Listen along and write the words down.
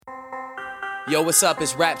Yo, what's up?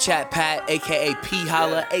 It's Rap Chat Pat, aka P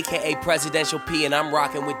Holla, aka Presidential P, and I'm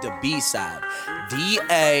rocking with the B side.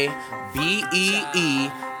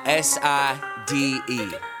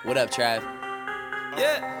 DABEESIDE. What up, Trav?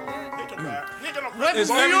 Yeah. New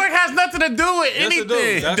York has nothing to do with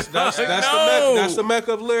anything. That's the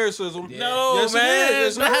mecca of lyricism. Yeah. No, yes,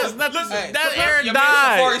 man. That has nothing. That era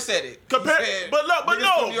died. Before he said it. But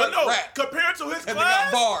no. Compared to his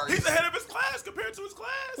class, he's ahead of his class. Compared to his class,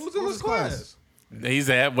 who's in his class? He's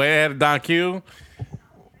way ahead of Don Q.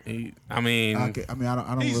 I don't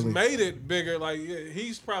He's really. made it bigger. Like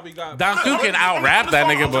he's probably got. Don Q can out rap that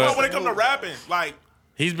nigga, but when it comes to rapping, like.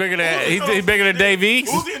 He's bigger than he's bigger than Dave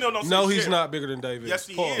East. No, he's not bigger than Dave East. Yes,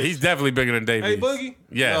 he is. He's definitely bigger than Dave East. Hey, Boogie?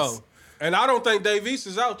 Yes. No. And I don't think Dave East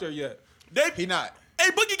is out there yet. He not. Hey,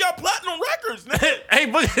 Boogie got platinum records. Hey,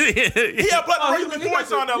 Boogie. He had platinum records before he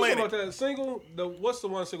signed Atlantic. That single? What's the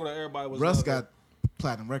one single that everybody was? Russ got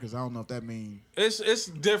platinum records. I don't know if that means it's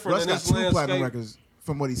different. Russ got two platinum records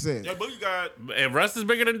from what he said. Yeah, Boogie got. And Russ is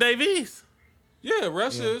bigger than Dave East. Yeah,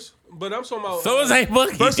 Russ is. But I'm talking about. So is A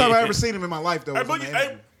Boogie. First time I ever seen him in my life, though. Hey,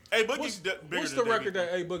 Boogie. Hey, Boogie's bigger what's than the record David.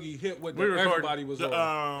 that A Boogie hit with that everybody was on?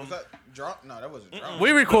 Was that drunk? No, that wasn't drunk.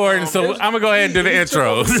 We recording, so I'm gonna go ahead and do the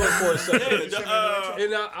intros.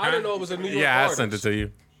 And I didn't know it was a New York artist. I sent it to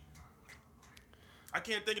you. I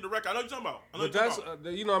can't think of the record. I know what you're talking about. But that's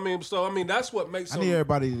you know what I mean. So I mean that's what makes. I need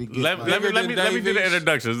everybody to get. Let me do the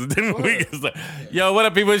introductions. Then we can start. Yeah. Yo, what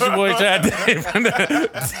up, people? It's your boy Chad Dave from the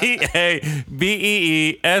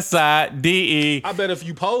DABEESIDE. I bet if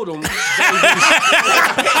you polled him,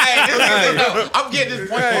 I'm getting this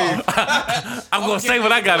point off. I'm gonna say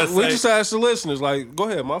what I gotta we say. just asked the listeners. Like, go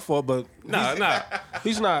ahead, my fault, but No.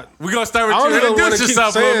 he's not. We gonna start with I you. don't even want Introduce to keep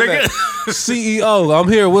yourself, little saying nigga. that. CEO, I'm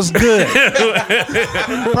here. What's good?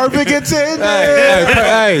 Perfect attendance.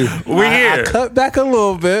 Hey, We here. I cut back a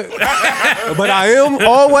little bit, but I am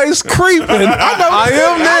always creeping. I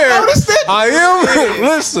am there. I am.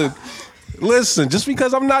 Listen. Just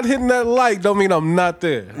because I'm not hitting that like, don't mean I'm not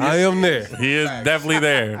there. I am there. He is definitely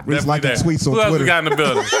there. We just like the tweets on Who else we Twitter. got in the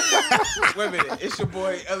building? Wait a minute. It's your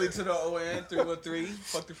boy Ellie to the ON 313.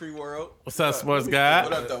 Fuck the free world. What's up, sports guy?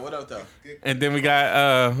 What up though? And then we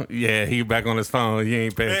got he back on his phone. He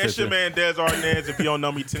ain't paying Man, it's your attention. man Dez Arnaz. If you don't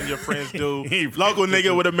know me, tell your friends do. He- Local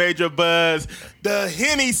nigga with a major buzz. The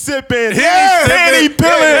Henny sipping. Yeah. Henny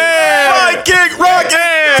pilling. Yeah. Fight kick rocking.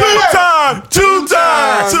 Yeah.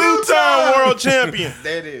 Two-time world champion.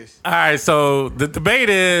 There it is. All right, so the debate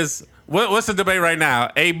is what's the debate right now?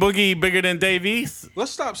 A Boogie bigger than Dave East?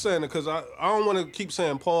 Let's stop saying it because I don't want to keep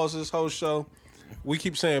saying pause this whole show. We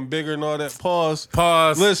keep saying bigger and all that. Pause.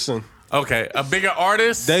 Listen. Okay, a bigger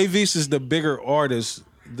artist. Dave East is the bigger artist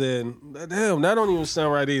than. Damn, that don't even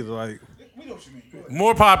sound right either. Like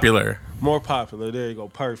More popular. more popular. There you go.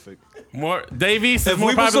 Perfect. More Dave East is If more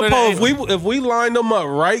we was popular. supposed, if we lined them up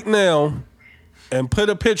right now and put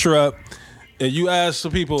a picture up, and you ask the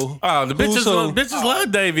people, the who's who, bitches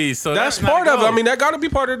love Dave East, so that's not part a of it. go. I mean, that got to be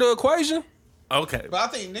part of the equation. Okay. But I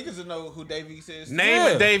think niggas will know who Dave East is.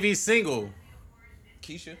 Name a Dave East single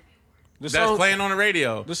Keisha. that's playing on the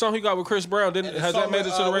radio. The song he got with Chris Brown And the has song that made it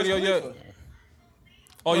with, to the radio Wiz yet? Khalifa.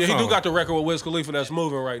 Oh yeah, he song? do got the record with Wiz Khalifa that's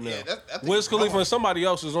moving right now. Yeah, I think Wiz it's Khalifa hard. and somebody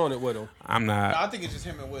else is on it with him. I'm No, not. I think it's just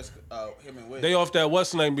him and Wiz. They off that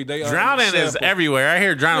what's the name? They Drowning is sample. everywhere. I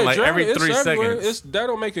hear drowning like Drowning, every 3 it's everywhere. seconds. That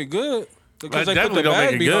don't make it good because It they put the definitely don't bag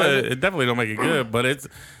make it behind good. it. It definitely don't make it good, but it's.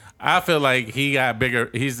 I feel like he got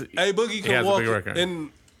bigger. Hey, Boogie he can has a walk bigger record.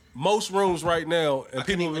 in most rooms right now, and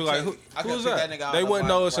people will be like, "Who's that?" They wouldn't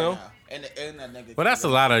know it's him. And that nigga. But that's a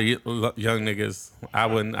lot of young niggas. I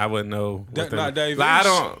wouldn't know. That- what not they- Dave Like, I East.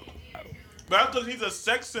 don't. But that's because he's a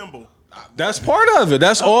sex symbol. That's part of it.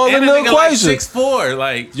 That's all in And the a nigga like equation. 6'4",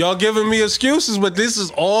 like Y'all giving me excuses, but this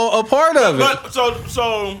is all a part of it. But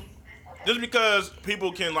so just because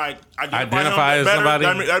people can like Identify him as better,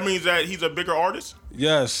 somebody? that means that he's a bigger artist.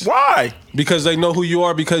 Yes, Why? because they know who you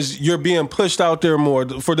are. Because you're being pushed out there more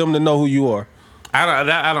for them to know who you are. I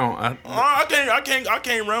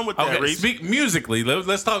can't run with that. Okay, Reese. speak musically.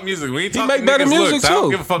 Let's talk music. We ain't He talking make better niggas' music looks. I don't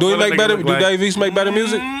too. give a fuck Do he what make a nigga better? look Do like. Dave East make better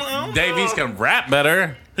music? Dave East can rap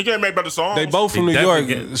better. He can't make better songs. They both from He New York.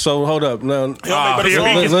 definitely can. So hold up now. He don't make better here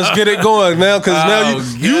we songs. Let's get it going now, because now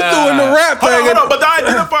you God. doing the rap Hold thing. on, but the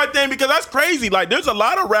identify thing, because that's crazy. Like, there's a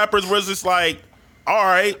lot of rappers where it's just like, all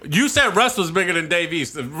right, You said Russ was bigger than Dave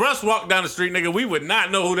East. If Russ walked down the street, nigga, we would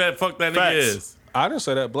not know who that fuck that Facts. nigga is. I didn't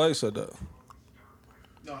say that. Blaze said that.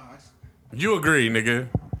 You agree, nigga?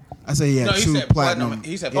 I say he had No, he two said platinum. platinum.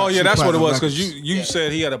 He said Oh yeah, two that's what it platinum was. Because records. you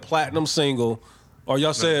said he had a platinum single Or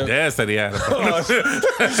y'all said Dad said he had a So they can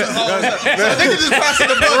just pass the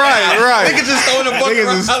book. right. They can just throw the book Niggas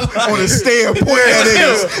around. is on the stand pointing at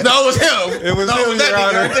niggas. No, it was him. It was No, him, that Your nigga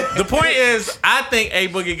Honor. right there. The point is, I think A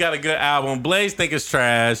Boogie got a good album. Blaze think it's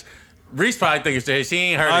trash. Reese probably think it's trash. She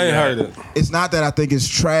ain't heard it. I ain't yet. heard it. It's not that I think it's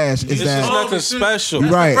trash. It's It's that. just nothing special.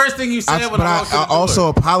 That's Right. the first thing you said when but I walked through I the door. also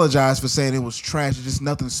apologize for saying it was trash. It's just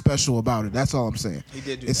nothing special about it. That's all I'm saying. He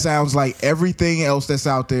did do It that. sounds like everything else that's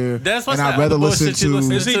out there. That's what's and I'd that rather other listen bullshit you to.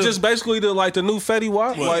 listen Is he to- just basically the new Fetty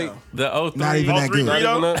Wap? Like, the 03. Not even that good. not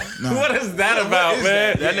even that? No. What is that about,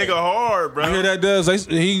 man? That nigga hard, bro. I hear that does.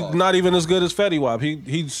 He's not even as good as Fetty Wap.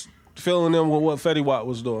 He's filling in with what Fetty Wap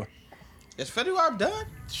was doing. Is Fetty Wap done?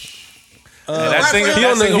 that single, He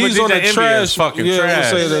that on the, single with he's on DJ the Envy is trash. fucking Yeah, trash.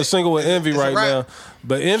 I'm saying the single with Envy right rap. now.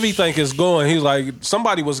 But Envy think it's going. He's like,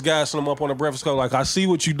 somebody was gassing him up on the Breakfast Club. Like, I see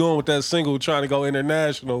what you doing with that single, trying to go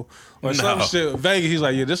international or some No. shit. Vegas. He's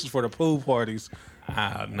like, yeah, this is for the pool parties.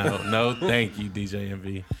 No, thank you, DJ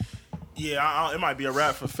Envy. Yeah, it might be a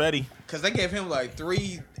rap for Fetty. Because they gave him like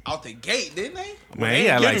 3 out the gate, didn't they? Man, he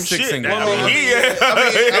had Give like him 6 shit. singles. I mean, I mean,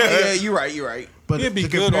 yeah, you're right. But He'd be to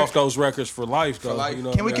good compare- off those records for life, though. life. You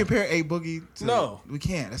know, Can we yeah. compare A Boogie to? No. We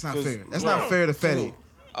can't. That's not 'Cause- fair. That's not fair to Fetty.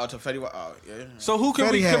 Oh, to Fetty Wap. Oh, yeah. So who can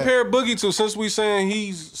Fetty we had- compare Boogie to since we saying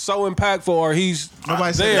he's so impactful or he's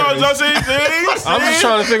Nobody said there? that. No, see, I'm just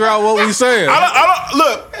trying to figure out what we saying. I don't,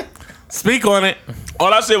 look, Speak on it.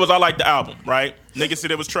 all I said was I liked the album, right? Niggas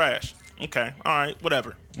said it was trash. Okay, all right,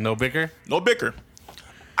 whatever. No bicker. No bicker.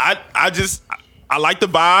 I like the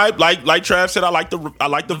vibe. Like Trav said, I like the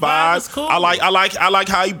vibe. is cool. I like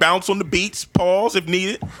how he bounced on the beats. Pause if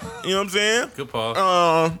needed. You know what I'm saying? Good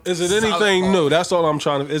pause. Is it anything new? That's all I'm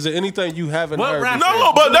trying to. Is it anything you haven't What heard? rap- before?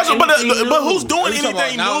 No, but that's Anything but new? who's doing You talking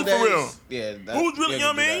anything about new for real? nowadays? Yeah. Who's really? You know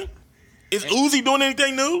what I mean? Is Uzi doing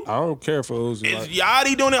anything new? I don't care for Uzi. Is Like.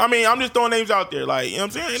 Yachty doing it? I mean, I'm just throwing names out there. Like, you know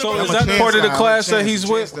what I'm saying? So Ain't is nobody- that part of the class that he's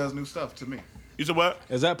Chance with? does new stuff to me. You said what?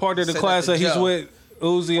 Is that part of the Said class that that to he's Joe. with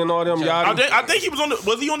Uzi and all them? Yachty? I think he was on the.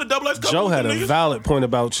 Was he on the Double X cover? Joe with had them a niggas? valid point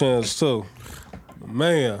about Chance too.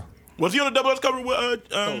 Man, Was he on the Double X cover with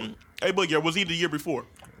A Boogie? Or was he the year before?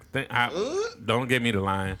 Don't give me the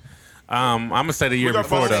line. I'm gonna say the year We got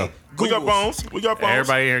before phones. though. We got phones. We got phones.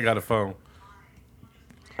 Everybody here got a phone.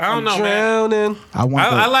 I don't know, man. drowning.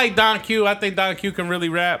 I like Don Q. I think Don Q can really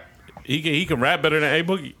rap. He can rap better than A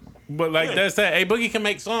Boogie. But like that's that. A Boogie can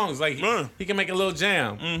make songs. Like he can make a little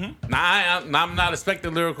jam. Mm-hmm. Now I'm not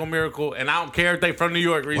expecting Lyrical Miracle, and I don't care if they from New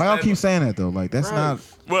York. Why y'all keep saying that though? Like that's not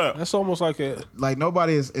What? That's almost like a. like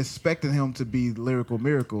nobody is expecting him to be Lyrical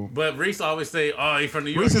Miracle. But Reese always say, "Oh, he from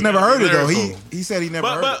New York." Reese has He never gotta heard be it though. lyrical." He said he never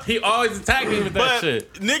heard But it. He always attacked me with that But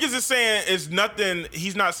shit. niggas is saying it's nothing.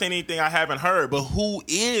 He's not saying anything I haven't heard. But who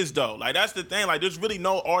is though? Like that's the thing. Like there's really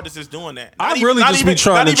no artist that's doing that. I Not even- really not just even- be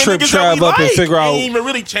trying not to even trip niggas that Trav we up and like. figure out- Ain't even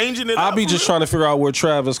really changing it. I'll up be for just real. trying to figure out where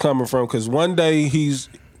Trav is coming from because one day he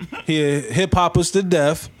hip hop us to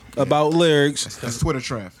death about lyrics, That's Twitter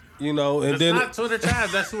traffic. you know, and It's then not Twitter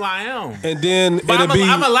Trav. That's who I am. and then But it'll be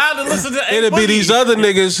I'm allowed to listen to. A it'll be Boogie. these other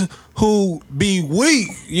niggas who be weak,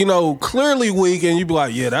 you know, clearly weak, and you be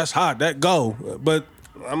like, yeah, that's hot, that go. But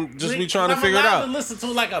I'm just be trying to I'm figure it allowed out. to listen to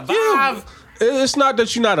like a Yeah. vibe. It's not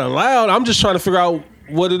that you're not allowed. I'm just trying to figure out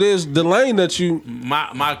what it is, the lane that you.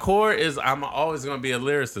 My core is I'm always going to be a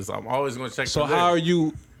lyricist. I'm always going to check. So the how are lyrics.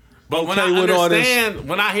 you? But when okay I with all this? understand,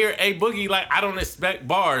 when I hear A Boogie, like I don't expect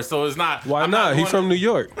bars, so it's not. Why I'm not? He going- from New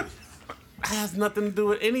York. It has nothing to do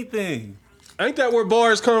with anything. Ain't that where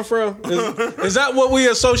bars come from? Is that what we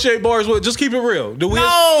associate bars with? Just keep it real. Do we?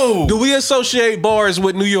 No. Do we associate bars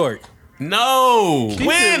with New York? No.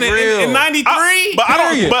 When it real. in '93? But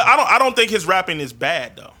Period. I don't think his rapping is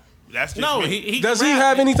bad though. That's just No, me. he Does he rap.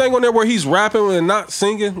 have anything on there where he's rapping and not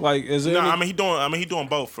singing? Like, is it? No, I mean he doing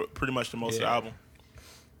both for pretty much the most of the album.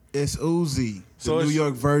 It's Uzi, the So New it's-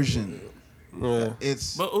 York version. Yeah.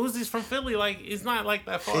 It's But Uzi's from Philly. Like he's not like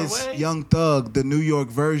that far it's away. Young Thug, the New York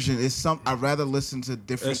version. It's some. I'd rather listen to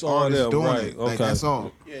different It's all artists them, doing right, it. Like okay. that's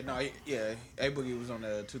all. Yeah, no, yeah. A Boogie was on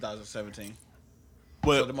the 2017.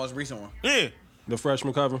 But So the most recent one. yeah, The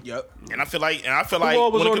freshman cover. Yep. and I feel like Who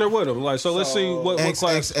all was when it on there co- with him? Like, so let's see what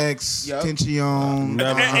class. XXX, Yep. Tension.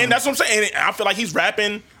 and that's what I'm saying. And I feel like he's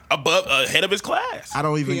rapping ahead of his class. I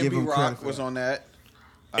don't even give PNB him credit. Rock For was that. on that.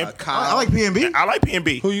 And- I like PNB. I like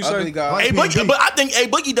PNB. Who you Ugly say? Guy. like A Boogie, PNB. but I think A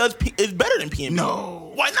Boogie is better than PNB.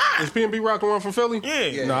 No. Why not? Is P&B Rock the one from Philly?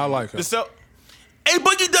 Yeah. No, I like him. A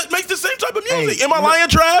Boogie makes the same type of music. Hey, Am I lying,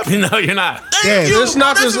 Trav? No, you're not. Thank Yeah, you. It's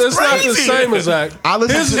not This the, is it's not the crazy. same as that. I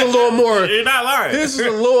listen His is to- a little more. You're not lying. His is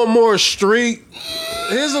a little more street.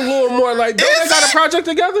 His is a little more like. Don't they got a project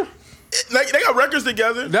together? They got records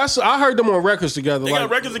together. I heard them on records together. They got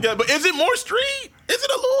records together. But is it more street? Is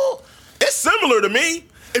it a little? It's similar to me.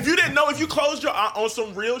 If you didn't know, if you closed your eye on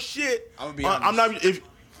some real shit, I'm gonna be honest. I'm not.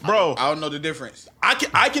 Bro, I don't know the difference.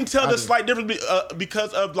 I can tell the slight difference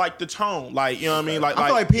because of like the tone, like you know what I mean. Like I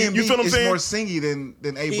feel like PNB you feel what I'm is saying? more singy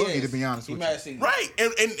than A Boogie, to be honest He with mad you. singing. Right,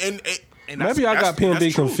 and that's, Maybe I got that's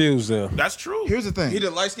PNB true. confused there. That's true. Here's the thing. He the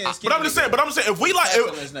light skinned skin. But I'm just saying. If we like,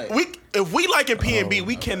 if we like in PNB,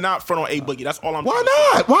 we cannot front on A Boogie. That's all I'm. Why trying to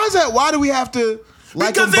say. not? Why is that? Why do we have to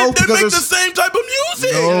like Because them both? they make the there's- same type of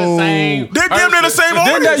music. No. They're damn near the same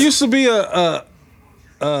Didn't that artist. used to be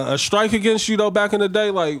a strike against you though back in the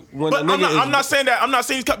day? Like when But a nigga I'm not saying that. I'm not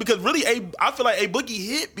saying he's cut because really, I feel like A Boogie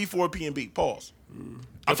hit before PNB. Pause.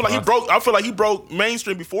 I feel like he broke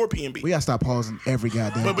mainstream before PNB. We gotta stop pausing every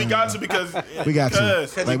goddamn. But we thing, got man. to because We got to.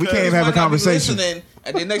 because- Like we can't even have a conversation.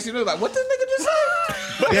 And then next thing you know, like, what this nigga just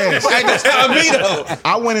said? Yes. Like, that's telling me though.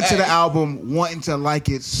 I went into the album wanting to like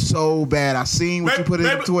it so bad. I seen what you put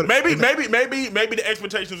into it. Maybe the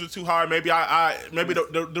expectations were too high. Maybe maybe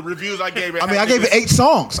the reviews I gave it. I mean, I gave it 8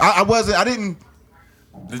 songs. I didn't.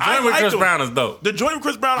 The joint with Chris them. Brown is dope. The joint with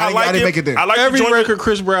Chris Brown, I didn't make it there. I like every the joint record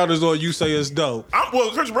Chris Brown is on, you say it's dope.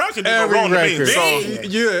 Well, Chris Brown can do no Every wrong record. to me.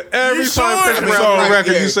 Yeah, every You time sure? Chris I mean, Brown so, on a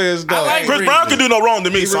record, yeah. you say it's dope. like Chris Green Brown Day. can do no wrong to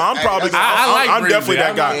me, so I'm probably. I like I'm Green definitely Day. that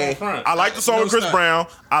I'm guy. not gonna front. I like the song No with Chris stunt. Brown.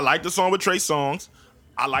 I like the song with Trey Songz.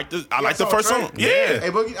 I like the saw first Trey? song. Yeah. Hey,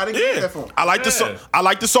 Boogie, I didn't get that phone. I like the song. I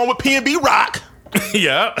like the song with PNB Rock.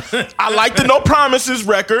 Yeah. I like the No Promises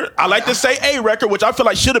record. I like the Say A record, which I feel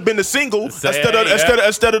like should have been the single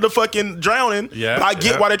instead of the fucking Drowning. Yeah, But I get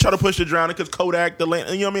yeah. why they try to push the Drowning because Kodak, the land,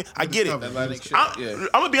 you know what I mean? I get it. Atlantic shit, I'm yeah.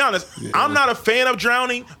 gonna be honest. I'm not a fan of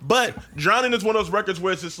Drowning, but Drowning is one of those records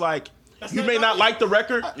where it's just like you may not like the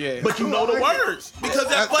record, Yeah. but you know the words because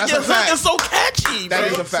that That's fucking a fact. hook is so catchy. That bro.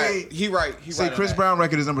 is a fact. See- He right. See, Chris Brown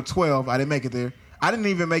record is number 12. I didn't make it there. I didn't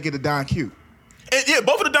even make it to Don Q. And yeah,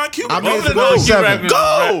 both of the Don Q. I both made of it the to Don number Q 7. records.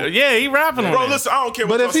 Go, Yeah, he rapping on bro. it. Listen, I don't care.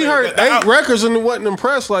 But what if he y'all heard say. 8 records and wasn't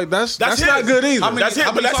impressed, like that's That's not his. good either. How many- That's his,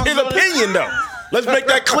 how but many that's his songs on there? opinion, though. Let's make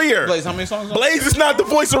that clear. Blaze, how many songs? Blaze is not the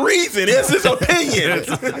voice of reason. It's his opinion.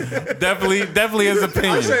 Definitely his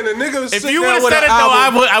opinion. I'm saying the nigga If sit you would down have with said an it though,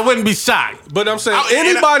 album. I wouldn't be shocked. But I'm saying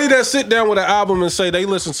anybody that sit down with an album and say they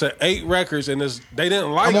listen to 8 records and they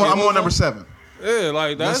didn't like I'm it. on number 7. Yeah,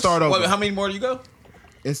 like Let's that's start over. Wait, how many more do you go?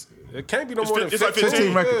 It's It can't be no It's more than it's like 15,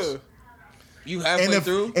 15 records. Yeah. You halfway and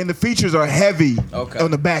through? the features are heavy Okay.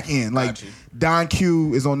 on the back end. Like Got you. Don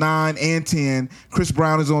Q is on 9 and 10. Chris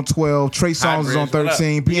Brown is on 12. Trey Songz is on Bridge, what up?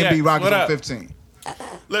 13. PNB Yeah, Rock is what on up? 15.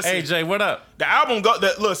 Listen, AJ, what up? the album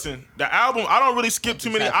the album. I don't really skip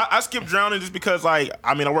too many. I skip Drowning just because, like,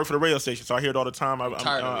 I mean, I work for the radio station, so I hear it all the time. I'm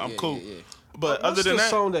Tired of it. Yeah, cool. yeah, yeah. But What's other than the that,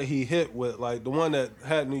 song that he hit with, like the one that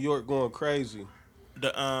had New York going crazy?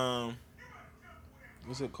 the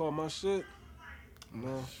Was it called My Shit?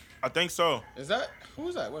 No. I think so. Is that who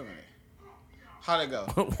is that? Wait a minute. How'd it go?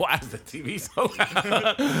 Why is the TV so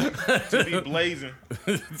loud? To be blazing.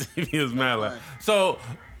 TV is mad loud. So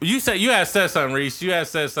you had said something, Reese. You had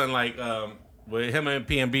said something like with him and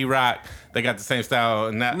PNB Rock, they got the same style,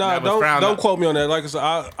 and that, No, that was frowned. don't quote me on that. Like I said,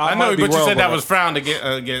 I I might know, be but you wrong said that about was frowned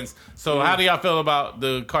against. So how do y'all feel about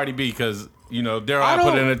the Cardi B? Because Daryl I I put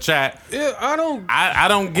don't- in the chat. Yeah, I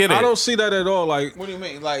don't get it. I don't see that at all. Like What do you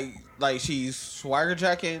mean? Like she's swagger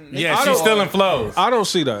jacking? Yeah, I she's don't- stealing flows. I don't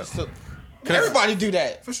see that. Everybody do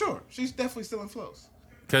that. For sure. She's definitely still in flows.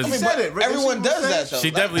 Because She said it. Everyone does that though. she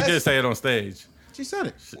definitely did say it on stage. She said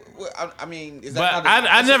it. I mean, is But that not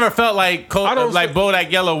I never felt like don't like see-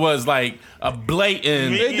 Bodak Yellow was like a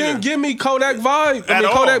blatant. Me It either. didn't give me Kodak vibe. At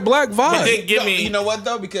all. Kodak Black It vibe. didn't give me. You know what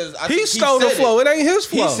though? Because I He think stole the said flow. It ain't his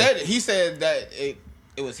flow. He said it. He said that it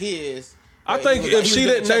was his. I but think he was if he she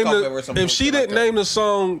was didn't gonna name check off it or some if she bullshit like didn't that. name the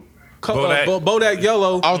song Bodak. Bodak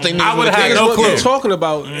Yellow, I don't think I would've had niggas no wouldn't be clue. talking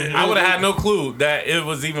about. I would have had no clue that it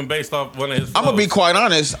was even based off one of his. I'm gonna be flows. quite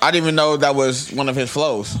honest. I didn't even know that was one of his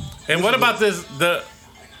flows. And what about this?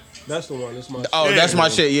 That's the one. That's my. Oh, Yeah. that's my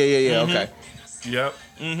shit. Yeah. Okay. Yep.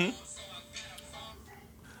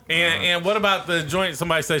 And what about the joint?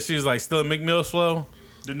 Somebody said she was like still McMill's flow.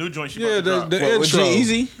 The new joint she Yeah, about to drop. the What, with intro.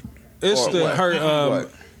 G-Eazy? It's Or the what? her.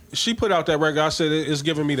 What? She put out that record. I said it's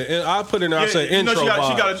giving me the. I put in there. I said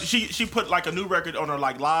intro. She put like a new record on her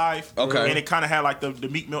like live. Okay. And it kind of had like the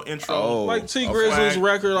Meek Mill intro. Oh. like T Okay. Grizzly's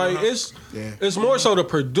record. Like it's more so the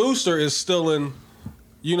producer is still in.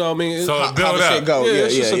 You know what I mean? So How build the shit up. go? Yeah,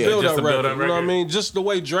 it's just a build Just up a build-up record. You know what I record. mean? Just the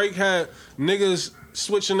way Drake had niggas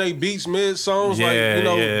switching their beats mid songs. Yeah,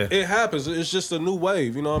 It happens. It's just a new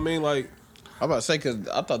wave. You know what I mean? Like I'm about to say because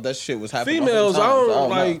I thought that shit was happening. females, I don't know.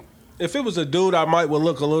 like. If it was a dude, I might would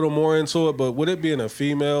look a little more into it. But with it being a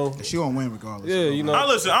female, She gonna win regardless. yeah, you know.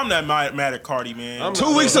 Listen, I'm not mad at Cardi, man.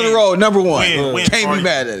 2 weeks in a row, number one. Win, Can't Cardi. be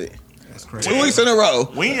mad at it. That's crazy. 2 weeks in a row,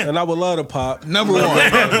 Win. And I would love to pop. number one. Word.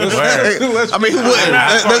 I mean, who wouldn't?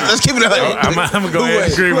 Let's keep it up. I'm gonna go ahead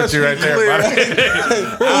and agree with you right there, buddy.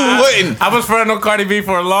 Who wouldn't? I was friend on Cardi B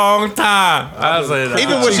for a long time. I say that.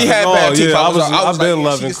 Even when she had bad teeth, yeah, I was I've been like,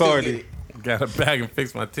 loving she can still Cardi. get it. Got a bag and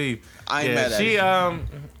fix my teeth. I ain't mad at she, it.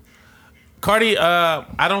 Cardi,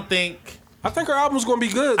 I don't think. I think her album's gonna be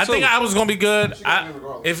good. I too. think I was gonna be good.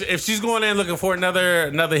 If she's going in looking for another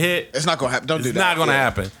hit, It's not gonna happen. Don't do it's that. not gonna Yeah.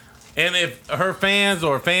 happen. And if her fans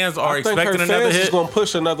are I think her expecting another fans is hit, gonna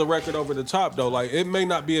push another record over the top though. Like it may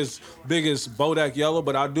not be as big as Bodak Yellow,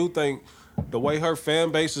 but I do think the way her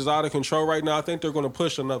fan base is out of control right now, I think they're gonna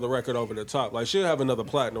push another record over the top. Like she'll have another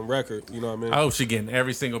platinum record. You know what I mean? I hope she getting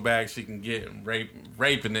every single bag she can get and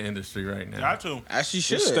raping the industry right now. Got to. As she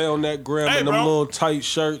should. Just stay on that gram Hey, in them bro. little tight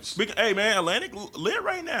shirts. Hey, man, Atlantic lit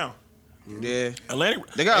right now. Yeah. Atlantic.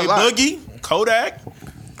 They got a hey, lot. Boogie, Kodak,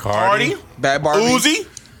 Cardi. Cardi, Bad Barbie. Uzi.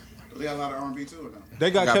 They got a lot of R&B too. Or no? They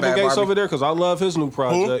got Got Kevin Bad Gates Barbie. over there because I love his new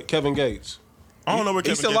project, Kevin Gates. I don't know where He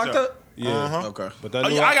Kevin still Gates locked at. up? Yeah, Okay. but that Oh,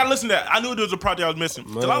 new yeah, I gotta listen to that. I knew there was a project I was missing.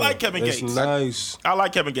 Cause I like Kevin it's Gates. nice. I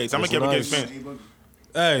like Kevin Gates. I'm It's a Kevin nice. Gates fan.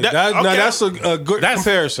 Hey, That- now okay. that's a good That's-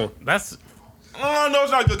 comparison. That's Oh, no,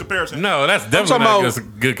 it's not a good comparison. no, that's definitely talking not about- a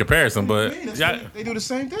good comparison. But They do the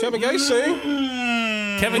same thing. Kevin Gates sing.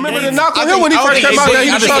 Kevin Remember the Gates, knock on I him when he think- first I came out? think That he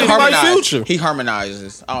I was think talking he about harmonized. Future. He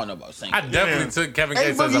harmonizes. I don't know about singing. I definitely took Kevin Hey,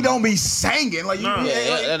 Gates as Boogie a don't be singing like you. Nah. Yeah,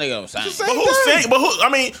 that nigga don't sound. But who sing? But who? I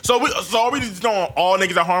mean, so are we just doing all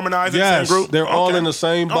niggas that harmonize in the Yes, same group? they're all Okay. in the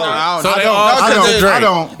same boat. I So don't they know. all No, 'cause sons of it- Drake. I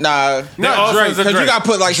don't. Nah, Not all Drake, sons of because you Drake. got to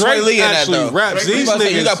put like Sway Drake Lee in that actually though. raps. You These about to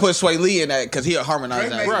say you niggas- got to put Sway Lee in that because he'll harmonize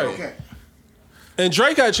that. Right. Okay. And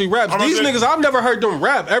Drake actually raps. I'm gonna These say- niggas, I've never heard them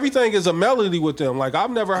rap. Everything is a melody with them. Like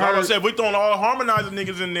I've never Like I heard. said, if we throwing all harmonizing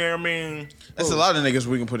niggas in there, I mean, That's a lot of niggas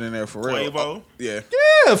we can put in there for real. Quavo. Yeah.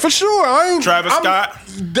 Yeah, for sure. I ain't. Travis Scott.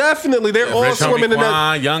 Definitely, they're all Rich Homie swimming in that.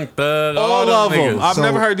 Quan, Young Thug, All all of them them. niggas. I've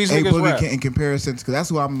never heard these hey, niggas Boogie rap. in comparison, because that's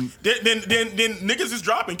who I'm. Then niggas is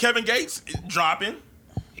dropping. Kevin Gates is dropping.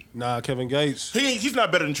 Nah, Kevin Gates. He's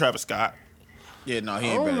not better than Travis Scott. Yeah, no, he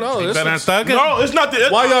I ain't don't better. know. Better than This is- Thugger? No, it's not the.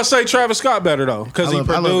 Why y'all say Travis Scott better though? Because I he love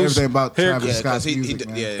produced. everything about Here- Travis Yeah, Scott's because music,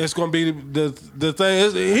 man. yeah. It's gonna be the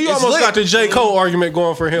thing. He almost lit. got the J. Cole argument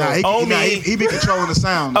going for him. Nah, Oh, me. he be controlling the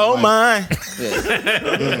sound. Oh like, my!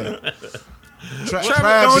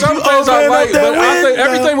 Travis, Some you things I open like, up the but I think window.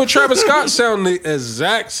 everything with Travis Scott sound the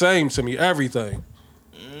exact same to me. Everything,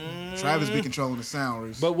 Travis be controlling the sound.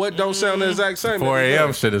 Reese. but what don't sound the exact same? 4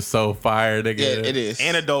 a.m. shit is so fire, nigga. Yeah, it is.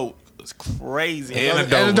 Antidote is crazy.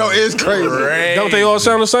 Antidote is crazy. Don't they all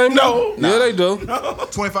sound the same? No. Yeah, they do.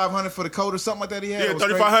 2,500 for the code or something like that. He had. Yeah, It was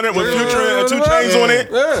crazy. 3,500 with Yeah, Future and 2 yeah, Chains on it.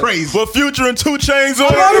 Yeah. Crazy. With Future and 2 Chains on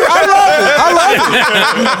I love it. it.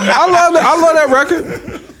 I love it. I love that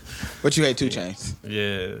record. But you hate 2 Chains.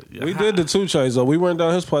 Yeah. We did the 2 Chainz though. We went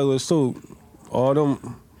down his playlist too. All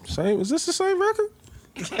them same. Is this the same record?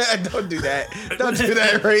 Don't do that. Don't do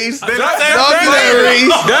that, Reese. Don't do that- that,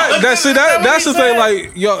 Reese. That's the thing.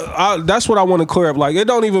 Like yo, that's what I want to clear up. Like it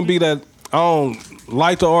don't even be that I don't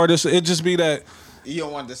like the artist. It just be that You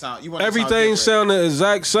don't want the sound. You want everything the sound sound the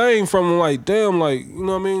exact same from like damn, like you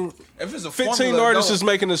know what I mean. different. If it's a 15 formula, artists don't- is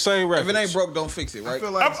making the same record. If it ain't broke, don't fix it, right? I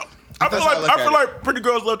feel like I feel That's how I look at it. like Pretty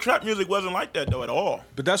Girls Love Trap music wasn't like that though at all.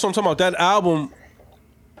 But that's what I'm talking about. That album,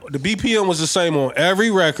 the BPM was the same on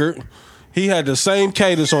every record. He had the same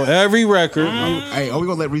cadence on every record. Hey, are we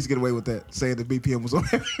gonna let Reese get away with that? Saying the BPM was on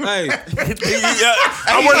every. Hey,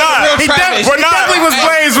 We're not. Real trash. We're not. Definitely was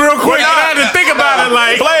Blaze real quick. I had to think about it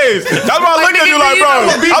like. Blaze. That's why I looked at you like, bro.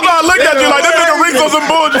 That's why I looked at you like, this nigga Reeks on some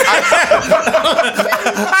bullshit.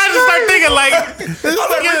 I just start thinking like, I'm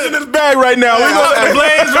like, Reeks in this bag right now. We gonna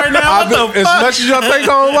Blaze right now. What the as fuck? much as y'all think I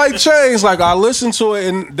don't like Chains, like I listen to it,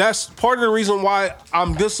 and that's part of the reason why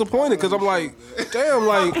I'm disappointed. Because I'm like, damn,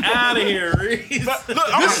 like Out of here, Reese.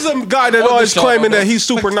 this is a guy that always claiming that he's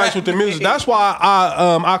super nice with the music. That's why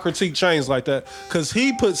I critique Chains like that, because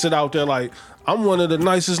he puts it out there like I'm one of the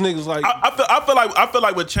nicest niggas. Like I feel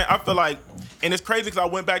like with Chain, I feel like, and it's crazy because I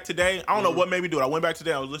went back today. I don't know what made me do it. I went back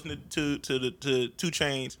today. I was listening to 2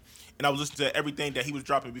 Chainz, and I was listening to everything that he was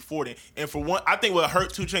dropping before then. And for one, I think what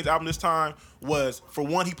hurt 2 Chainz album this time was, for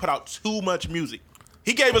one, he put out too much music.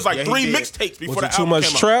 He gave us like Yeah, he 3 did. mixtapes before was the it too album much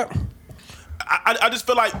came out. trap? I just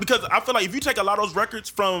feel like, because I feel like if you take a lot of those records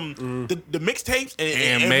from the mixtapes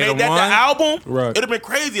and And made made that one? the album, Right. it'd have been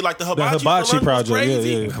crazy. Like the Hibachi Hibachi Run Project, was crazy.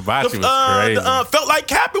 yeah, yeah. Hibachi was crazy. Felt Like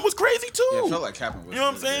Capping was crazy too. Yeah, it felt like Captain was. You know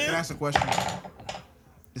what I'm saying? Can I ask a question?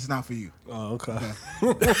 It's not for you. Oh, okay. Do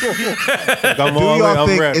I'm y'all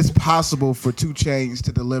think ready. it's possible for 2 Chainz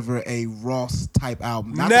to deliver a Ross type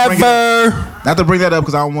album? Not Never. to bring that up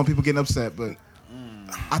because I don't want people getting upset, but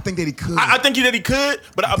I think that he could. I think that he could,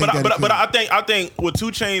 but I think that he could. I think what 2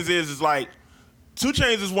 Chainz is like 2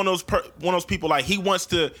 Chainz is one of those people like he wants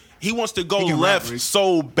to go He can left rap, Reese.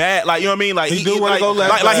 so bad, like you know what I mean, like He do want to go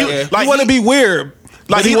left. like he want to be weird.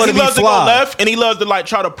 Like but he want to be loves to go fly. left, and he loves to like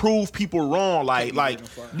try to prove people wrong. Like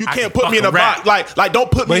you can't put me in a fucking box. Like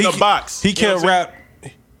don't put me in a box. He You know can't what I'm rap.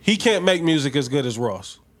 He can't make music as good as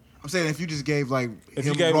Ross. I'm saying if you just gave like If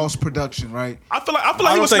you him gave- Ross production, right? I feel like I he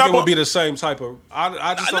don't was think snap it would on. be the same type of.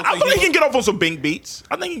 I just don't I feel like he think can get off on some Bink beats.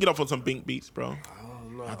 I think he can get off on some Bink beats, bro.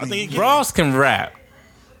 I think he can. Ross can rap.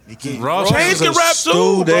 He can. Ross Chainz can rap too,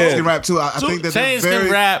 Stu bro. He can rap too. I think that they're Chainz very.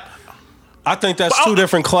 can rap. I think that's But two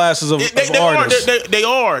different classes of They artists.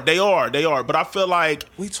 are. But I feel like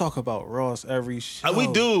We talk about Ross every show. we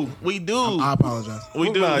do. I apologize.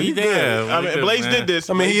 We do. Nah, you good. I mean, Blaze did this.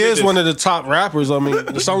 I mean, he Blaze is did one this. of the top rappers. I mean,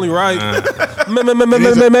 it's only right. It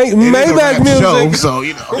is a Maybach rap show, music. so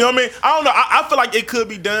you know. You know what I mean? I don't know. I feel like it could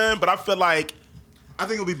be done, but I feel like. I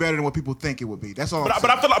think it'll be better than what people think it would be. That's all. But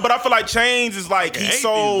I feel like Chainz is like he's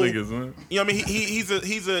so. These niggas, man. You know what I mean?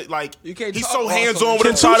 He's a like You can't he's talk so Ross hands on on with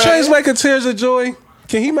Can his 2 product. Chainz make a Tears of Joy?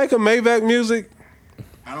 Can he make a Maybach music?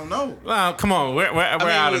 I don't know. Well, come on, we're mean,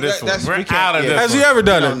 out of this that's- one. we We're can't- out of yeah. this Has one. he ever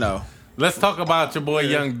done I it? don't know. Let's talk about your boy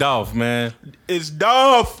Young Dolph, man. It's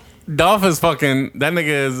Dolph. Dolph is fucking. That nigga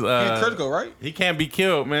is. Critical, right? He can't be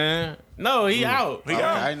killed, man. No, he out. He Okay,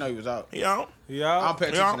 out. I didn't know he was out. Yeah. I Yeah. don't pay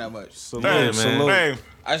attention that much. Salute, Hey, man. salute. Hey.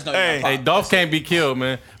 I just know Hey. he got Hey, popped. Dolph can't be killed,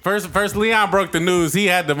 man. First, Leon broke the news. He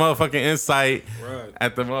had the motherfucking insight Right.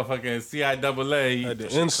 at the motherfucking CIAA. At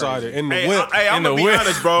the insider in the Hey, whip. I'm In the gonna be whip.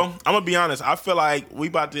 honest, bro. I'm gonna be honest. I feel like he's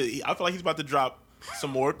about to drop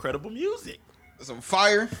some more credible music. Some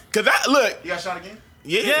fire. Cause that look, You got shot again?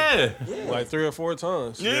 yeah. Like 3 or 4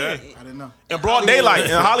 times. Yeah. I didn't know. In broad daylight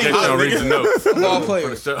in Hollywood. Don't read the nigga. notes. Ball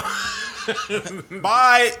players.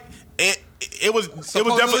 By it was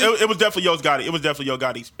Supposedly? definitely Yo Gotti. It was definitely Yo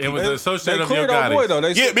Gotti's. It was They associated of Yo cleared our boy Gotti. though.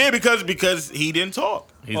 They Yeah, said, man, because he didn't talk.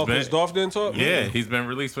 He's oh, been, because Dolph didn't talk. yeah, he's been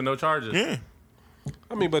released with no charges. Yeah.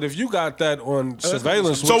 I mean, but if you got that on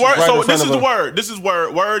surveillance, So which word, is right so in this front is of the word. This is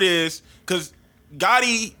word. Word is because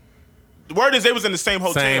Gotti. The word is they was in the same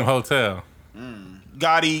hotel. Same hotel.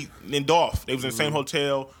 Gotti and Dolph. They was in the same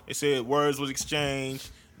hotel. They said words was exchanged.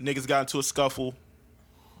 Niggas got into a scuffle,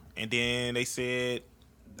 and then they said,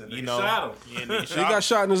 you know, shot him. yeah, nigga He shot got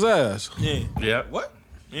shot in his ass. yeah, Yep. What?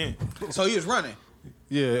 yeah. So he was running.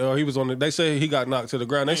 Yeah, or he was on the. They say he got knocked to the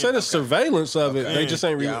ground. They said it's surveillance of it. They just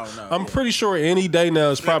ain't. Yeah, I don't know. I'm pretty sure any day now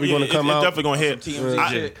it's probably Yeah, going to come it's out. definitely gonna hit. TMZ I,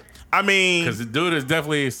 shit. I mean, Because the dude is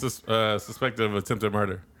definitely suspected of attempted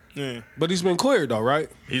murder. yeah. But he's been cleared though, right?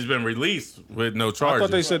 He's been released with no I charges.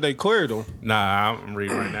 thought they said they cleared him. Nah, I'm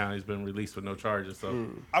reading right now. He's been released with no charges. So,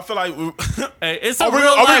 I feel like hey, it's a Are we- real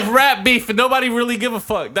are we- life rap beef, and nobody really give a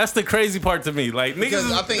fuck. That's the crazy part to me. Like Because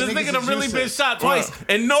niggas, I think this niggas nigga done is really used been to- shot twice,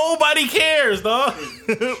 and nobody cares, dog.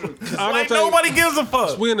 Like think- nobody gives a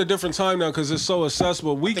fuck. We're in a different time now because it's so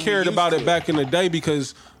accessible. We think cared we about used it to back in the day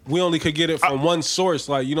because we only could get it from one source.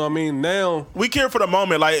 Like, you know what I mean? Now, we care for the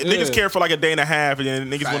moment. Like Yeah. niggas care for like a day and a half, and then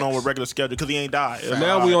niggas went on Facts. with regular schedule because he ain't died.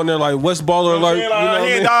 now we on there like, what's baller alert? He You know what I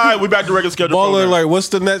ain't mean? died. We back to regular schedule. Baller program. alert. What's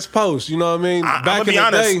the next post? You know what I mean? I'm Back gonna in be the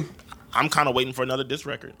honest. day, I'm kind of waiting for another diss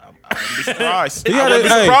record. I wouldn't be surprised. he I had wouldn't be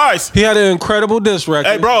hey, surprised. he had an incredible diss record.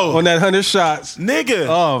 Hey, bro. on that 100 shots. Nigga.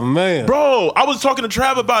 Oh man, Bro, I was talking to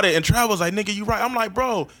Trav about it, and Trav was like, nigga, you right. I'm like,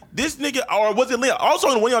 bro, this nigga, or was it Leon? I was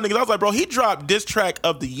talking to one of y'all niggas. I was like, bro, he dropped diss track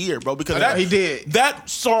of the year, bro, because that, he did. That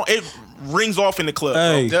song, it rings off in the club.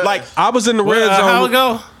 Hey. Bro. Like, I was in the red zone. How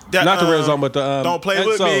ago? that, Not the red zone, but the Don't Play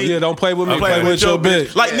With so, Me. Yeah, don't play with me. Okay. Play with your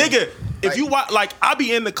bitch. Like, nigga, if you watch, like, I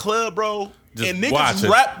be in the club, bro, Just and watch niggas it.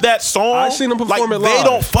 rap that song. I seen them perform like, it They live.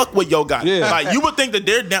 don't fuck with Yo Gotti. Yeah. Like, you would think that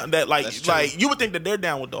they're down. That That's true. like you would think that they're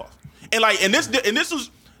down with Dolph. And like, and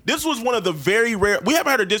this was one of the very rare. We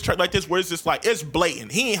haven't heard a diss track like this where it's just like it's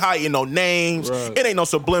blatant. He ain't hiding no names. Right. It ain't no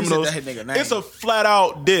subliminals. He said that nigga name. It's a flat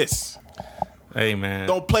out diss. Hey man.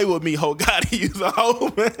 Don't play with me, Ho Gotti. You's a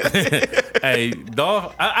hoe, man. Hey,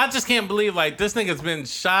 Dolph, I just can't believe like this nigga's been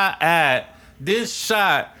shot at this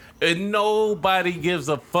shot and nobody gives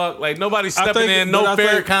a fuck. Like nobody's stepping in, no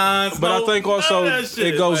Farrakhan's. But no, I think also none of that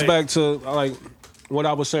shit. it goes Like, back to like what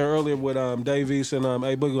I was saying earlier with Dave East and A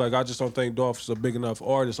Boogie. Like I just don't think Dolph is a big enough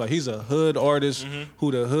artist. Like he's a hood artist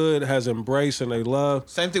who the hood has embraced and they love.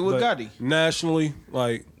 Same thing with But Gotti. nationally,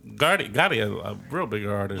 like Gotti is a real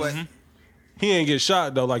bigger artist. But he ain't get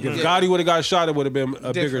shot though. Like if Yeah. Gotti would have got shot, it would have been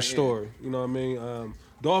a bigger Different, yeah. story. You know what I mean?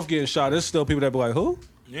 Dolph getting shot, there's still people that be like, who?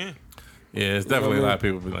 Yeah. Yeah, it's definitely a lot of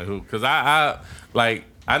people be like, who? Because I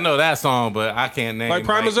know that song, but I can't name. Like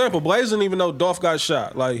prime example, Blaze didn't even know Dolph got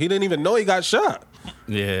shot. Like he didn't even know he got shot.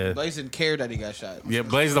 Yeah. Blaze didn't care that he got shot. Yeah,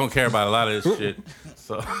 Blaze don't care about a lot of this shit.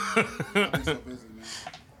 So,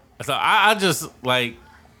 I just like,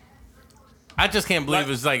 I just can't believe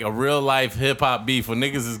it's like a real life hip hop beef when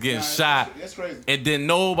niggas is getting shot. That's crazy. And then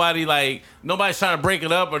nobody's trying to break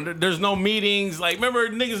it up, or there's no meetings. Like, remember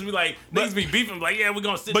niggas be like, niggas be beefing like, yeah, we're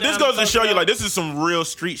gonna sit. But down this goes to and show talk you, about like, this is some real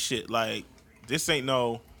street shit. Like, this ain't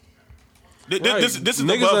no. Right. This is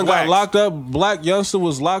niggas above done got wax. locked up. Black youngster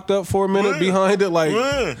was locked up for a minute behind it. Like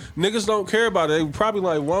niggas don't care about it. They probably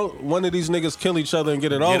like one of these niggas kill each other and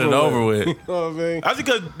get it over with. You know what I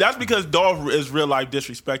mean? That's because Dolph is real life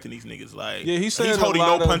disrespecting these niggas. Like, Yeah, he's holding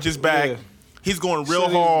no punches back. Yeah. He's going real Said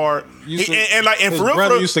he hard. used to- And his for real,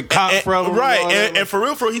 brother used to cop from him and all right. that. And for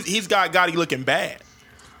real, he's got Gotti looking bad.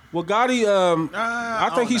 Well, Gotti, I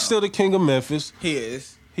think he's still the king of Memphis. He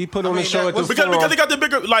is. He put on the show at the Because Forum. he got the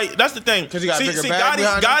bigger, like, that's the thing. Because he got a bigger bag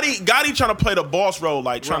Gotti trying to play the boss role,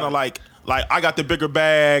 like trying to like I got the bigger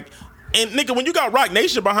bag. And nigga, when you got Rock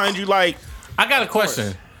Nation behind you, like, I got a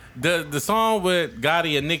question. The song with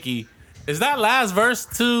Gotti and Nicki, is that last verse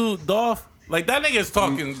to Dolph? Like, that nigga is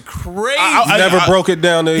talking crazy. I never broke it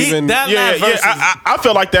down to even. that yeah, last verse is- I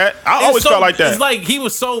felt like that. I always felt like that. It's like he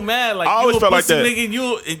was so mad. Like, I always you a felt like pussy that.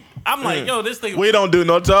 nigga, I'm like, yo, this nigga. We don't do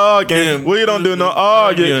no talking. Yeah. We don't do no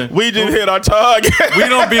arguing. Yeah. We just hit our target. We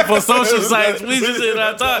don't be for social sites. We just in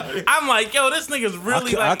our time. I'm like, yo, this nigga's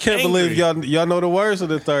really I like. can't angry. believe y'all know the words of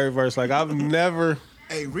the third verse. Like I've never.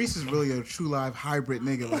 Hey, Reese is really a true live hybrid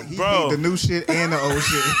nigga. Like he Bro. beat the new shit and the old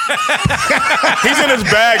shit. He's in his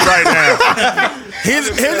bag right now. His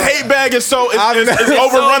hate bag is so it's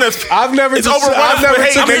overrunning. I've never. It's I've overrunning never with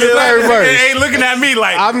hate. took I the mean, third verse. They ain't looking at me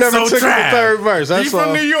like. I've never so took the trash. third verse. That's He's all.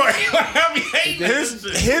 from New York. I be hating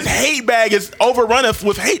His hate bag is overrunning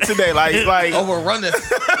with hate today. Like Overrun this.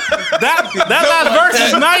 that last verse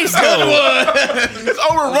is nice though. it's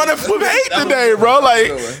overrunning with hate today, bro. Like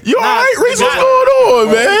you all right, Reese? What's Nah. going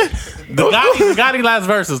on, man? The Gotti last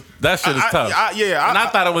verse is that shit is tough. And I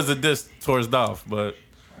thought it was a diss towards Dolph, but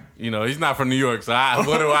you know he's not from New York, so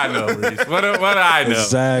what do I know, Reese? What do I know?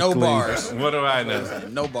 Exactly. No bars. What do I know?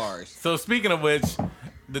 No bars. So speaking of which,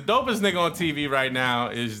 the dopest nigga on TV right now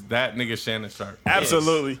is that nigga Shannon Sharp.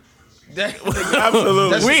 Absolutely. Absolutely.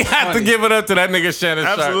 That's We have to funny. give it up to that nigga Shannon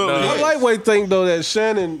Absolutely. Sharp. I Though. lightweight think though that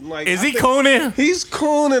Shannon like Is I he think cooning? He's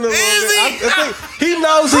cooning a little Is bit. he? I think he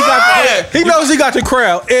knows he got he knows he got the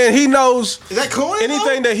crowd and he knows Is that cool?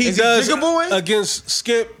 anything that he Is he does jigabooing? against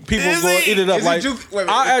Skip, people Is going to he? eat it up. Is he Like wait, wait,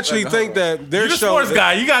 I actually wait, think that their You're the show. sports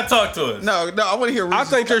guy. You gotta talk to us. No, I want to hear. I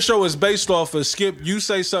think their show is based off of Skip. You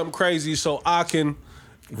say something crazy, so I can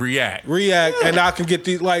React. and I can get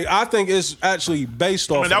these. Like I think it's actually based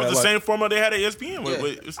off. I mean, that of was the like, same formula they had at ESPN with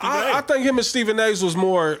Stephen I A. think him and Stephen A's was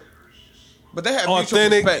more but they have mutual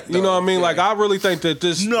authentic. respect, You know what I mean? though. Like I really think that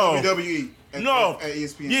this. No. WWE. No. At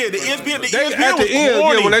ESPN. Yeah, the ESPN. They, ESPN at the was end,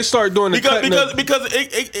 corny. yeah, when they start doing the because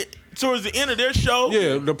it towards the end of their show,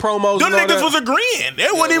 yeah, the promos. them and all niggas that. was agreeing. They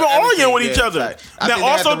weren't even everything, arguing with yeah, each other. fact. I Now think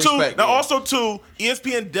they have also the too, respect, yeah.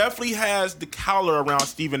 ESPN definitely has the collar around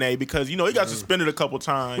Stephen A. because you know he got suspended a couple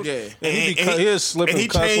times. Yeah. He is slipping and he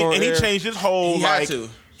cuss changed on and he air. changed his whole He had like to.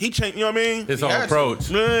 he changed. You know what I mean? His He whole had to. approach.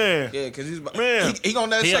 Man. Yeah, because he's Man. he gonna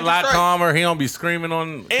that He a second lot strike. calmer. He don't be screaming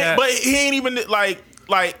on. And, but he ain't even like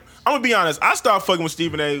I'm gonna be honest. I started fucking with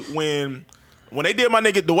Stephen A. when they did my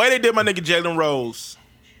nigga the way they did my nigga Jalen Rose.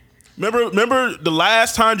 Remember the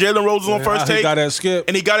last time Jalen Rose was on First How Take? he got that Skip.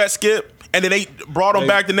 And he got that Skip, and then they brought him They-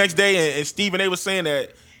 back the next day, and Stephen A. was saying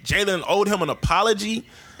that Jalen owed him an apology.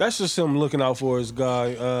 That's just him looking out for his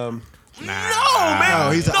guy. No, man.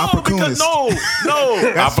 No, he's an because opportunist. no.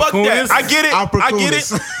 Fuck that. Opportunist? I get it. I get it.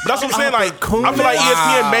 Opportunist. But that's what I'm saying. Like, I feel like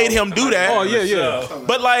ESPN made him do that. Oh yeah.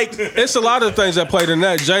 But like, It's a lot of things that played in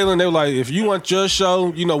that. Jalen, they were like, if you want your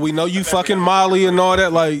show, you know, we know you fucking Molly and all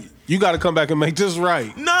that. Like, you got to come back and make this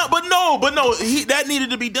right. no. That needed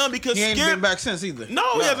to be done because He ain't Skip. been back since either.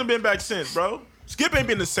 No, he hasn't been back since, bro. Skip ain't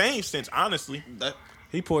been the same since, honestly.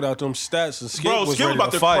 He pulled out them stats and Skip Bro, was Skip was ready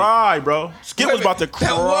about to fight. cry, bro. Skip was about to cry.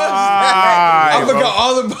 That was that. I bro. forgot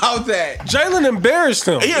all about that. Jalen embarrassed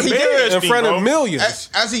him. He embarrassed in front him, of bro. millions.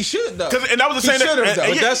 As he should though. And that was the He same. should've, though.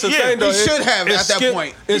 But that's the thing, though. He should have It's at that Skip-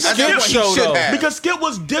 point. it's At that Skip's point, show, he should though. have. Because Skip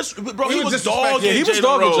was bro. He was disrespectful. dogging. Yeah, he was Jalen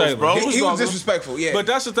dogging Rose, Jalen. bro. He was dogging him. disrespectful. Yeah, But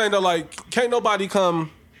that's the thing, though. Like, can't nobody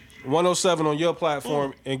come 107 on your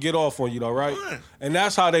platform and get off on you, though, right? And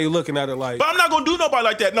that's how they looking at it. Like, But I'm not gonna do nobody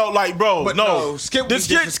like that. No, like, bro, But no. no, Skip This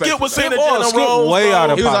was Skip was saying that Oh, Jalen Skip Rose, way bro. out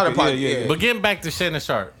of He was pocket. out of pocket, Yeah. yeah. But getting back to Shannon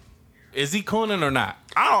Sharp, Is he cooning or not?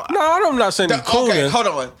 No, I'm not saying he's cooning. Okay, hold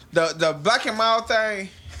on. The Black and Mild thing.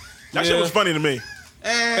 That shit was funny to me.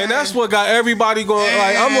 And that's what got everybody going.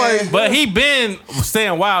 Like, I'm like, But he been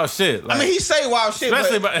saying wild shit. Like, I mean, he say wild shit,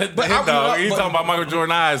 especially but him, dog. He's talking about Michael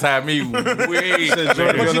Jordan eyes had me weak. Jordan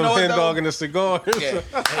you know what, hen though? dog and the cigar. Yeah.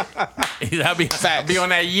 I'll be on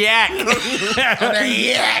that yak. On that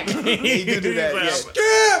yak. He do that.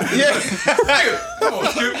 Yeah.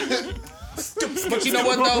 But you know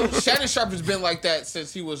what though? Shannon Sharp has been like that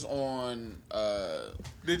since he was on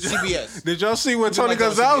CBS. Did y'all see when Tony like that on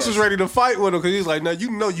Gonzalez CBS. was ready to fight with him? Because he's like, no,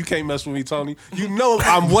 you can't mess with me, Tony. You know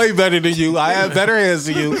I'm way better than you. I have better hands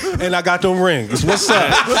than you, and I got them rings. What's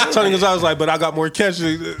up? Tony Gonzalez was like, but I got more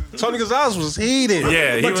catches. Tony Gonzalez was heated.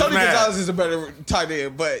 Yeah, he But was Tony mad. Gonzalez is a better tight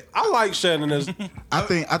end. But I like Shannon as I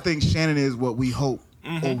think Shannon is what we hope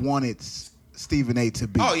or wanted Stephen A. to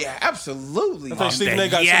be. oh yeah, absolutely. I think Stephen that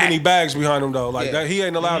A. got yak. so many bags behind him though. Like Yeah. that, he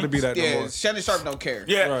ain't allowed to be that no Yeah, more. Shannon Sharp don't care.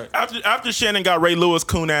 Yeah, Right. after Shannon got Ray Lewis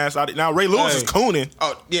coon ass, now Ray Lewis is cooning.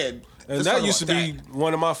 Oh yeah. And Let's that talk used to about be that.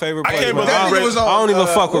 one of my favorite I players. can't man. believe That nigga was on, I don't even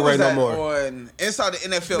fuck with what Ray was no that, more. On Inside the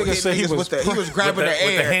NFL, Nigga hit said he niggas was with the, he was grabbing with the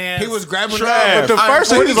the air. hands. He was grabbing the Trash. air. But the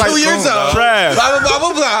first one, he was like, 42 years old. Trash. Blah, blah, blah,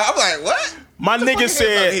 blah, blah. I'm like, what? My nigga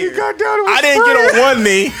said, He got down and was I didn't get on one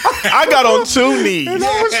knee. I got on two knees. And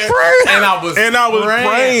I was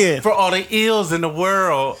praying. for all the ills in the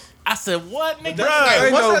world. I said, what, nigga? Hey,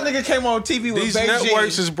 They once know that nigga came on TV with These Beijing,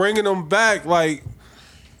 networks is bringing them back. Like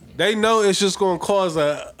they know it's just going to cause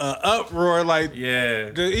a uproar. Like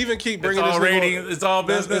Yeah. to even keep It's bringing all this nigga ratings. on- It's all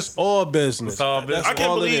business. It's all business. It's all business. I can't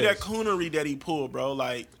all it believe is. that coonery that he pulled, bro.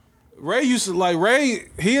 Like, Ray used to like Ray.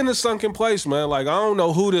 He in a sunken place, man. Like I don't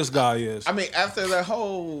know who this guy is. I mean, after that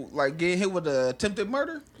whole like getting hit with the attempted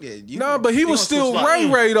murder, yeah. No, but he was still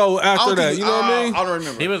Ray though after that. You know what I mean? I don't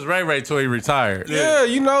remember. He was Ray till he retired. Yeah,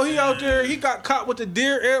 you know, he out there, he got caught with the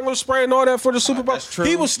deer antler spray and all that for the Super Bowl. that's true.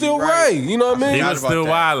 He was still You're right. Ray, you know what I mean? He was still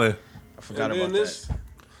wilding. I forgot And about then this- that.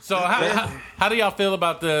 So how do y'all feel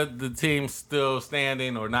about the team still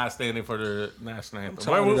standing or not standing for the national anthem?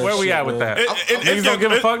 tired of that Where we shit, at with man. that? Niggas don't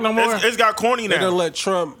give a fuck no more? It's got corny They now. done let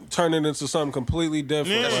Trump turn it into something completely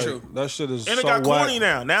different. Yeah. Like, That's true. That shit is And so it got corny whack.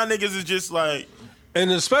 now. Now niggas is just like,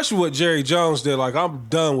 And especially what Jerry Jones did. Like, I'm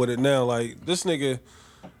done with it now. Like, this nigga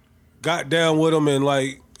got down with him and,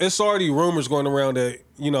 like, it's already rumors going around that,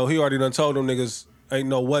 you know, he already done told them niggas, ain't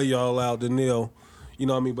no way y'all allowed to kneel. You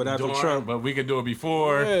know what I mean? But after Trump, But we could do it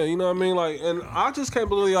before. yeah, you know what I mean? Like, and I just can't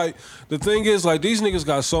believe, like, the thing is, like, these niggas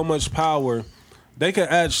got so much power. They can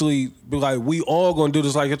actually be like, we all gonna do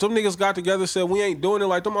this. Like, if them niggas got together and said, we ain't doing it,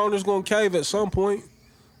 like, them owners gonna cave at some point.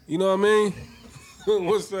 You know what I mean?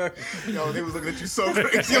 What's that? Yo, they was looking at you so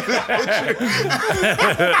crazy.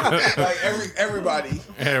 Like everybody.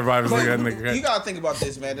 Everybody was looking at nigga. You gotta think about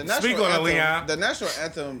this, man. The national Speak on it, anthem, Leon. the national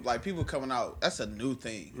anthem, like people coming out, that's a new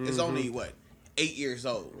thing. It's only what 8 years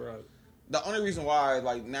old. Right. The only reason why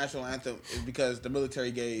like national anthem is because the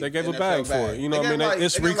military gave They gave a NFL bag for it. You know what I mean? They gave,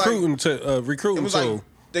 It's they gave, recruiting to It recruiting was tool. like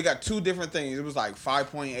they got two different things. It was like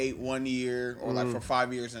 5.8 1 year, or like for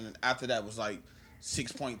 5 years, and then after that was like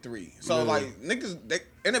 6.3. So like niggas,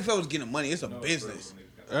 NFL was getting money. It's a business.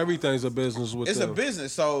 Everything's a business with It's them. a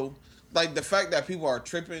business. So like the fact that people are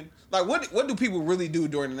tripping, like what do people really do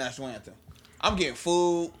during the national anthem? I'm getting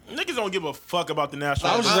food. niggas don't give a fuck about the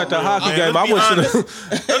national I was anthem. just at the hockey Man, game. I let's be went to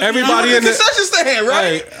honest. the everybody in the. concession stand,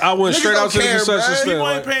 right? Hey, I went Niggas straight don't out to the care, concession bruh. stand. People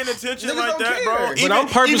like- ain't paying attention Niggas like don't that, care. bro. But Even, I'm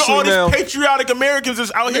purposely even all now- these patriotic Americans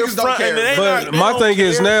is out here Niggas don't fronting. care. And they But not, they my don't thing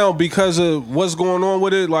is care. now, because of what's going on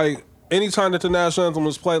with it, like anytime that the national anthem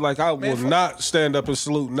was played, like I will fuck- not stand up and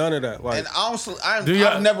salute none of that. Like And I don't. Do y'all-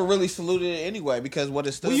 I've never really saluted it anyway because what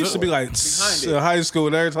it's still. we used to be like behind in it. high school,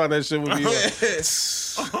 and every time that shit would be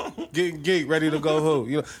like, getting geek, ready to go who,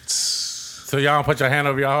 you know. So y'all don't put your hand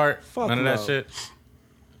over your heart? Fuck None of no. that shit?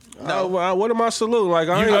 No, what am I saluting? Like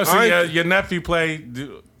I You ain't, go see I ain't your nephew play.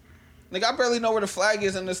 Nigga, I barely know where the flag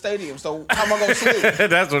is in the stadium, so how am I gonna salute?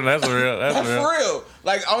 That's real. That's That's real. for real.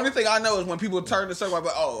 Like, only thing I know is when people turn the circle, I'm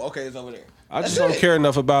like, oh, okay, it's over there. I just That's don't it. care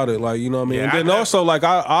enough about it. Like, you know what I mean? Yeah, and I then never- also, like,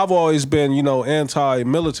 I've always been, you know,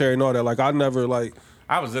 anti-military and all that. Like, I never, like,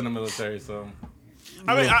 I was in the military, so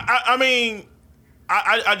I mean,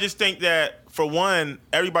 I just think that for one,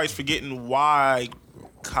 everybody's forgetting why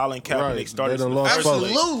Colin Kaepernick Right. started. They done in the lost first focus.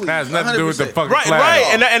 place. Absolutely. that has nothing to do with the 100%. fucking Right,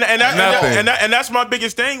 flag. right, Nothing. and that's my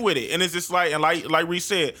biggest thing with it. And it's just like, and like Reese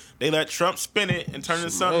said, they let Trump spin it and turn it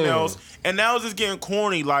into something Man. else. And now it's just getting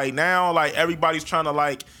corny. Like now, like everybody's trying to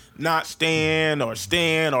like not stand, or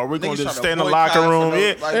we're going Niggas to trying stay in to the locker boycott room. for no-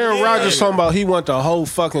 Yeah, like, Aaron yeah. Rodgers talking about he want the whole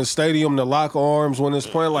fucking stadium to lock arms when it's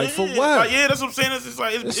playing. Like, for Yeah, what? like, yeah, that's what I'm saying. It's just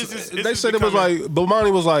like it's just They said it was like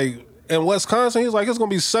Bomani was like in Wisconsin, he's like, it's gonna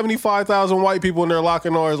be 75,000 white people in there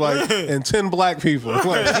locking doors, like, and 10 black people. Like,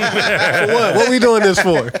 for what? What we doing this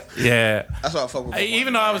for? Yeah. That's why I fuck with.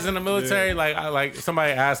 Even though I was in the military, like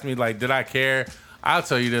somebody asked me, like, did I care? I'll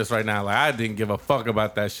tell you this right now, like, I didn't give a fuck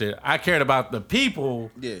about that shit. I cared about the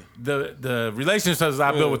people, the relationships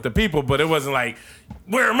I built with the people, but it wasn't like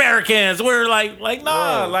we're Americans. We're like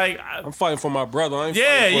nah, like I'm fighting for my brother. I ain't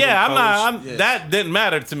I'm not. That didn't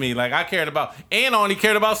matter to me. Like I cared about, and only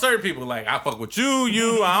cared about certain people. Like I fuck with you.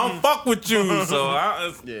 I don't fuck with you. So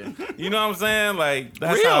you know what I'm saying? Like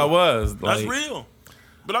that's how it was. That's real.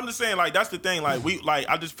 But I'm just saying, like that's the thing. Like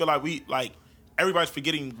I just feel like everybody's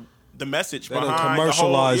forgetting the message behind the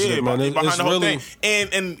whole, behind the whole thing.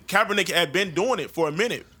 And Kaepernick had been doing it for a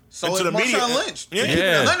minute. So until the media, Lynch.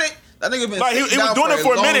 That nigga been like he was doing it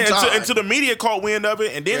for a minute until the media caught wind of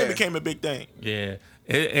it, and then it became a big thing. Yeah.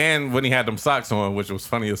 And when he had them socks on, which was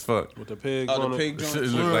funny as fuck. With the pig on it. It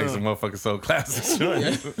looked like some motherfucking so classic.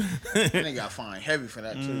 They got fined heavy for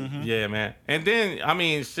that, too. Yeah, man. And then, I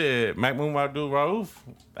mean, shit, Mahmoud Abdul-Rauf,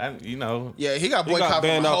 you know. Yeah, he got boycotted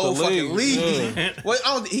from the whole fucking league. Yeah.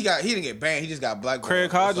 Well, he didn't get banned. He just got blackballed.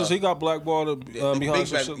 Craig Hodges, he got blackballed behind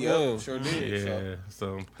some shit. Yeah, sure did. Yeah,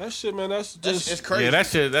 so. That shit, man, that's just... It's crazy. Yeah, that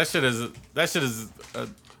shit is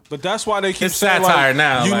but that's why they keep it's saying, satire like,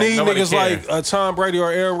 now. you like, need niggas cares. like Tom Brady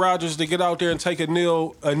or Aaron Rodgers to get out there and take a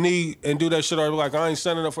knee and do that shit, or like, I ain't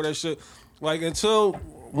standing up for that shit. Like, until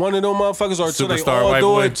one of them motherfuckers, or until they Superstar all white do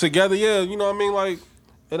boy. it together, you know what I mean? Like,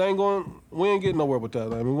 it ain't going, we ain't getting nowhere with that.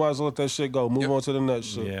 Like, we might as well let that shit go. Move on to the next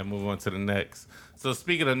shit. Yeah, move on to the next. So,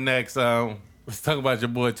 speaking of next, let's talk about your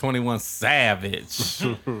boy 21 Savage.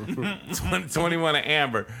 21 and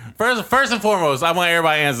Amber. First and foremost, I want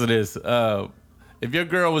everybody to answer this. If your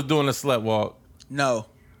girl was doing a slut walk, No,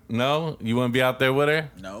 you wouldn't be out there with her?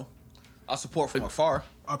 no. I support from afar.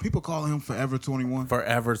 Are people calling him Forever 21?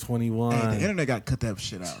 Forever 21. Hey, the internet got to cut that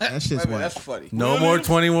shit out. That shit's Wait, whack. that's funny. No more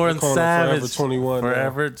 21 call him Savage. Forever 21 now.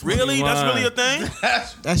 Forever 21. Really? That's really a thing?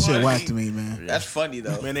 That shit whack to me, man. That's funny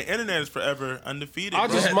though. Man, the internet is forever undefeated. My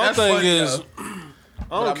That's thing funny, is, though.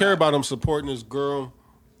 I don't care about him supporting this girl.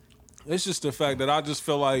 It's just the fact that I just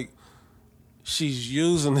feel like she's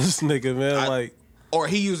using this nigga, man. Or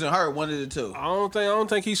he using her, one of the two. I don't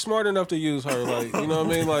think he's smart enough to use her. Like, you know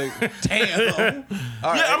what I mean? Like, Damn.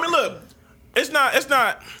 All right. Yeah, I mean, look, it's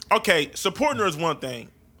not okay. Supporting her is one thing,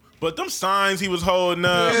 but them signs he was holding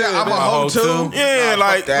up. Yeah, I'm a hoe too. Yeah,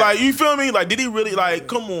 Nah, fuck that. like you feel me? Like, did he really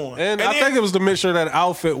come on? and I think it was the mixture of that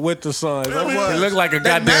outfit with the sign. Yeah, man. He looked like a They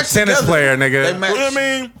goddamn matched tennis together. player, nigga. They You matched. know what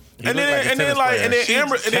I mean? And then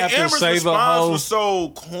Amber's Captain Save a response Hoe. was so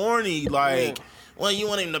corny. Like, well, you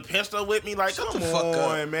want him to pistol with me? Like, Shut come the fuck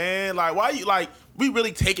on, up. man. Like, why you we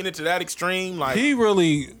really taking it to that extreme? Like, He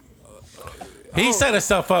really, He set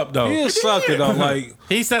himself up, though. he a sucker though. Like,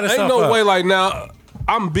 He set ain't himself no up. way. Like now,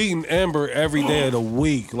 I'm beating Amber every day of the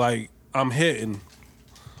week. Like, I'm hitting,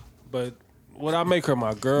 but would I make her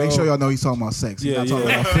my girl? Make sure y'all know he's talking about sex. He's Yeah, not talking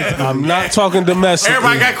about yeah. I'm not talking domestic.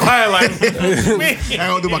 Everybody got quiet like, I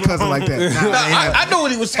don't do my cousin like that. Nah, I know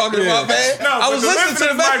what he was talking about, man. I was listening to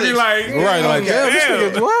the might be message. like, Right, like, damn, this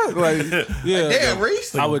Damn. nigga, what? Like, yeah. Damn,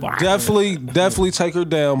 Reese. I would definitely take her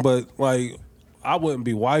down, but like, I wouldn't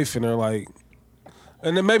be wifing her, like,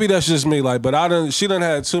 and then maybe that's just me, like, but she done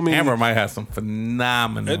had too many. Amber might have some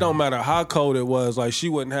phenomenal. It don't matter how cold it was, like, she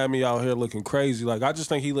wouldn't have me out here looking crazy. Like, I just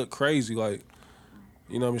think he looked crazy, like,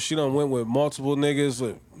 you know what I mean? She done went with multiple niggas,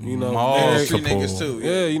 you know. Multiple. Three niggas too.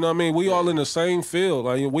 Yeah, you know what I mean? We all in the same field.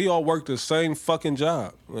 Like, we all work the same fucking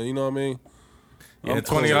job. Like, you know what I mean? Yeah, I'm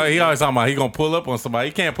 20. cool. He always talking about he gonna pull up on somebody.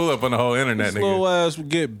 He can't pull up on the whole internet, This little nigga. ass would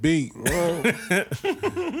get beat.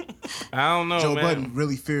 Well, I don't know, Joe man. Budden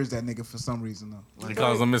really fears that nigga for some reason though. He Like,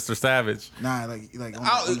 calls him Mr. Savage. nah, like on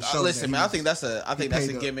the show Listen, that man. I he- think that's a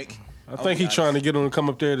paid up. gimmick. I think he trying to get them to come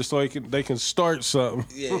up there so they can start something.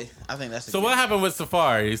 Yeah, I think that's. So what happened with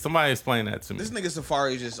Safari? Somebody explain that to me. This nigga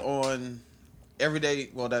Safari just on every day.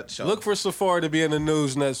 Well, that show. Look for Safari to be in the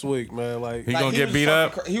news next week, man. Like, He gonna was get just beat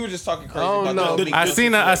talking up? He was just talking crazy. I don't about know. the I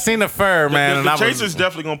seen the fur, man. the and I Chaser's was,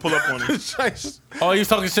 definitely gonna pull up on him. oh, you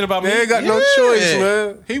talking shit about me? they ain't got no Yeah. choice,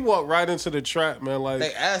 man. He walked right into the trap, man. Like,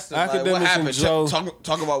 They asked him like, what Academics happened. and Joe.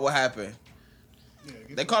 Talk about what happened.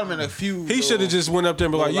 They called him in a few. He should have just went up there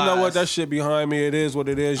and be like, you know what, that shit behind me. It is what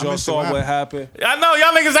it is. I Y'all missed saw what what happened. I know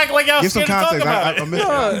y'all niggas act like y'all Give some scared to talk context. about I it.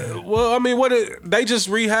 missed it. Well, I mean, they just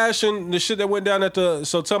rehashing the shit that went down at the.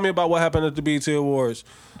 So tell me about what happened at the BET Awards.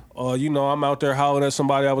 You know, I'm out there hollering at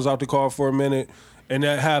somebody. I was out the car for a minute, and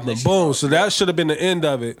that happened. Boom. So that should have been the end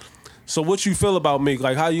of it. So what you feel about Meek?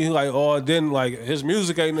 Like, how you like? Oh, then like his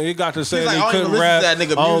music ain't. He got to say He's like, he I don't couldn't even listen rap. to that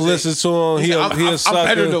nigga I don't music. listen to him. He a I'm sucker.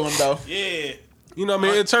 better than him though. Yeah. You know what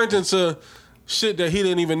I mean? It turned into shit that he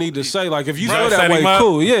didn't even need to say. Like, if you Bro, feel that set way, him up.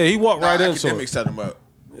 cool. Yeah, he walked right into Academic it. set him up.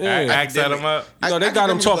 Yeah. Act set him up. You know, they got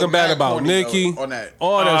him Academics talking look bad mad about corny, Nicki. though, on that.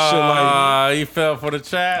 All that shit. Like, He fell for the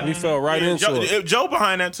trap. he fell right into it. Joe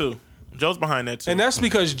behind that too. Joe's behind that too. And that's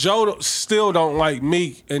because Joe still don't like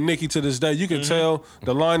Meek and Nicki to this day. You can tell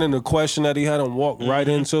the line in the question that he had him walk right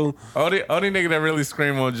into. Only nigga that really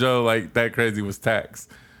screamed on Joe like that crazy was Tax.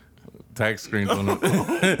 Tax screamed on him.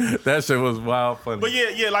 That shit was wild funny. But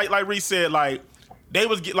yeah, like Reese said, like they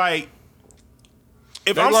was like,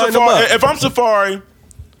 if They I'm lined him Safari, up. if I'm Safari,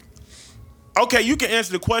 okay, you can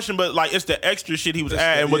answer the question, but like it's the extra shit he was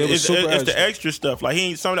adding. yeah, it was It's super the extra. extra stuff. Like he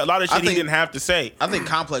ain't a lot of shit he think- didn't have to say. I think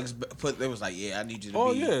Complex they was like, yeah, I need you to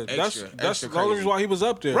Oh be yeah, extra, that's extra the only crazy. reason why he was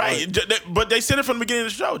up there. Right, Like, but they said it from the beginning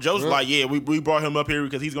of the show. Joe's like, yeah, we brought him up here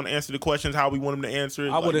because he's going to answer the questions how we want him to answer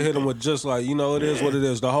it. I would have hit him with just like, you know, it is what it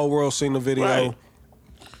is. The whole world seen the video. Right.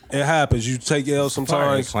 It happens. You take L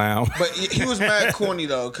sometimes. clown. But he was mad corny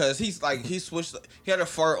though, cause he switched. He had a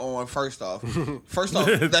fur on. First off,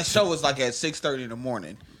 that show was like at 6:30 in the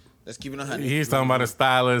morning. Let's keep it 100. He's talking about a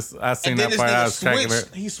stylist. I seen And then that this part. I nigga was cracking switched.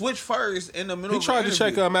 it. He switched furs in the middle. He of tried the to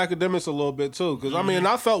check interview. academics a little bit too, because I mean,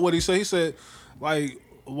 I felt what he said. He said, like,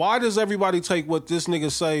 why does everybody take what this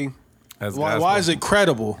nigga say? As Why gospel. is it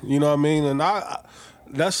credible? You know what I mean? And I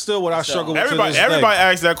that's still what I struggle with. Everybody to this everybody day.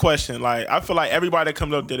 asks that question. Like I feel like everybody that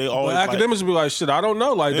comes up there, they always But like, academics be like, shit, I don't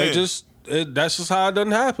know. Like they Yeah. just that's just how it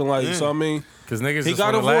doesn't happen. Like so, I mean. Because niggas He just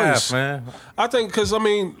got want a to laugh, voice. man.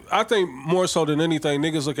 I think more so than anything,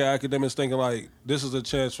 niggas look at academics thinking like this is a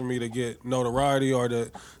chance for me to get notoriety or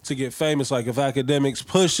to get famous. Like if academics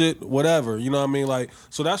push it, whatever, you know what I mean? Like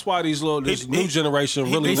so that's why this new generation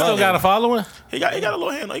really He love still got a him. following? He got a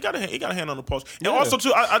little hand. He got a hand on the pulse. And also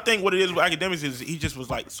too, I think what it is with academics is he just was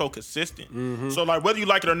like so consistent. So like whether you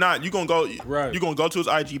like it or not, you gonna go Right. you gonna go to his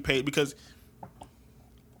IG page because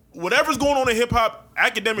whatever's going on in hip hop,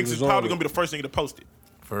 academics He is was on probably it. gonna be the first thing to post it.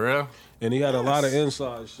 For real? And he had a lot of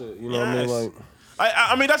inside shit. You know what I mean? Yes. Like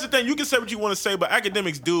I mean that's the thing. You can say what you want to say, but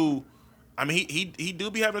academics do. I mean he do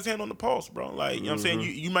be having his hand on the pulse, bro. Like you know what I'm saying.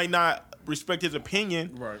 You might not respect his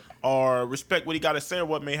opinion, Right. or respect what he got to say or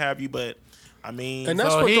what may have you, but I mean, And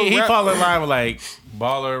that's So what the he rap- fall in line with like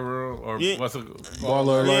Baller or Yeah. what's it?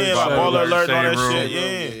 Baller Alert, yeah, like Shade Baller Room. Alert and all that Shade Room.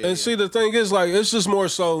 shit. Yeah. And see the thing is like it's just more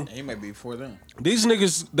so He might be before them. these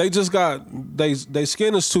niggas they just got they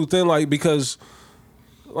skin is too thin like because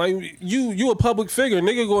like you a public figure,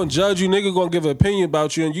 nigga gonna judge you, nigga gonna give an opinion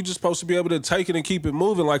about you, and you just supposed to be able to take it and keep it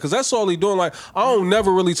moving, like, cause that's all he doing. Like, I don't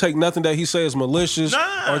never really take nothing that he says malicious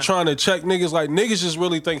Nah. or trying to check niggas. Like, niggas just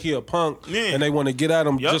really think he a punk, Yeah. and they want to get at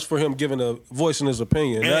him Yep. just for him giving a voice in his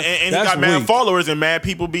opinion. And, That- and he that's got mad weak. followers and mad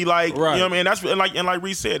people be like, Right. you know what I mean? That's and like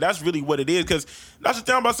Reese said, that's really what it is. Because that's the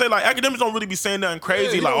thing I'm about to say. Like academics don't really be saying nothing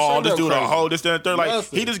crazy. he like, don't say oh, this nothing dude a crazy. hoe, this, that, and third. Like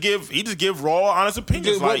Nothing. he just give raw, honest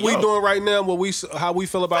opinions. What Like we yo. doing right now, how we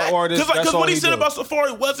feel about artists. That's Because all what he said doing. about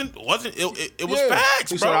Safari wasn't it was Yeah.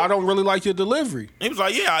 facts, He bro. said, I don't really like your delivery. He was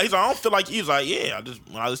like, yeah. He's like, I don't feel like he was like, yeah.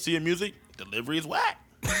 When I see your music, delivery is whack.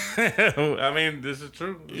 I mean, this is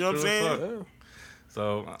true. You know what I'm True as saying? fuck.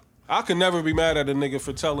 So I can never be mad at a nigga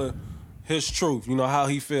for telling his truth. You know how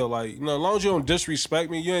he feel. Like, you know, as long as you don't disrespect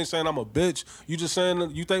me, you ain't saying I'm a bitch. You just saying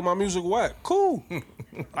that you think my music whack. Cool.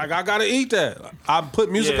 Like I gotta eat that. I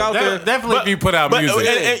put music out there. definitely if you put out music.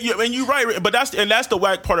 And you're right, but that's the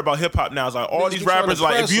whack part about hip hop now. Is like all Niggas these be trying rappers to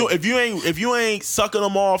like press if you ain't sucking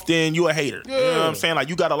them off, then you a hater. You know what I'm saying? Like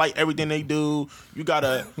you gotta like everything they do. You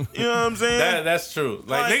gotta, you know what I'm saying? that's true.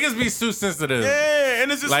 Like, Like- niggas be too sensitive. Yeah,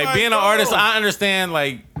 and it's just Like being an yo. artist, I understand.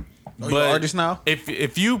 Like, you but an artist now?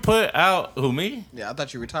 If you put out me? Yeah, I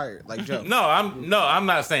thought you retired, like Joe. No, I'm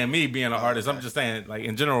not saying me being an artist. I'm just saying like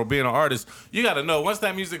in general being an artist. You got to know once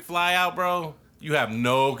that music fly out, bro. You have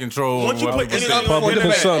no control. Once you over put what anything people on say. Public the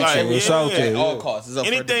internet, consumption, like, it's out there. At all costs. It's up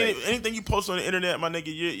for debate. anything you post on the internet, my nigga,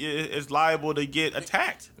 it's liable to get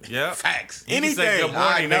attacked. Yeah. Facts. You can say Anything. good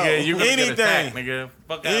morning, I know. nigga. You gonna get Anything. attacked, nigga.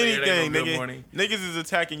 Fuck out of here. They Anything, go, good nigga. morning. Niggas is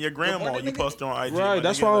attacking your grandma. morning, You nigga. post on IG. Right. my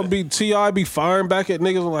That's nigga, why like- I'm be T.I. be firing back at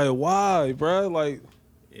niggas like, why, bro? Like,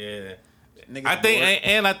 Yeah. Niggas I think, bored.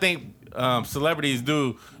 and I think celebrities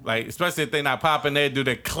do, like, especially if they not popping, they do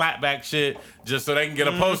the clapback shit just so they can get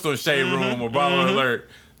a post on Shade Room or Baller Alert,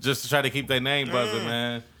 just to try to keep their name buzzing,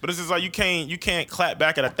 man. But it's just like you can't clap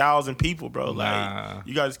back at 1,000 people, bro. Like Nah.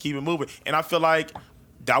 you gotta just keep it moving. And I feel like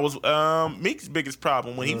that was Meek's biggest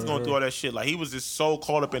problem when he was going through all that shit. Like he was just so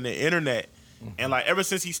caught up in the internet, and like ever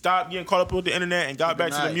since he stopped getting caught up with the internet and got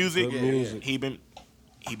back to the night. music, Good music. he been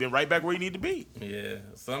he been right back where he need to be. Yeah,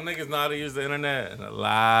 some niggas know how to use the internet, and a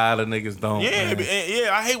lot of niggas don't. Yeah,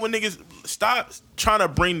 man. I hate when niggas stop trying to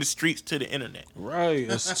bring the streets to the internet. Right.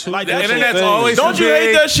 It's too Like, The That's the internet's thing. always Don't you hate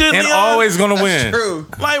big that shit, and Leon? always gonna win. True.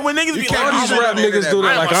 Like when niggas be like, can't All these I'm rap a niggas do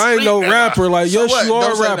that. I'm Like, a I ain't no street nigga. rapper. Like, So yes, what? you are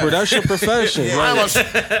Don't a say rapper. that. That's your profession.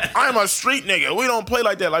 Like, I'm a street nigga. We don't play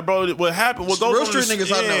like that. Like, bro, what happened? What goes Real on street in the,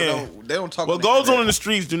 niggas I know, they don't talk. What on the goes on internet. in the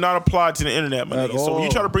streets do not apply to the internet, my At nigga. So when you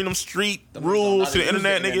all. try to bring them street Them niggas don't know rules how to to the use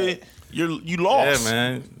the internet, nigga, internet. you lost. Yeah,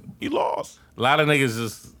 man. You lost. A lot of niggas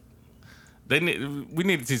just we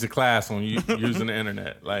need to teach a class on using the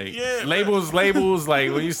internet. Like Yeah, labels. Like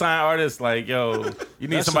when you sign artists, like yo, you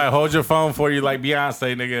need somebody to hold your phone for you, like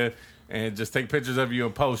Beyonce, nigga, and just take pictures of you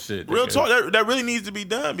and post shit. Real nigga. talk, that really needs to be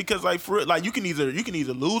done because like for like you can either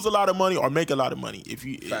lose a lot of money or make a lot of money if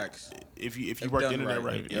you Facts. if you work the done internet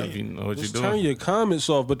right. right. Yeah. If you know what just you're turn doing. your comments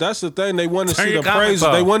off. But that's the thing. They want to Turn see your the comments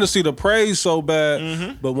praise. They off. want to see the praise so bad.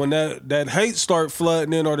 Mm-hmm. But when that hate start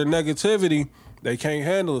flooding in or the negativity, they can't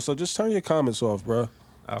handle it. So just turn your comments off, bro.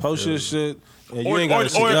 Post feel your you. shit. And you Or, ain't got to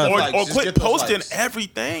see nothing. likes. or Just quit get those posting likes.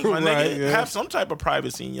 everything, my Right, nigga. yeah. Have some type of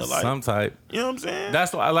privacy in your life. Some type. You know what I'm saying?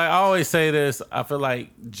 That's why, like I always say this. I feel like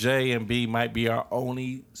J and B might be our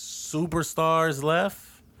only superstars left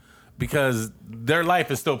because their life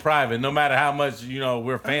is still private. No matter how much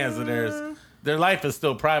we're fans of theirs, their life is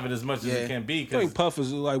still private as much as Yeah. it can be. I think 'cause- Puff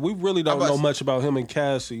is like, we really don't about know to- much about him and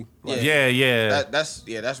Cassie. Like, yeah. That's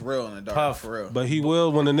real in the dark. Puff. For real. But he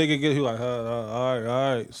will when the nigga get, he like, all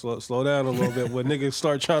right, slow down a little bit. When niggas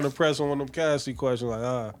start trying to press on one of them Cassie questions, like,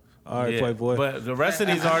 all right, Yeah. Playboy. But the rest of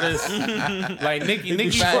these artists, like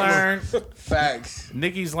Nicki's Facts. learned. Facts.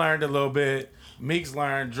 Nicki's learned a little bit. Meek's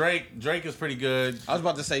learned. Drake is pretty good. I was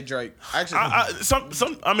about to say Drake. Actually,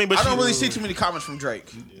 I mean, but I don't she- really see too many comments from Drake.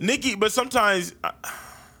 Nicki, but sometimes. But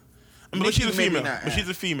Nicki she's a maybe female. not. But she's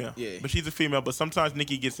a female. Yeah. But she's a female. But sometimes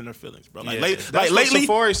Nicki gets in her feelings, bro. Like, Yeah. like That's what lately,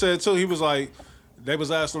 Safari said too. He was like, they was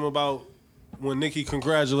asking him about when Nicki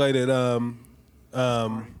congratulated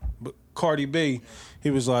Cardi B. He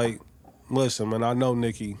was like, listen, man, I know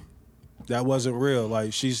Nicki, that wasn't real.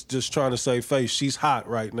 Like, she's just trying to save face. She's hot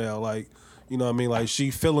right now. Like, you know what I mean? Like,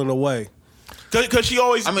 she feeling away. because she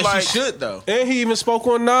always. I mean, like, she should though. And he even spoke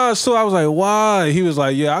on Nas too. I was like, why? He was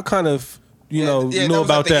like, yeah, I kind of, Yeah, knew that was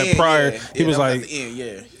about at the that end, prior. yeah. He Yeah, was that like, at the end,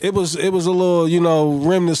 yeah. it was a little,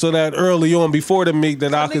 remnants of that early on before the Meek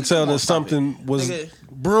that I could nigga, tell come on, that stop something it. was Nigga.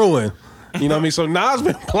 brewing. You know what I mean? So Nas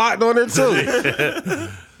been plotting on her too.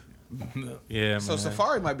 Yeah, So man.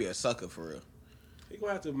 Safari might be a sucker for real. He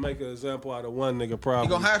gonna have to make an example out of one nigga He probably.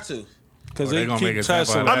 gonna have to. Because Or they they gonna keep make an example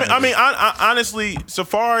testing. out of that. I honestly,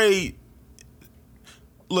 Safari.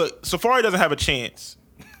 Look, Safari doesn't have a chance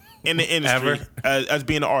in the industry as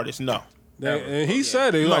being an artist. No. And he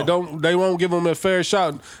said it. No. Like, they won't give him a fair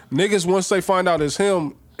shot. Niggas, once they find out it's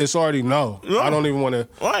him, it's already no. No. I don't even want to.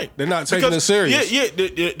 Right. They're not taking it serious. Yeah,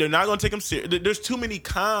 they're not going to take him serious. There's too many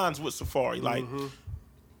cons with Safari. Like,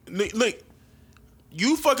 look,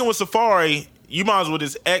 you fucking with Safari, you might as well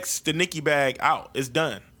just X the Nicki bag out. It's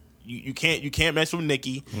done. You can't mess with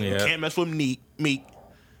Nicki. You Yeah. can't mess with Meek.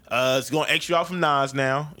 It's gonna X you out from Nas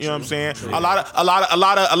now. You know what I'm saying? A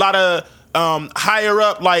lot of higher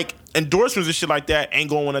up like endorsements and shit like that ain't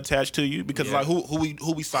going to want to attach to you because like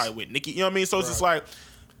who we side with Nicki. You know what I mean? So it's just like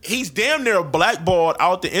he's damn near blackballed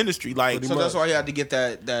out the industry. Like So that's why he had to get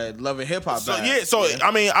that Love and Hip Hop so back. yeah. So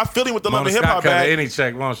I mean, I feel him with the Love Mona and Hip Hop Scott cut back. any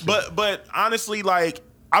check, won't she? But honestly, like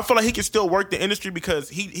I feel like he can still work the industry because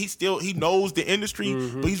he knows the industry,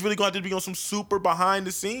 but he's really going to have to be on some super behind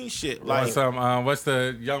the scenes shit. Like what's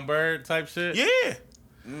the Young Bird type shit? yeah.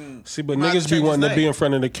 See, but Might have niggas to be change wanting his to be name. in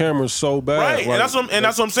front of the camera so bad. Right, Like, and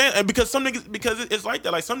that's what I'm saying. And because some niggas, because it's like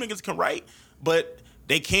that. Like some niggas can write, but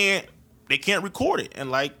they can't record it.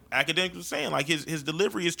 And like Academic was saying, like his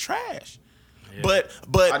delivery is trash. But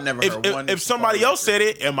I never heard one if somebody Safari else said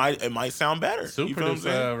it might sound better. Super you feel what I'm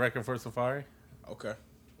produced saying? a record for Safari. Okay.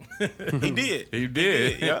 He did. He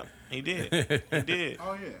did. Yeah, he did. He did.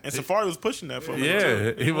 Oh, yeah. And Safari was pushing that for him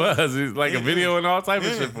Yeah, too. he was. He's like a video and all type of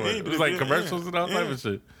Yeah, shit for yeah, it. he It did was like a video, commercials and all type yeah. of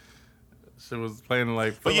shit. Shit was playing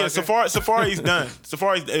like. But yeah, Safari's done.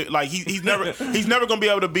 Safari's like he's never gonna be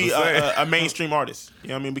able to be a mainstream artist. You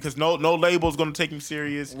know what I mean? Because no label's gonna take him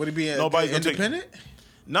serious. Would he be Nobody's gonna take- independent?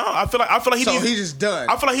 No, I feel like he So needs. he's just done.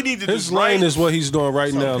 I feel like he needs to his just lane write. is what he's doing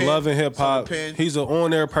right Some now. pen, Love and hip hop. some pen. He's an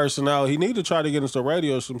on-air personality. He need to try to get into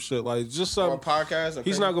radio or some shit. Like just Or a some podcast. a He's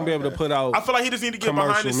crazy not gonna be able to podcast. put out. I feel like he just need to get behind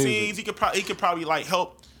the commercial scenes. music. He could probably like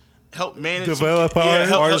help manage Develop some,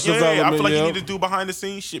 artists, artist I feel development, like he yeah. need to do behind the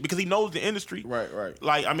scenes shit because he knows the industry. Right.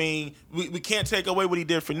 Like I mean, we can't take away what he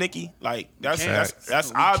did for Nicki. Like that's can't. that's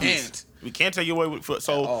We obvious. can't. We can't take you away with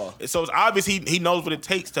so all. it's obvious he knows what it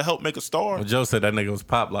takes to help make a star. When Joe said that nigga was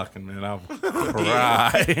pop locking, man, I was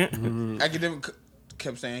right. Academic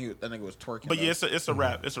kept saying that nigga was twerking. But though. yeah, it's a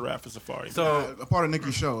rap. It's a rap for Safari. So A part of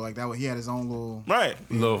Nicki's show, like that, he had his own little. right.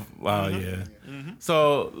 little,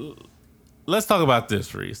 So let's talk about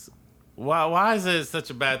this, Reese. Why is it such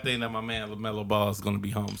a bad thing that my man LaMelo Ball is going to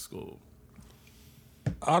be homeschooled?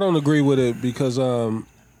 I don't agree with it because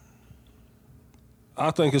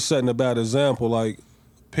I think it's setting a bad example. Like,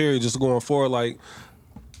 period, just going forward. Like,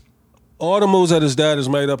 all the moves that his dad has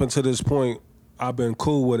made up until this point, I've been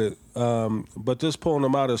cool with it. But just pulling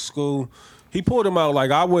him out of school, he pulled him out.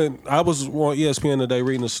 Like, I was on ESPN today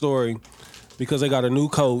reading the story because they got a new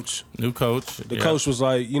coach. New coach. The coach was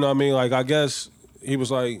like, you know what I mean? Like, I guess he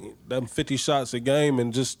was like, them 50 shots a game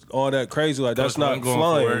and just all that crazy. Like, that's not wasn't going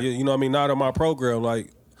for flying. it. You know what I mean? Not on my program.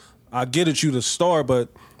 Like, I get it, you the star, but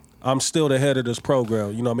I'm still the head of this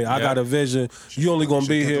program. You know what I mean? I got a vision. You only going to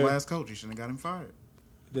be The here. last coach, you shouldn't have got him fired.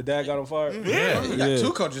 The dad got him fired? Yeah. You got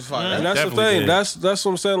two coaches fired. And that's the Definitely thing. did. That's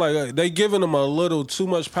what I'm saying. Like, they giving him a little too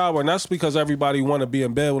much power, and that's because everybody want to be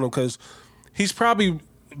in bed with him because he's probably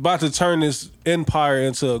about to turn this empire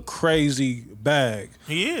into a crazy bag.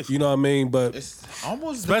 He is. You know what I mean? But It's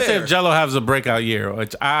almost Especially there. if Jello has a breakout year,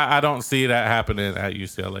 which I don't see that happening at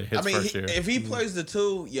UCLA. His I mean, first year. if he plays the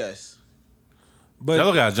two, yes.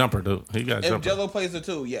 Jello got a jumper, dude. He got a If jumper. Jello plays the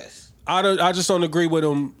two, yes. I just don't agree with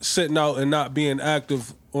him sitting out and not being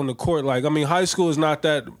active on the court. Like, I mean, high school is not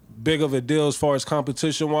that big of a deal as far as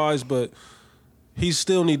competition wise, but he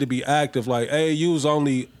still need to be active. Like, AAU is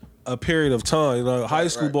only a period of time. You know, high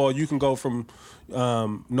school right. ball, you can go from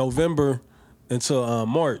November until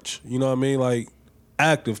March. You know what I mean? Like,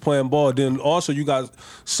 active playing ball. Then also you got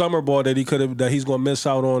summer ball that he's gonna miss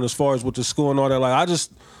out on as far as with the school and all that. Like,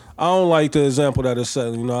 I don't like the example that it's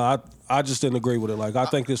set. You know, I just didn't agree with it. Like, I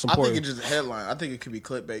think it's I important. think it's just a headline. I think it could be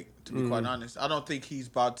clickbait, to be quite honest. I don't think he's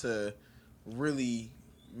about to really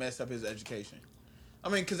mess up his education. I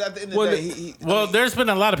mean, because at the end of the day, there's been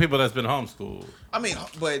a lot of people that's been homeschooled. I mean,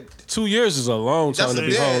 but 2 years is a long time to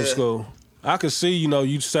be That's- homeschooled. I could see,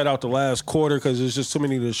 you set out the last quarter because there's just too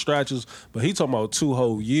many distractions. But he talking about 2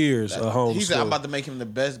 whole years of homeschool. he said, I'm about to make him the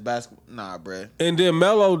best basketball. Nah, bruh. And then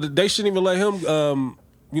Melo, they shouldn't even let him,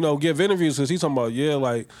 give interviews because he's talking about,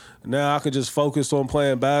 like, now I can just focus on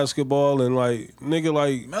playing basketball and, like, nigga,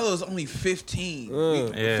 like, Melo's only 15.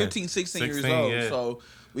 Yeah. 15, 16 years 16, old. yeah. So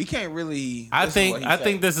we can't really. I listen to what he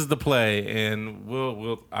think said. this is the play, and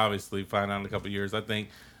we'll obviously find out in a couple of years. I think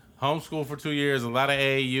homeschool for 2 years, a lot of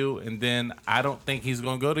AAU, and then I don't think he's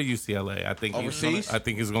going to go to UCLA. I think Overseas? I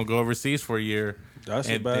think he's going to go overseas for a year. that's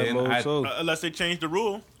a And bad then move, too. Unless they change the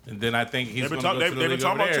rule. And then I think he's They've going been, to go to the they've been league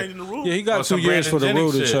talking over about there. changing the rule. Yeah, he got Oh, 2 some years for the Brandon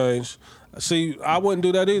rule to Jennings change. See, I wouldn't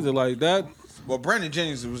do that either. Like, that. Well, Brandon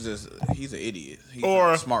Jennings was he's an idiot. He's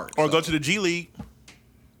or not smart. or so. go to the G League.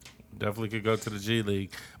 Definitely could go to the G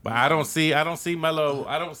League. But I don't see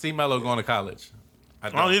Melo going to college. I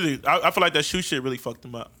don't either. I feel like that shoe shit really fucked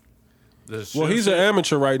him up. Well, he's an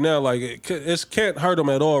amateur right now. Like, it can't hurt him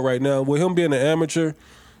at all right now. With him being an amateur,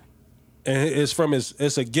 and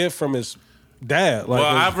it's a gift from his dad. Like,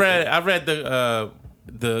 Well, I've read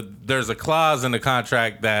there's a clause in the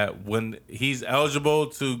contract that when he's eligible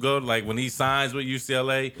to go, like when he signs with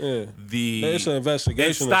UCLA, it's an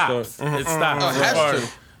investigation. It stops. It stops. Oh, it has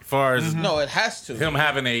to. Far as No, it has to. him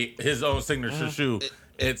having his own signature shoe,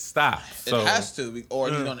 it stops. So it has to, or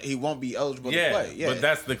he won't be eligible to play. Yeah, but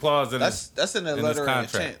that's the clause in that's in the in letter this of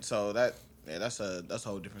contract. intent. So that's a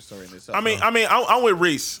whole different story in itself. I mean, I'm with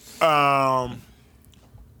Reese.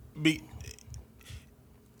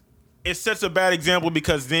 It sets a bad example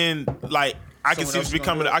because then, like, I can Someone see else Mm. this is gonna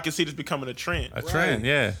becoming. do it. I can see this becoming a trend. a trend.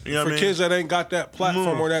 Yeah. You know for what I mean? kids that ain't got that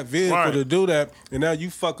platform or that vehicle Right. to do that, and now you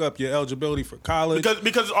fuck up your eligibility for college.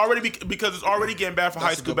 because it's already getting bad for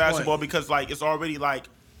high a school good point. basketball because like it's already like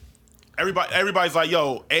everybody's like,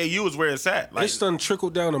 yo, AAU is where it's at. Like, It's done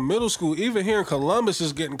trickled down to middle school. Even here in Columbus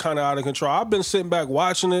is getting kind of out of control. I've been sitting back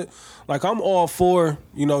watching it. Like, I'm all for,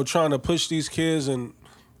 trying to push these kids and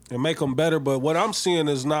make them better. But what I'm seeing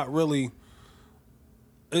is not really,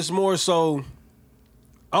 it's more so,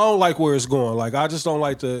 I don't like where it's going. Like, I just don't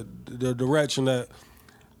like the direction that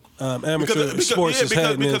amateur sports is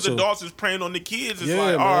heading because into. adults is preying on the kids. It's Yeah,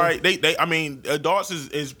 like, man. all right, adults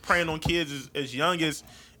is preying on kids as young as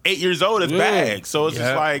 8 years old. It's Yeah. bad. So it's Yeah.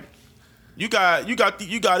 just like you got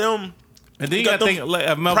them. And then you got got to them think like,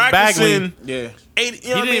 of Melvin practicing Bagley. yeah, he He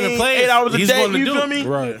didn't even play 8 hours a He's day. going to You do feel it. me?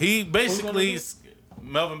 Right. He basically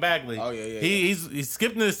Melvin Bagley. Oh, yeah. He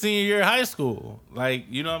skipped in the senior year of high school. Like,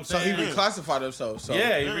 you know what I'm so he saying? reclassified himself. So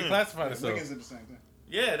Yeah, he reclassified himself. Wiggins did the same thing.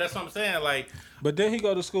 Yeah, that's what I'm saying. Like But then he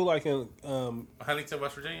go to school like in Huntington,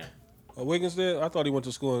 West Virginia. Wiggins did. I thought he went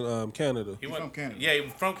to school in Canada. He went from Canada. Yeah, he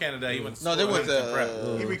was from Canada. He went to No, they school went at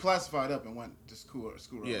Huntington Prep. He reclassified up and went to school.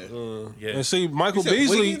 Yeah. Yeah. And see, Michael You said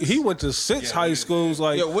Beasley, Wiggins? he went to 6 high schools.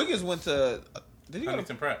 Like, Yeah, Wiggins went to. Did he go to?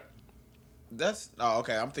 Huntington Prep. That's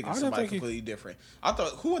okay. I'm thinking I didn't somebody think he- completely different. I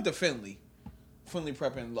thought who went to Finley? Finley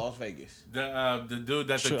Prep in Las Vegas. The dude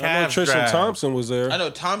that the I know Cavs Tristan draft. Thompson was there. I know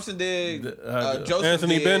Thompson did. The, Joseph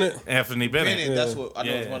Anthony did. Bennett. Anthony Bennett. Bennett. That's what I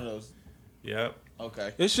know. Yeah. It's one of those. Yep.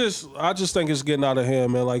 Okay. It's just, I just think it's getting out of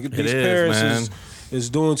hand, man. Like these is, parents man. is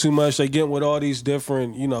doing too much. They getting with all these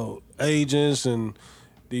different, agents and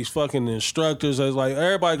these fucking instructors. It's like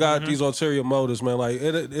everybody got these ulterior motives, man. Like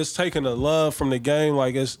it's taking the love from the game.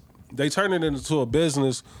 Like they turn it into a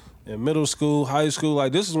business. In middle school, high school,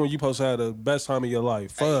 like this is when you supposed to have the best time of your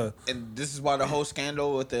life. Fun. And this is why the whole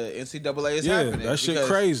scandal with the NCAA is Yeah, happening. that shit because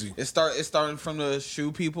crazy. It's starting from the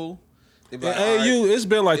shoe people. They be like, And all right. AAU, it's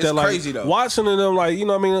been like It's that. Like crazy, though. Watson and them, like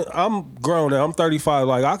I'm grown now. I'm 35.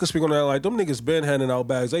 Like I could speak on that. Like them niggas been handing out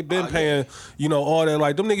bags. They been paying, all that.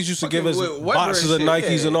 Like them niggas used to give us Fucking with Weber boxes of and shit.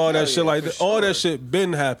 Nikes Yeah, and all that hell shit. yeah, Like for all sure. that shit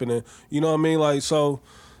been happening. You know what I mean? Like so.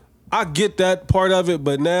 I get that part of it,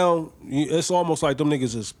 but now it's almost like them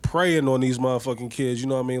niggas is preying on these motherfucking kids. You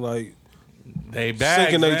know what I mean? Like They bags,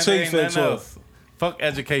 Sinking they man. teeth Ain't into nothing it. else. Fuck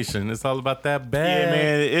education. It's all about that bag. Yeah,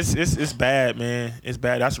 man, it's bad, man. It's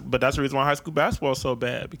bad. That's the reason why high school basketball is so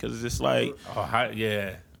bad because it's just like Oh,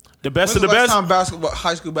 yeah. the best When's of the last best. time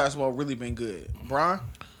high school basketball really been good? Brian?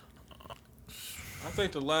 I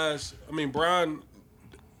think Brian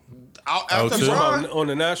After too. Brian? on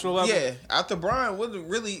the national level. Yeah, after Brian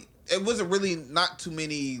it wasn't really not too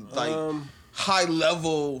many like high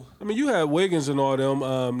level. I mean, you had Wiggins and all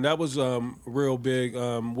them. That was real big.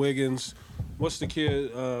 Wiggins, what's the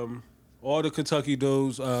kid? All the Kentucky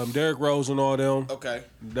dudes. Derrick Rose and all them. Okay.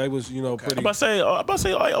 They was pretty. I'm about to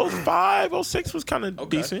say like 05, 06 was kind of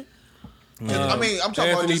decent. I mean, I'm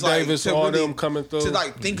talking about Anthony just like Davis, to all really, them coming through. to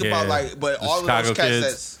like think Yeah. about like, but The all of Chicago those cats kids.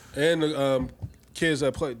 that's And the kids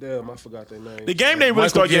that played. Damn, I forgot their name. The game didn't really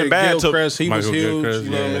start getting bad till Gilchrist, he was Michael huge. Gilchrist, You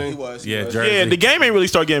know what I yeah. mean? he was. Yeah, he was. Jersey. Yeah, the game ain't really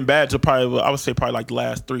start getting bad till probably I would say probably like the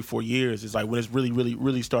last 3-4 years. It's like when it's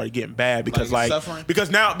really started getting bad because Like like, it's suffering? because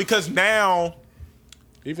now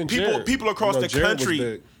Even people across the Jared was country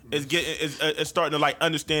big. is starting to like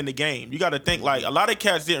understand the game. You got to think like a lot of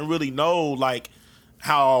cats didn't really know like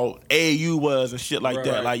how AAU was and shit like Right.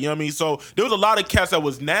 that. Like you know what I mean. So there was a lot of cats that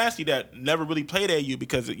was nasty that never really played AAU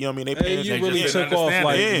because you know what I mean. They parents AAU They really just took didn't off. understand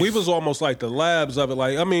Like it. we was almost like the labs of it.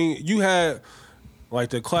 Like I mean, you had like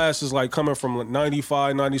the classes like coming from like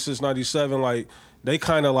 95, 96, 97. Like they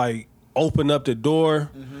kind of like opened up the door.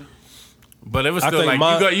 But it was I still think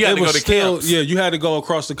like you had it to go was to still, camps. yeah, you had to go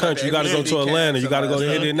across the country. You got to go to MD Atlanta. camps You got to and go to all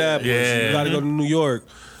that. Indianapolis. Yeah. You got to go to New York.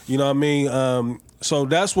 You know what I mean? So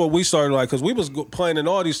that's what we started like because we was playing in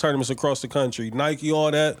all these tournaments across the country. Nike,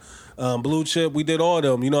 all that, Blue Chip. We did all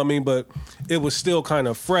them. You know what I mean? But it was still kind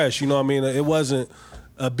of fresh. You know what I mean? It wasn't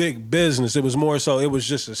a big business. It was more so. It was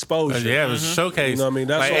just exposure. Yeah, it was showcase. You know what I mean?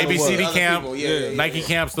 That's like all it was. ABCD Other camp, people, yeah. Nike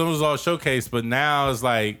camps. Those was all showcase. But now it's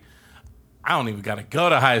like I don't even gotta go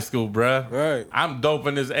to high school, bruh. Right. I'm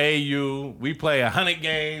doping this AU. We play 100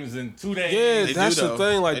 games in 2 days. Yeah, They that's do, the though.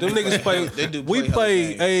 thing. Like They them do niggas play- play. they do We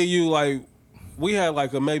play play AAU like we had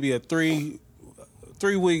like maybe a 3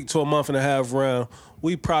 week to a month and a half round.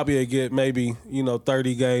 We probably get maybe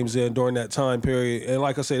 30 games in during that time period. And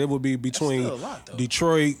like I said, it would be between still a lot, though.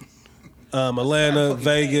 Detroit, Atlanta, fucking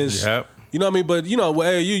Vegas. Yep. You know what I mean? But with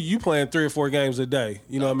AAU, you playing 3 or 4 games a day.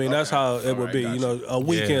 You know what I mean? That's how it would be. gotcha. A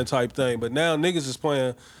weekend type thing. But now niggas is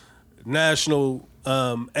playing national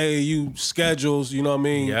AAU schedules. You know what I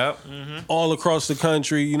mean? Yep. All across the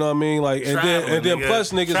country, you know what I mean? Like, and then Traveling, nigga.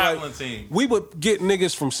 plus niggas Traveling like team. we would get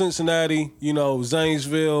niggas from Cincinnati,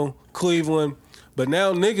 Zanesville, Cleveland, but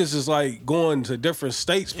now niggas is like going to different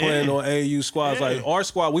states playing on AAU squads. Yeah. Like our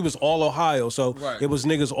squad, we was all Ohio, so Right. it was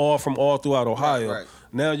niggas all from all throughout Ohio. right.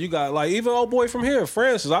 Now you got like even old boy from here,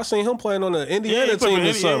 Francis. I seen him playing on the Indiana he played team for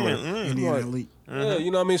this Indiana, summer. Indiana Right. Elite. Yeah,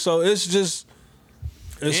 you know what I mean. So it's just.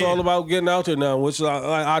 It's all about getting out there now, which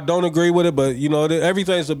I don't agree with it, but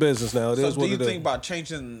everything's a business now. It is So what do you it is. think by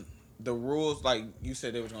changing the rules, like you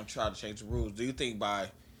said they was gonna try to change the rules, do you think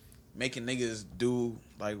by making niggas do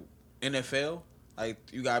like NFL, like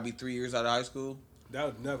you gotta be 3 years out of high school? That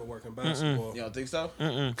would never work in basketball. You don't think so?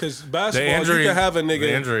 Because basketball, The injury- you can have a the nigga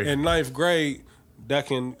injury. in 9th grade that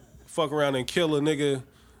can fuck around and kill a nigga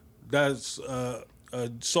that's a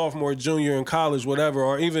sophomore, junior in college, whatever.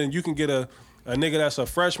 Or even you can get a nigga that's a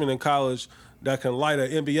freshman in college that can light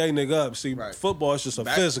an NBA nigga up. See, Right. football is just a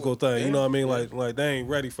Basketball, physical thing. yeah, You know what I mean? yeah. Like they ain't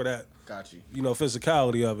ready for that. Got you. You know,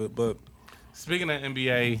 physicality of it. But Speaking of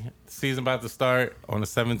NBA, season about to start on the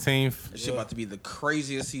 17th. This shit about to be the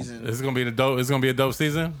craziest season. It's gonna be It's gonna be a dope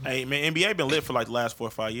season. Hey man, NBA been lit for like the last 4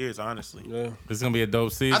 or 5 years, honestly. yeah, It's gonna be a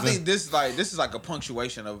dope season. I think this is like a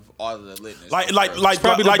punctuation of all of the litness. Like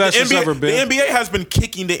probably the best it's NBA, ever been. The NBA has been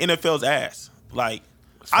kicking the NFL's ass. Like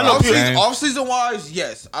I know people. saying. Off season wise,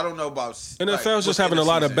 yes. I don't know about NFL's just having a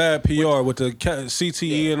lot of bad PR with the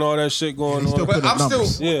CTE and all that shit going He still on. put But up I'm still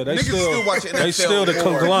numbers. Yeah, they niggas still watching NFL. they still the more.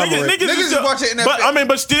 conglomerate. Niggas is watching NFL. But I mean,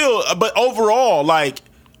 but overall, like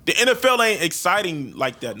the NFL ain't exciting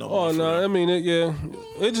like that no more. Oh no, I mean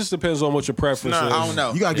it just depends on what your preference Nah, is. I don't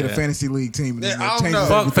know. You gotta get Yeah. a fantasy league team. And Yeah, then I don't change know.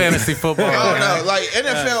 Fuck fantasy football. I don't man. know. Like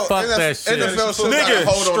NFL, Fuck that shit. NFL still got Nigga, a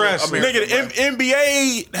hold on stress. America, Nigga, the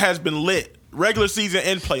NBA has been lit, regular season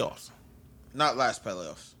and playoffs. Not last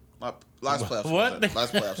playoffs. Last playoffs. What? Wasn't.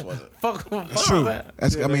 Last playoffs wasn't. Fuck. That's true.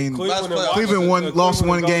 That's, I mean, Last playoffs. Cleveland lost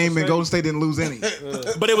one Golden game, State. and Golden State didn't lose any.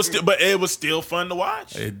 But it was still fun to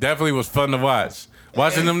watch. It definitely was fun to watch.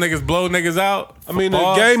 Watching them niggas blow niggas out. I mean, the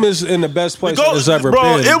Pause. game is in the best place The goal- it's ever bro,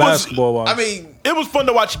 been it was- basketball wise. I mean, It was fun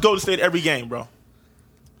to watch Golden State every game, bro.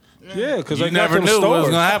 yeah, because You they never got them knew what was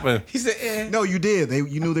stars. gonna happen. he said, eh. No, you did.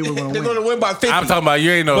 You knew they were going to They're win. going to win by 50. I'm talking about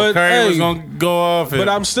you ain't know But, Curry was hey, gonna go off. But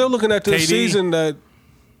I'm still looking at this KD. season that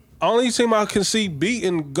only team I can see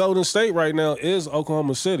beating Golden State right now is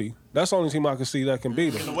Oklahoma City. That's the only team I can see that can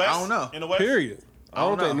beat In the them. West, I don't know. In the West, Period. I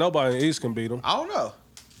don't know. think nobody in the East can beat them. I don't know.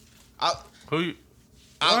 Who you-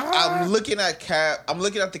 I'm looking at Cavs. I'm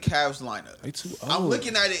looking at the Cavs lineup. They too I'm old.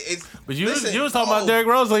 looking at it. It's, But you listen, was talking about Derrick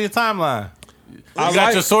Rose on your timeline. You I got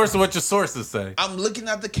like- your source of what your sources say. I'm looking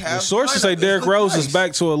at the Cavs. The sources lineup. say It Derrick look Rose nice. is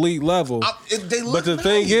back to elite level. They look But the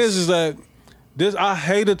thing nice. is that this I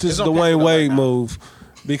hated this It's on paper Dwayne though Wade right now. move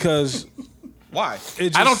because Why? it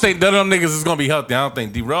just, I don't think none of them niggas is gonna be healthy. I don't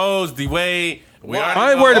think D Rose, D Wade.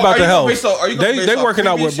 I ain't worried about Are the you gonna health. be so- are you gonna They be so working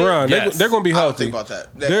out creepy with shit? Bron. Yes. They're going to be I don't healthy. think about that.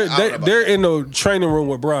 I They're don't know about they're that. in the training room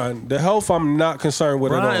with Bron. The health I'm not concerned with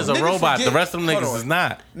Bron at is all. a Niggas robot. forget- The rest of them hold niggas on. is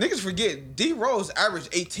not. Niggas forget D Rose averaged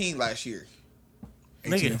 18 last year.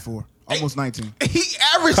 18-4. Almost 19. He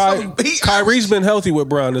averaged some. Kyrie's been healthy with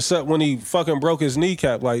Bron, except when he fucking broke his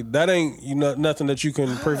kneecap. Like that ain't nothing that you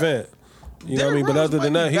can prevent. You know what I mean? But Derrick other Rose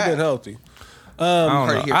than might that, be he been back. healthy. I don't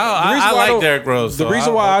Heard know. it here. I reason why I like don't- Derrick Rose. The so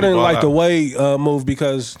reason why hope I he didn't ball like out. the Wade move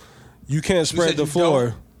because you can't spread said the you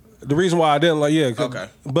floor. The reason why I didn't like Okay.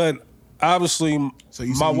 but obviously So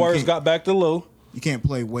you my saying you words can't- got back to Lou. You can't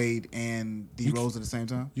play Wade and D Rose at the same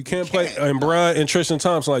time? You can't play and Bron and Tristan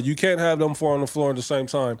Thompson. Like you can't have them four on the floor at the same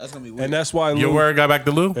time. That's gonna be weird. And that's why Your Lou, word got back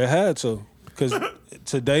to Lou. it had to because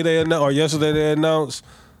today they announced or yesterday they announced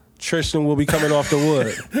Tristan will be coming off the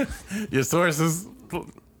wood. Your sources.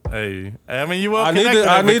 Hey, I mean, you will. I need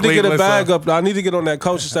to get a bag up. I need to get on that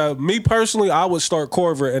coaching staff. Me personally, I would start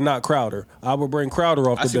Corver and not Crowder. I would bring Crowder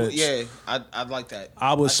off I the see. bench. Yeah, I'd like that.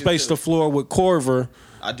 I would do space too. the floor with Corver,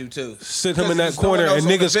 I do too. sit him in Because that there's no one corner, else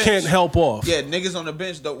and on the niggas bench. can't help off. Yeah, niggas on the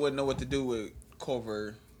bench wouldn't know what to do with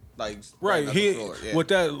Culver. Like Right, off the he floor. Yeah. with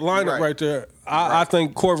that lineup Right. right there, I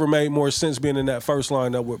think Corver made more sense being in that first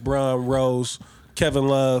lineup with Bron, Rose, Kevin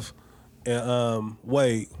Love, and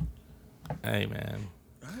Wade. Hey, man.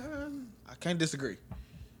 I can't disagree.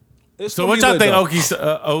 It's So gonna what be y'all lit, think?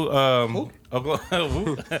 though.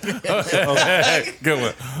 Oklahoma. Good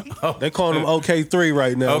one. They calling him OK3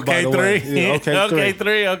 right now. by Okay, the way. three. Yeah, OK3. Okay,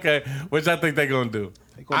 three. Okay. What y'all think they gonna do?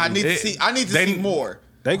 I need to see. I need to They- see more.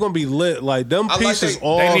 They gonna be lit. Like them I like pieces they-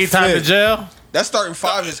 all They need time to fit. gel. That starting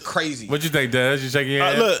five is crazy. What you think, Des? You shaking your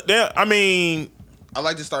head? Look, I mean, I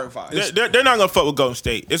like the starting five. they're not gonna fuck with Golden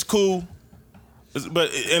State. It's cool,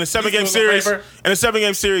 but in a 7-game You series, feel the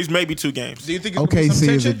favor? maybe 2 games. Do you think it's gonna be some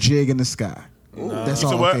OKC is a tension? jig in the sky. That's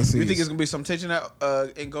all So what? OKC You think is. it's gonna be some tension out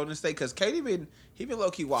in Golden State? Because KD been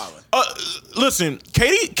low key wilding. Listen,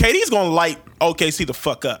 KD's gonna light OKC the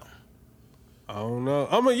fuck up. I don't know.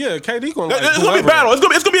 I mean, yeah, KD gonna. Like It's gonna be a whoever. battle.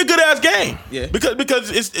 It's gonna be a good ass game. Yeah. because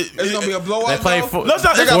it's It's gonna be a blowout. They play though? four, No, it's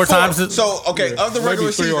not- They got four times. So okay, of the Maybe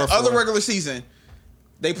regular 3 or season, of the 4. regular season,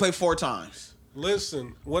 they play 4 times.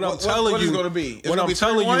 Listen, what I'm What- telling what you, is it gonna be? It's what gonna I'm be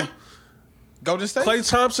telling 3-1? you, Golden State. Klay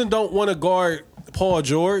Thompson don't want to guard Paul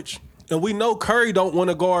George, and we know Curry don't want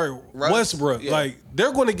to guard Russ, Westbrook. yeah. Like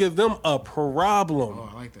they're going to give them a problem.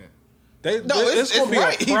 I like that. It's going to be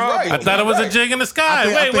right. a He's problem. right. I thought it was a jig in the sky.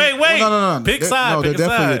 Wait. Well, no. Pick They're- side. No, pick they're a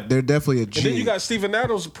definitely side. they're definitely a And G. then you got Steven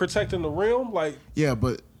Adams protecting the rim. Like Yeah,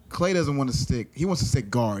 but Clay doesn't want to stick. He wants to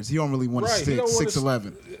stick guards. He don't really want to Right, he stick don't wanna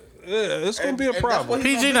 6'11". Yeah, it's gonna be a and that's problem. what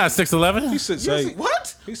he PG not 6'11". He's 6'8".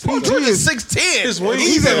 What? He's Paul 6'8". George is 6'10". His wings-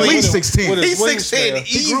 He's at Easily. least 16. With his He's 6'10". wingspan.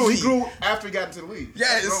 Easy. He grew after he got into the league.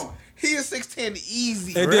 Yes. He is 6'10"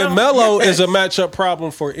 easy. And then Melo is a matchup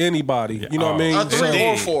problem for anybody. You know what I mean? A 3 or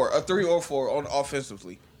Indeed. 4. A 3 or 4 on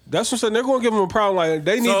offensively. That's what I'm saying. They're going to give him a problem. Like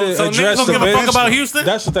they need to So address niggas the don't give a bench. fuck about Houston?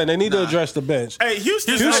 That's the thing. They need to address the bench. Hey,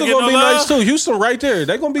 Houston Houston get gonna be no love? nice too. Houston right there.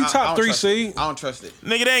 They're gonna be I top don't 3 trust seed. it. I don't trust it.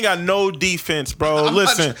 nigga, they ain't got no defense, bro.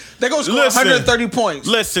 Listen, They're going to score 130 points.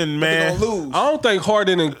 Listen, They're man. going to lose. I don't think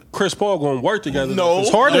Harden and Chris Paul gonna work together. No, 'cause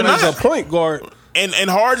Harden they're is a not. point guard. And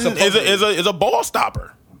Harden is a ball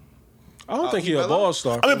stopper. I don't think he he's a Melo? ball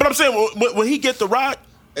star. I mean, but I'm saying when he get the rock,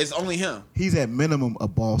 It's only him. He's at minimum a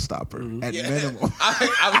ball stopper. At minimum.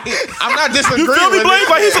 I'm not disagreeing you feel me, with Blaze?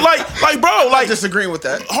 it. Like he's like bro, I'm like disagreeing with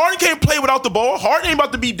that. Harden can't play without the ball. Harden ain't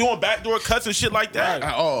about to be doing backdoor cuts and shit like that.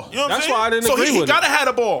 At all. You know what That's I'm saying? why I didn't so agree he with gotta it. have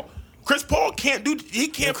the ball. Chris Paul can't Chris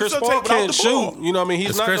facilitate Paul without can't the ball. shoot. You know what I mean?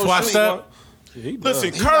 He's Is not Chris no washed shooting up? guard. He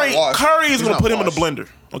Listen, done. Curry not washed. is He's gonna not put him in the washed. blender.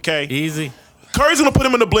 Okay, Easy. Curry's gonna put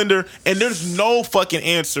him in the blender, and there's no fucking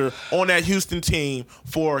answer on that Houston team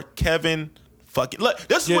for Kevin. Fucking look,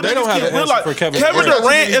 this is Yeah, what they don't have an realize. answer for Kevin Kevin Durant.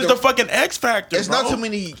 Durant is the fucking X factor. It's bro. not too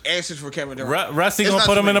many answers for Kevin Durant. Rusty It's gonna not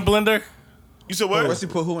put too him in a many. blender. You said what? Rusty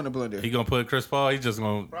put who in the blender? He gonna put Chris Paul. He's just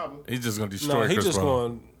gonna destroy No, he Chris just Paul.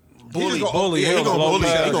 going bully gonna- bully yeah, him. he gonna low bully.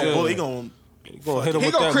 pass, He gonna yeah. bully. He gonna. He gonna hit him He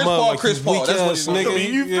with gonna that Chris mug Paul, like Chris you Paul. weak That's what ass he's gonna nigga.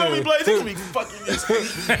 do. You feel me, Blaze? He gonna be fucking.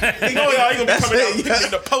 He gonna be That's coming it, out yeah.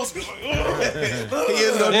 in the post. He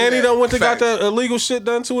is gonna And do he that. done went to got Fact. that illegal shit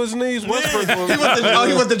done to his knees. Westbrook He went to Germany,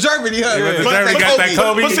 huh? went to Got Germany, got that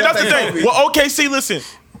Kobe. But see, that's the Got that thing. Kobe. Well, OKC, listen.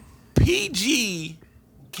 PG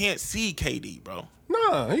can't see KD, bro.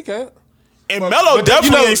 Nah, he can't. And Melo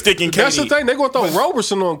definitely ain't sticking KD. That's the thing. They're gonna throw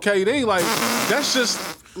Roberson on KD. Like that's just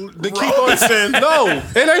to keep Roberson? on. No,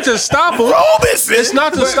 it ain't to stop him. Roberson. It's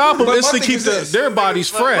not to stop them. but It's my to thing keep is this. their bodies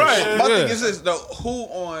fresh. Right. My Yeah. thing is this though: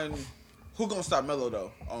 who gonna stop Melo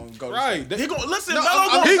though? On Golden Right. State? He gonna listen. No, Melo I'm-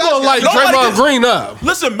 gonna He gonna light Nobody Draymond can- Green up.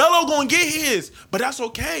 Listen, Melo gonna get his, but that's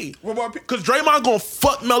okay. What about Because Draymond gonna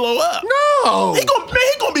fuck Melo up. No. He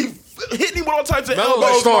gonna be hitting him with all types of Melo's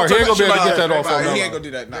elbows. a star. and He all ain't gonna be able to types get of shit that off on He Melo. ain't gonna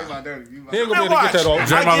do that now. He ain't gonna be Man, able to get that off.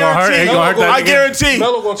 Draymond gonna hurt. He gonna hurt that I again. guarantee.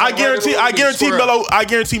 Melo gonna turn right around and guarantee square. Melo. I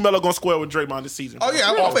guarantee Melo gonna square with Draymond this season. Oh, yeah,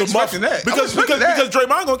 I'm Off the expecting muff. that. I'm Because expecting that.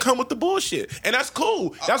 Draymond gonna come with the bullshit, and that's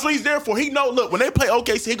cool. That's what he's there for. He know. Look, when they play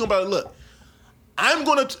OKC, he gonna be like, look, I'm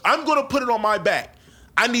gonna put it on my back.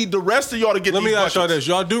 I need the rest of y'all to get. Let these me ask y'all buckets. this.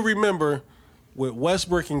 Y'all do remember with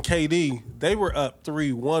Westbrook and KD, they were up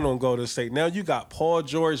 3-1 on Golden State. Now you got Paul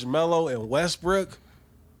George, Melo, and Westbrook.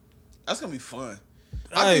 That's gonna be fun.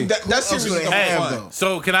 Hey, I think that series is else do gonna they be have, fun. though?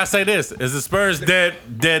 So can I say this? Is the Spurs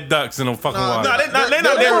dead ducks in the fucking water? No, they not They're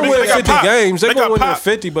there. gonna They win got 50 popped. games. They They gonna got win popped.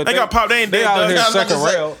 50, but they got popped. They ain't they dead out ducks. here I was about to second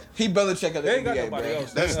say, round. He Belichick of the They ain't got NBA, nobody bro.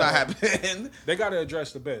 else. That's They not not. happening. They got to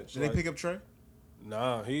address the bench. Did they pick up Trey?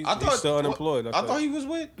 Nah, he's I thought still unemployed. I thought he was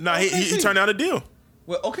with. Nah, he OKC. turned down the deal.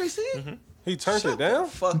 With OKC. He turned Shut it down. the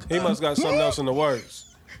fuck He up. must got something else in the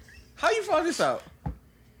works. How you find this out?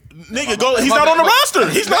 Nigga, go. He's not on the roster.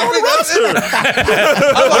 He's not on the roster.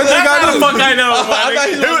 What they got to Fuck, I know. I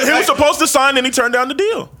thought He was supposed to sign, and he turned down the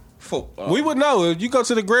deal. We would know if you go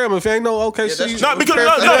to the gram. If ain't no OKC, that's Not because no.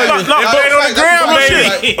 It ain't on the ground,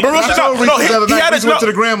 baby. But real shit, no, he had his went to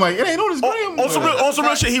the gram like it ain't on his gram. on some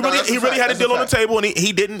real shit. He No, really that's a had a fact. deal on the That's a table, and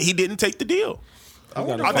he didn't take the deal.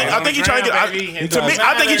 I think he trying to ground, get. baby. To me,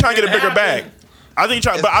 I think he trying to get a bigger bag. I think he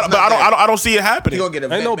trying, but I don't see it He happening. gonna get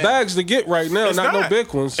a ain't no vet, man. bags to get right now. It's Not no not.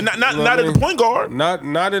 big ones. Not You know what at I the mean? point guard,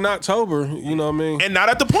 Not in October. You know what I mean? and not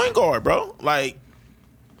at the point guard, bro. Like.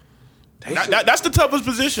 That's the toughest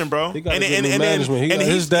position, bro. He got to get new management. He got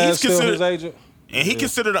his dad still his agent. And he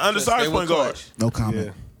considered an Stay undersized with point guard. Clutch. No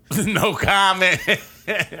comment. No comment.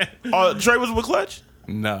 Trey was with Clutch.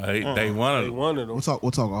 No, they They wanted. wanted him. We'll talk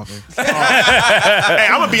off air. Hey,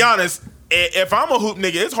 I'm gonna be honest. If I'm a hoop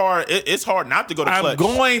nigga, it's hard not to go to I'm Clutch.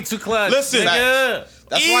 going to Clutch. Listen, nigga.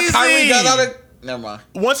 That's why Easy. Kyrie got out of. Never mind.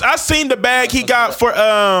 Once I seen the bag he got for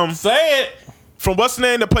Say it. from what's the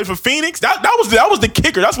name that played for Phoenix, that was the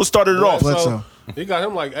kicker. That's what started it off. Bledsoe. He got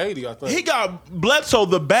him like 80, I think. He got Bledsoe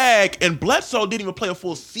the bag, and Bledsoe didn't even play a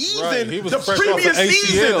full season. Right, he was the fresh previous off of ACL.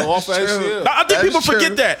 season. Off of ACL. I think That people is true.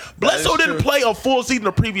 forget that. Bledsoe is didn't true. play a full season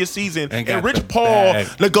the previous season, And and got Rich the Paul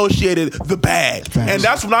bag. negotiated the bag. Facts. And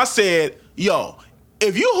that's when I said, yo,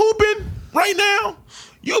 if you hooping right now,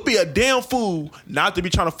 you'll be a damn fool not to be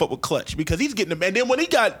trying to fuck with Clutch because he's getting the. And then when he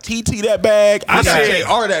got TT that bag, I He got said,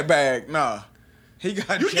 JR that bag. Nah. He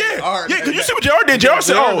got Yeah, JR. yeah, because you see what JR did. JR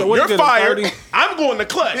said, JR, "Oh, what he you're get, fired. 30? I'm going to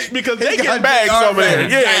Clutch because they got get bags JR over there."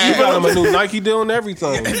 bags. Yeah, He you got him a feel new Nike deal and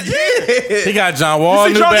everything. He got John Wall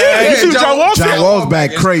You new see John, bag. you see John Wall said, John Wall's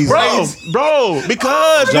back crazy. bro,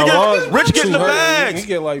 because John Wall's Rich getting the too hurt. bags. He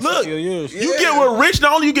get like Look, 50 years. you get with Rich.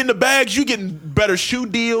 Not only you getting the bags, you getting better shoe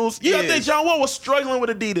deals. You gotta Yeah. think John Wall was struggling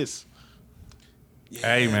with Adidas.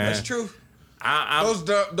 Hey man, That's true. I'm,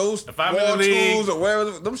 Those If I'm in wall the league- tools or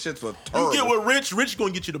wherever them shits were You terrible. get with Rich. Rich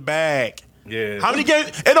gonna get you the bag. yeah. How many games?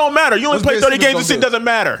 It don't matter. You only What's play Ben 30 Simmons games. gonna This shit do? doesn't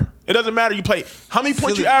matter. It doesn't matter. You play. How many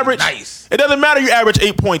points you Philly average? nice. It doesn't matter. You average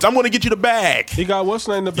 8 points. I'm gonna get you the bag. He got what's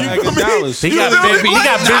name in the bag feel in me? Dallas. He You got feel Ben, me? he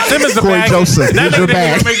got Ben Simmons the Corey bag. Joseph, That here's your nigga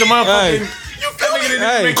bag. didn't make the motherfucking. Hey, You feel me?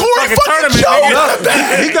 hey, Corey fucking fucking tournament,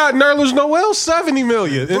 Jones. he got Nerlens Noel $70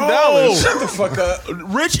 million in Bro. Dallas. Shut the fuck up.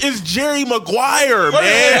 Rich is Jerry Maguire,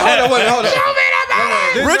 man. Hold on.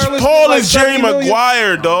 Didn't Rich Nerlens Paul get like is Jerry 70 million?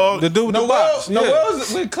 Maguire, dog. The dude with the box.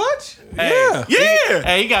 Noel's with Clutch? Yeah. Yeah.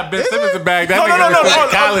 Hey, he got Ben Simmons the bag. That No, nigga no, no, no. was like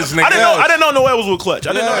college nigga. I didn't know Noel was with Clutch.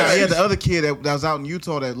 I didn't know that. He had the other kid that was out in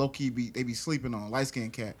Utah that low key they be sleeping on, light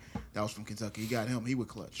skinned cat. That was from Kentucky. He got him. He would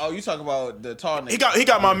Clutch. Oh, you talking about the tall nigga? He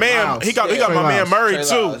got my man. Lyles. He got Yeah, my man Trey Murray Lyles.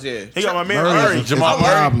 too. Trey Lyles, yeah. He got my man Murray Murray. is Jamal a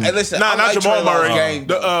Murray? problem. Hey, listen. Nah, I not like Jamal Trey Lyles' Murray. game,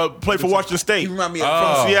 though. Played for Washington State. He remind me of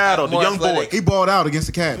From Seattle, the more young boy. athletic. He balled out against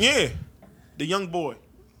the Cavs. Yeah, the young boy.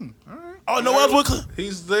 Oh, Noel's with Clutch.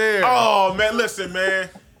 He's there. Oh man, listen, man.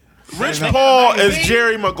 Rich Paul is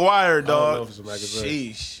Jerry Maguire, I don't know dog. if it's a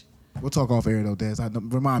magazine. Sheesh. We'll talk off air though, Des.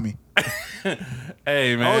 Remind me.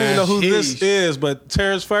 Hey man, I don't even know who this Sheesh. is, but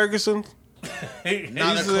Terrence Ferguson, He-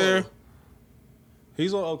 Not he's a there. clue.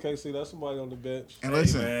 He's on OKC. That's somebody on the bench. And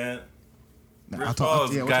listen, man. nah, Rich I'll Paul's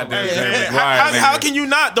talk. Yeah, we'll goddamn talk about Jerry it. Maguire, How nigga. can you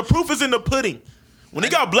not? The proof is in the pudding. When he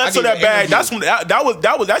got Bledsoe I that did bag, an that's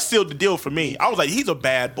when that sealed the deal for me. I was like, he's a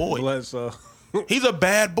bad boy. Bledsoe. He's a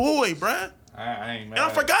bad boy, bruh. I ain't mad. And I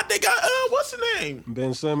forgot they got what's the name?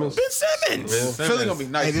 Ben Simmons. Ben Simmons. Philly gonna be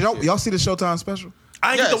nice. Hey, this did year. y'all see the Showtime special?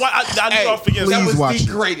 I ain't Yes. get the I knew Hey, y'all forgetting. that please was watch the it.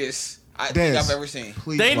 greatest I think Des. I've ever seen.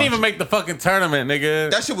 Please They didn't watch even it. make the fucking tournament,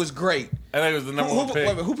 nigga. That shit was great. I think it was the number Who, one wait,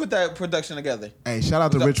 pick. wait, who put that production together? Hey, shout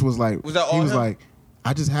out to that- Rich. Was like, was that all he was him? like,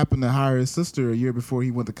 I just happened to hire his sister a year before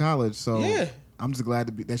he went to college, so Yeah. I'm just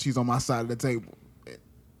glad that she's on my side of the table.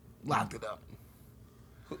 Locked it up.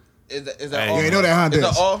 Is that Hey, all? you ain't know that, huh, Is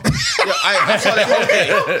that Des? all? Yeah, I saw that whole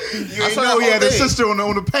thing. You I ain't saw know that he had whole his thing. sister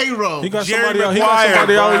on the payroll. He got Jerry somebody out. He Maguire, got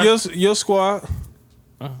somebody out bruh. in your squad.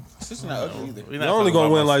 Sister not ugly either. We They're not only talking gonna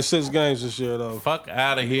about win my- like 6 games this year, though. Fuck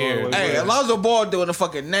out of here. Wait, Hey, wait. Alonzo Ball doing the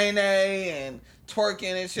fucking nay and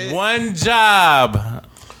twerking and shit. One job.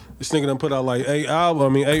 This nigga done put out like 8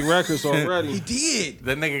 records He already. did.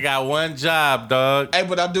 That nigga got one job, dog. Hey,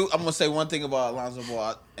 but I'm gonna say one thing about Alonzo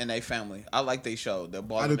Ball and their family. I like they show. The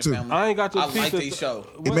Ball I and do their too. family. I ain't got to I peep like the- they show.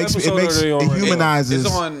 What It makes episode are they on it right now? humanizes.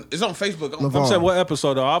 It's on Facebook. LeVar. I'm saying what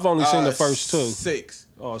episode though? I've only seen the first 2. 6.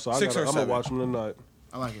 Oh, so 6 or I'm gonna 7. watch them tonight.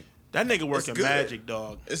 I like it. That nigga working good. magic,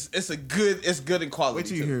 dog. It's good in quality. Wait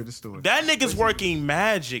till you too. hear the story. That nigga's working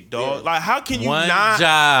magic, dog. Yeah. Like, how can you One not?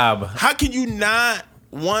 job. How can you not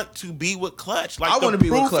want to be with Clutch? Like, I the want to be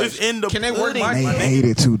with proof Clutch. is in the Can they work pudding. my- They nigga. hate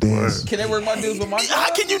it too, Des. Can they work my deals with my?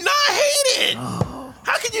 How can you not hate it?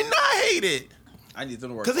 How can you not hate it? I need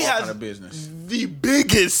them to work Because all he has kind of business. the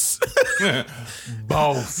biggest,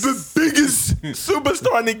 Boss. the biggest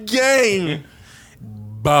superstar in the game,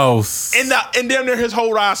 Boss. and damn near his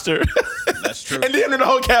whole roster. That's true. And damn near the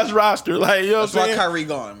whole cast roster. Like, you know That's what I'm why saying? Kyrie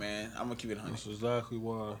gone, man. I'm gonna keep it 100. That's exactly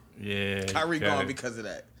why. Yeah. Kyrie gone because of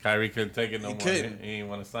that. Kyrie couldn't take it no He more. couldn't. He ain't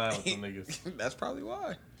want to sign with them niggas. That's probably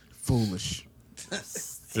why. Foolish.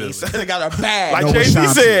 Silly. They got a bag. Like No, Jay-Z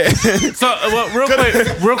Ashanti. said. So, real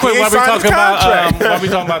quick, He while ain't we signed his talking about contract. while we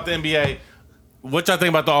talking about the NBA, what y'all think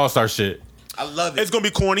about the All Star shit? I love it. It's going to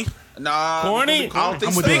be corny. Nah, Corny? I don't think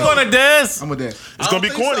I'm so. with Speak that. on it, Des. I'm with that. It's I going to don't be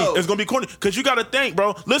think corny. so. It's going to be corny. Because you got to think,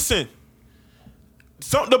 bro. Listen.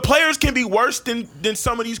 The players can be worse than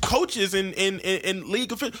some of these coaches in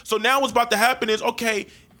league officials. So now what's about to happen is, okay,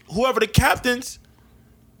 whoever the captains,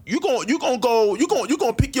 you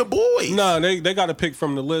gonna pick your boys. No, they got to pick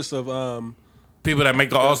from the list of People that make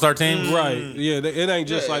the All Star team. right. Yeah, it ain't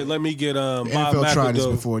just Yeah. like let me get Bob NFL tried this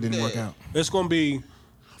McAdoo. before. It didn't work out. It's gonna be.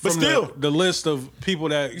 But From still. the list of people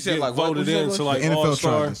that said, get like, what voted was that in one? to like The NFL All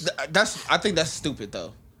tried Stars. I think that's stupid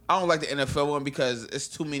though. I don't like the NFL one because it's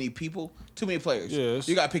too many people, too many players. Yes.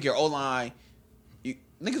 You gotta pick your O line.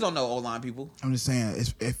 Niggas don't know O line people. I'm just saying.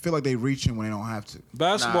 It feel like they reaching when they don't have to.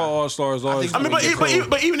 Basketball Nah. All Stars always. think- I mean, gonna be cool.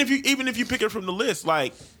 but even if you pick it from the list,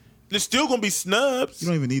 like there's still gonna be snubs. You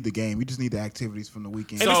don't even need the game. You just need the activities from the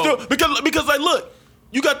weekend. And it's So- still because like look,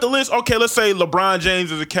 you got the list. Okay, let's say LeBron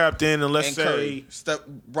James is a captain, and let's And say Curry.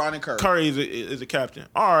 Bron and Curry. Curry is a captain.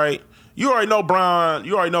 All right, you already know Bron.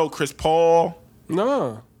 You already know Chris Paul.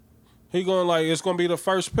 Nah. He going like it's gonna be the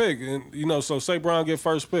first pick, and so say Brown get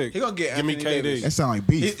first pick. He gonna get Give me Anthony KD. Davis. That sound like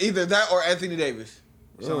beef. He's either that or Anthony Davis.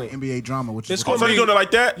 Sound like NBA drama. Which It's is gonna So you doing it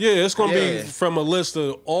like that? Yeah, it's gonna Yeah. be from a list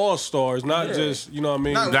of all stars, not just what I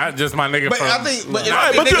mean. Not- Not just my nigga But from. I think, but,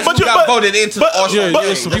 Right, but you got voted into the All Star yeah, game.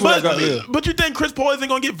 yeah, some people that got- yeah. but you think Chris Paul isn't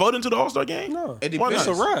gonna get voted into the All Star game? No, It Why depends.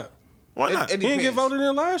 it's a wrap. Why not? It He didn't get depends. voted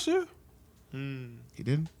in last year. he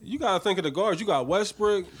didn't. You gotta think of the guards. You got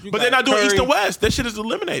Westbrook. But they're not doing Curry. East and West. That shit is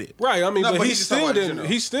eliminated. Right. I mean, No, but but he he's just still talking about didn't. general.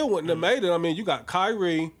 He still wouldn't have made it. I mean, you got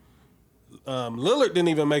Kyrie. Lillard didn't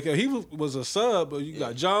even make it. He was a sub. But you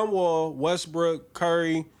got John Wall, Westbrook,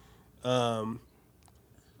 Curry.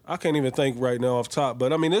 I can't even think right now off top.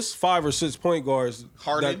 But I mean, it's 5 or 6 point guards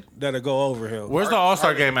Harden. that'll go over him. Where's the All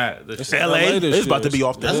Star game at? The It's shit? LA, LA this it's about year. to be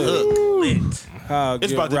off the Yeah. hook. How It's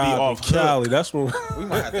get about to be robbed off in Cali. That's when. We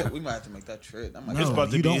might have to make that trip. That might No, about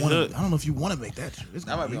to you be don't want hood. to. I don't know if you want to make that. It's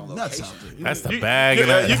That might be gonna on nuts location. out there. That's the You- bag you-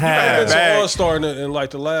 and a you- half. It's Bag. All Star in like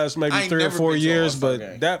the last maybe I ain't 3 or never 4 been to an years, All-Star but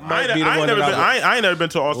game. that I might ain't, be the I ain't one never that been. I ain't never been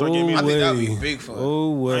to an All Star game I either. think that would be big fun.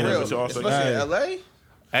 Oh, I ain't never wait. been to an All-Star Especially game. in LA.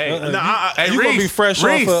 Hey, Nah, I- You gonna be Reese, fresh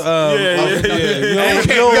Reese. off of Yeah. you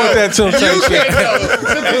don't want that temptation.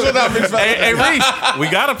 Hey, Reese, we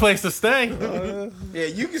got a place to stay. Yeah,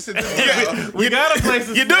 you can sit there. We got a place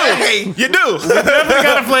to You do. stay. You do. Definitely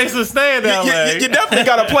got a place to stay in You, LA. you definitely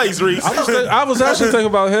got a place, Reese. I was actually thinking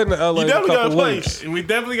about heading to LA You in a definitely got a couple weeks. place. We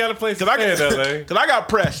definitely got a place to Cause stay in LA. Cause I got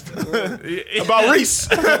pressed about Reese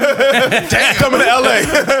coming to LA.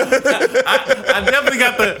 I definitely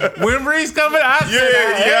got the when Reese coming. I said,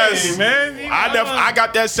 hey, yes. man. you know, I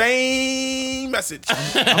got that same message.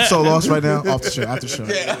 I'm so lost right now. Off the show. After the show.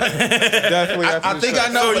 Definitely. I think I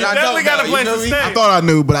know, So but you I definitely don't got know. a You place know to me? stay. I thought I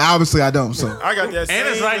knew, but obviously I don't. So I got that same And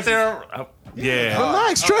it's right message. there. Yeah,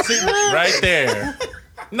 relax, trust me. right there.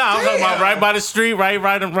 No, I'm talking about right by the street, right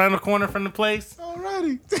around the corner from the place.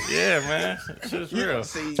 Alrighty. Yeah, man. Shit's real.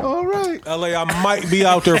 See, All right. LA, I might be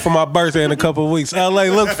out there for my birthday in a couple of weeks. LA,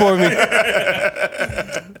 look for me.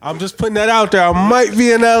 I'm just putting that out there. I might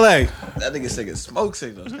be in LA. that nigga singing smoke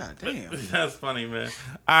signals. God damn. That's funny, man.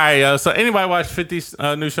 All right, so anybody watch 50's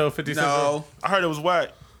new show, 50 Central? No. I heard it was whack.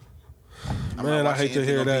 Man, I watching hate to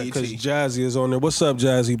hear anything on that because BET. Jazzy is on there. What's up,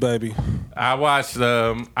 Jazzy, baby? I watched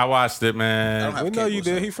it, man. I don't have We know you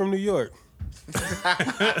cable, did. He from New York.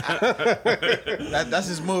 That's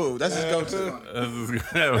his move. That's his go-to.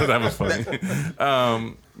 that was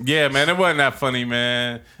funny. Yeah, man, it wasn't that funny,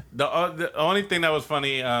 man. The only thing that was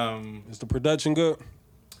funny, Is the production good?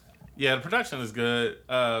 yeah, the production is good.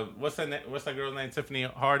 What's that girl's name? Tiffany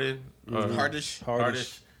Harden? Or Hardish.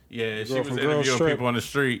 Hardish. Yeah, she Girl was from Girls interviewing Trip. people on the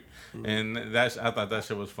street, and I thought that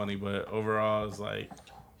shit was funny. But overall, it's like,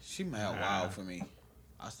 She mad wild for me.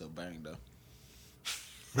 I still bang though.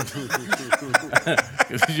 you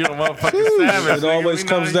a motherfucking savage. It always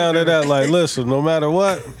comes down to that. Like, listen, no matter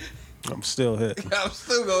what, I'm still hit. I'm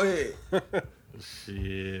still go ahead.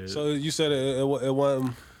 Shit. So you said it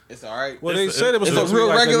wasn't. It's all right. Well, they said it was it's supposed a to be real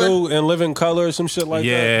like regular- a new and living color or some shit like that.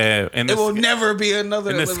 Yeah, and It the, will never be another.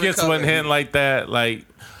 and the Living skits Color. wasn't hitting like that. Like,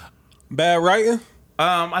 Bad writing.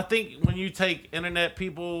 I think when you take internet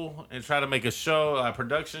people and try to make a show, a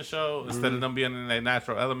production show, instead of them being in their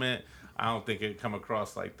natural element, I don't think it come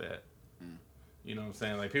across like that. You know what I'm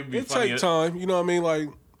saying? Like people be It funny. take time. You know what I mean? Like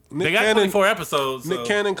They Nick got Cannon. 24 episodes. Nick so-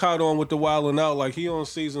 Cannon caught on with the wilding out. Like he on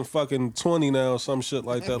season fucking 20 now, or some shit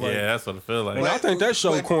like that. Like, Yeah, that's what it feel like. I think that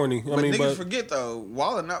show corny. I mean, niggas but forget though,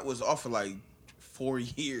 Wildin' Out was off for like 4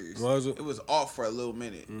 years. Was it? It was off for a little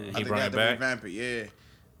minute. I think brought they it had to back? revamp it. Yeah,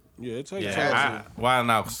 yeah, it takes time. Yeah, Wild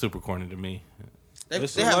Now was super corny to me.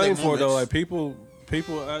 It's they a have lane their for it though. Like moments.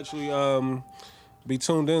 people actually be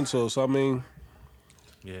tuned into it. So I mean,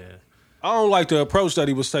 Yeah. I don't like the approach that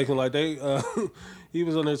he was taking. Like they, he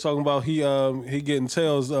was on there talking about he getting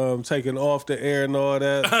tails taken off the air and all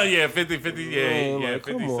that. Yeah, 50-50. Yeah, Man, yeah. like,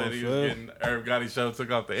 50 come said on, he was fam. getting Irv Gotti show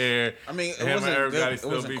took off the air. I mean, Him it and wasn't Irv good. Gotti It still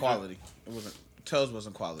wasn't beefing. quality. It wasn't. Tales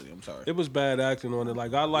wasn't quality. I'm sorry. It was bad acting on it.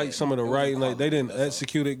 Like I like Yeah, some of the it wasn't writing. Like they quality, didn't that's all.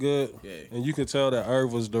 execute it good. Yeah. And you could tell that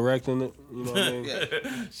Irv was directing it. You know what I mean? Yeah.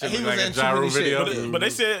 Shit He look was like a in too gyro many shit. video. But they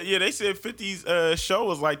said 50's show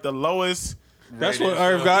was like the lowest. That's what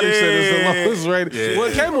Irv Gotti said is the Yeah. lowest rated. Yeah. Well,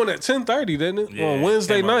 it came on at 10:30, didn't it? Yeah, On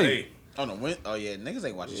Wednesday came on night. late. Oh no! Oh yeah, niggas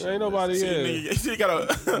ain't watching shit. Ain't nobody. See, yeah. nigga, he got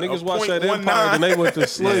a Niggas a watched that 0.19. Empire and they went to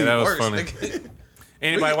sleep. Yeah, that was Worse, funny. nigga.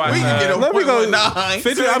 Anybody watch? We can get a Let me go. 0.19.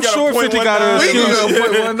 50, I'm got a sure 50 got an We excuse.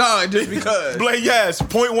 can go 0.19 just because. Blake, yes,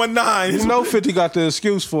 0.19. You know 50 got the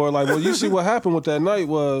excuse for it. Like, well, you see what happened with that night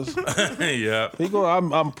was Yeah. he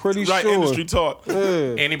going. I'm pretty Like sure. industry talk. Yeah.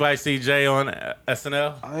 Anybody see Jay on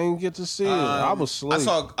SNL? I ain't get to see it. I was asleep.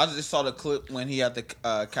 I just saw the clip when he had the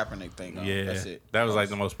Kaepernick thing on. Yeah, That's it. that was like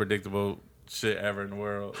the most predictable shit ever in the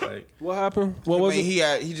world. Like, What happened? What was it?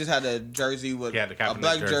 He just had a jersey with He had the a Kaepernick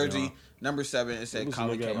black jersey jersey, on. number 7. It said This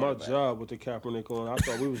Colin nigga K. got my on the back. job with the Kaepernick on. I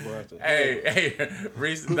thought we was going to have to. hey,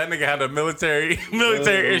 Reese, that nigga had a military Oh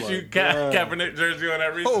issue my God. Kaepernick jersey on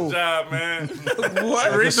that Reese's job, man.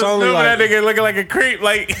 What? Reese was only filming like- that nigga looking like a creep.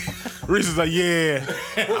 Like, Reese is like, yeah,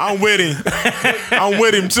 I'm with him. I'm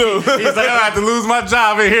with him too. he's like, I have to lose my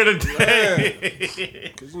job in here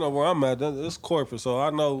today. Cause you know where I'm at. It's corporate, so I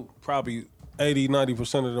know probably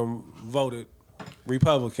 80-90% of them voted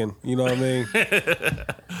Republican. You know what I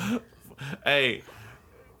mean? Hey.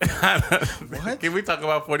 Can we talk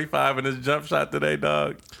about 45 and his jump shot today,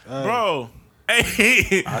 dog? Bro,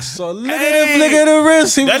 Hey, I saw look at the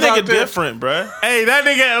wrist. He that was out nigga there different, bruh. hey, that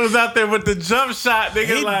nigga was out there with the jump shot, nigga.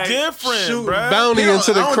 He like, different, shooting bruh. bounty He don't-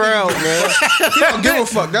 into the I don't crowd, man. He don't give a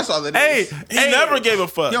fuck. That's all it hey, is. He never gave a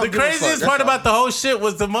fuck. Yo, the give a fuck, craziest that's part all. about the whole shit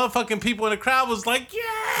was the motherfucking people in the crowd was like,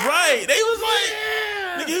 yeah, Right. They was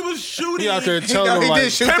like, nigga, he was shooting. He out there He telling them like,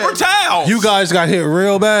 did shoot paper that. towels. you guys got hit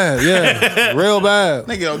real bad. Yeah, real bad.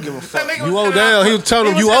 Nigga don't give a fuck. You owe down. He was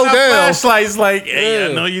telling them you owe down. Flashlights like, hey, I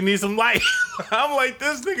Yeah. know you need some light. I'm like,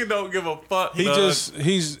 this nigga don't give a fuck. He dog. just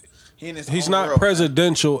he's He in his he's own not world.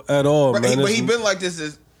 presidential at all, But man. he It's- been like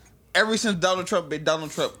this ever since Donald Trump been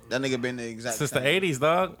Donald Trump. That nigga been the exact since the same, 80s,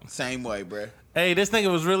 dog. same way, bruh. Hey, this nigga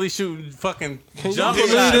was really shooting fucking Can you jump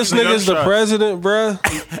believe shots. this nigga's the Jump shot. president,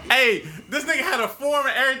 bruh? Hey, this nigga had a form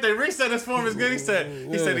and everything. Reese said his form is good. He said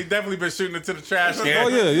he definitely been shooting into the trash can. Oh,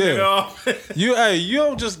 yeah, yeah. You know? You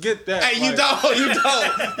don't just get that. Hey, you like, don't. You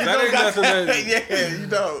don't. That ain't nothing that. Yeah, you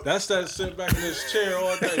don't. That's that sit back in his chair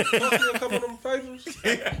all day. Fuck you, a couple of them papers.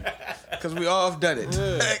 Because we all have done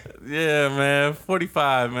it. Yeah, man.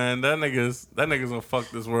 45, man. That nigga's gonna fuck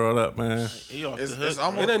this world up, man. He off It's the hook. It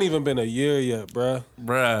almost ain't even been a year yet, bruh.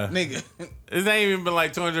 Bruh. nigga. It ain't even been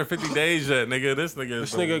like 250 days yet, nigga. This nigga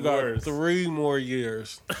is This nigga got worse. 3 more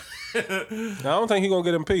years. I don't think he gonna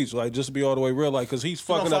get impeached. Like, just to be all the way real, like, cause he's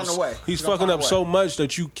fucking gonna up. find a way. He's He gonna fucking find up a way. so much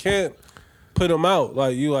that you can't put him out.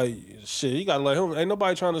 Like, you like shit. You gotta let him. Ain't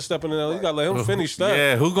nobody trying to step in there. You gotta let him finish that.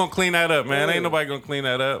 Yeah, who gonna clean that up, man? Yeah. Ain't nobody gonna clean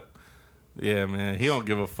that up. Yeah, man. He don't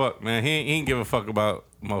give a fuck, man. He ain't give a fuck about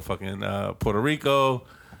motherfucking Puerto Rico.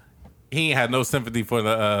 He ain't had no sympathy for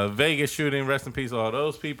the Vegas shooting. Rest in peace, all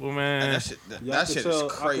those people, man. That shit, Yeah, that shit is I could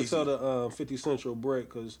crazy. tell the 50 Central break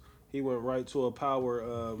because he went right to a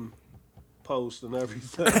power post and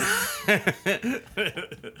everything.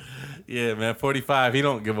 Yeah, man. 45. He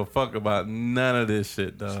don't give a fuck about none of this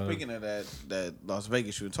shit, dog. Speaking of that Las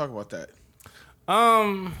Vegas shooting, talk about that.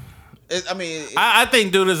 I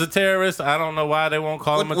think dude is a terrorist. I don't know why they won't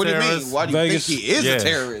call him a What do you terrorist. mean? Why do you Vegas- think he is Yeah. a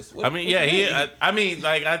terrorist? What- I mean, yeah, he. I mean,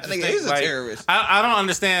 like, I just nigga think is a like, terrorist. I don't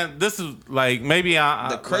understand. This is like maybe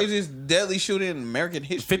the craziest deadly shooting in American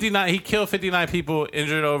history. 59. He killed 59 people,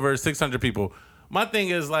 injured over 600 people. My thing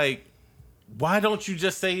is like, why don't you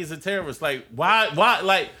just say he's a terrorist? Like, why?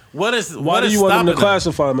 Like, what is? Why what do is you want him to stopping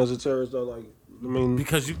classify him as a terrorist though? Like, I mean,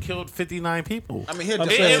 Because you killed 59 people. I mean, he'll I'm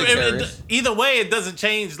just saying- say terrorist. Either way, it doesn't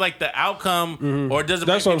change like the outcome or doesn't.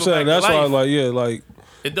 that's bring what I'm people saying. back to That's why, life. like, yeah, like,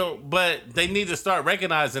 It don't, but they need to start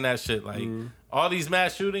recognizing that shit. Like all these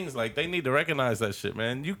mass shootings, like they need to recognize that shit,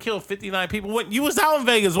 man. You killed 59 people. When you was out in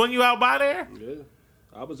Vegas, when you out by there? yeah.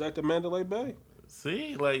 I was at the Mandalay Bay.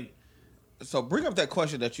 See, like, So bring up that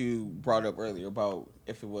question that you brought up earlier about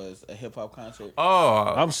if it was a hip hop concert.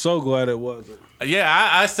 oh I'm so glad it wasn't. yeah,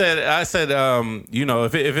 I said, you know,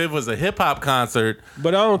 if it was a hip hop concert,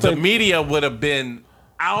 But I don't the think media would have been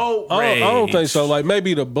outraged. I don't think so. Like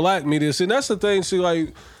maybe the black media. See, that's the thing. See,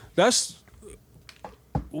 like that's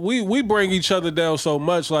we bring each other down so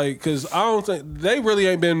much. Like, because I don't think they really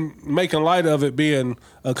ain't been making light of it being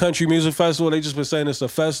a country music festival. They just been saying it's a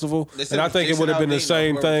festival, They said and I think it would have been the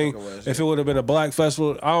same Jason thing Aldean or whoever the fuck it was, if yeah. it would have been a black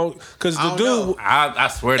festival. I don't because the I don't dude. know. I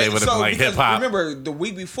swear they would have So, been like because hip hop. Remember the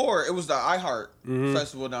week before it was the iHeart Mm-hmm.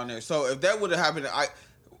 festival down there. So if that would have happened,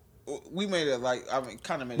 we made it like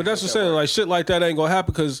kind of made. But it that's like what that I'm saying. work. Like shit like that ain't gonna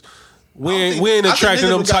happen because we I don't ain't think- we ain't I think attracting niggas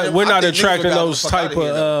them would got type. them- We're I not think niggas attracting would got those the fuck type outta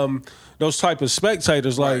here, of those type of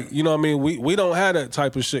spectators. Like Right. you know what I mean. We don't have that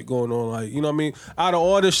type of shit going on. Like you know what I mean. Out of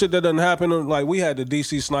all this shit that doesn't happen, like we had the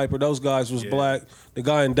DC sniper. Those guys was black. The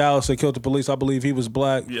guy in Dallas that killed the police, I believe he was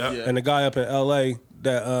black. Yeah. And the guy up in L.A.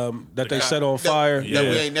 that they set on fire. that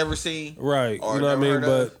we ain't never seen. Right. Or You know what I never mean? heard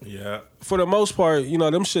of. But Yeah. for the most part, you know,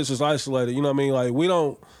 them shits is isolated. You know what I mean? Like, we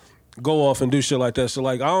don't go off and do shit like that. So,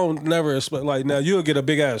 like, I don't never expect, like, now you'll get a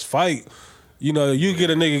big ass fight. You know, you get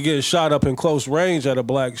a nigga getting shot up in close range at a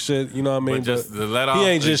black shit. You know what I mean? But just to let he off,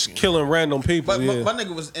 ain't just killing random people. But Yeah. my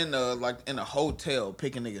nigga was in a hotel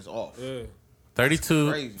picking niggas off. 32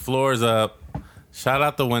 Crazy. floors up, shot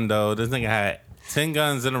out the window. This nigga had 10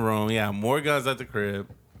 guns in the room. He had more guns at the crib.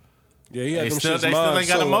 Yeah, he had They them still shits ain't mobbed,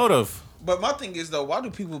 got a so- motive. But my thing is though, why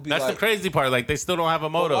do people be That's like? the crazy part. Like, they still don't have a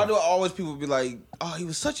motive. Why do always people be like, "Oh, he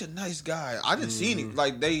was such a nice guy"? I didn't see any.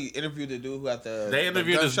 Like they interviewed the dude who had the. They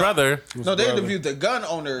interviewed gun his shop. brother. No, they interviewed the gun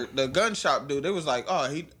owner, the gun shop dude. They was like, "Oh,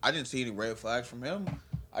 I didn't see any red flags from him.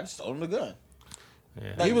 I just sold him the gun."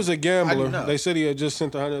 Yeah. Like, He was a how do gambler. you know? They said he had just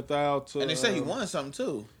sent 100,000 to. And they said he won something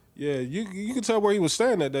too. Yeah, you can tell where he was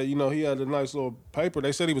staying at. That you know he had a nice little paper.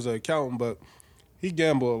 They said he was an accountant, but he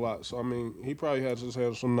gambled a lot. So I mean, he probably had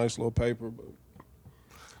some nice little paper. But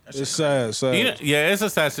it's sad. You know, yeah, it's a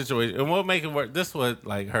sad situation. And what make it work? This what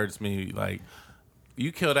like hurts me. Like,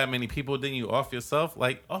 you kill that many people, then you off yourself.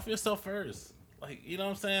 Like, off yourself first. Like, you know what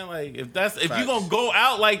I'm saying? Like, if you gonna go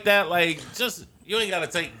out like that, like, just you ain't gotta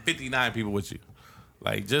take 59 people with you.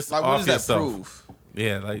 Like, just Like, what off does that yourself. prove?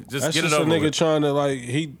 Yeah, like, just That's get just it a over nigga with. trying to like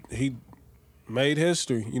he made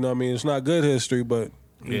history. You know what I mean? It's not good history, but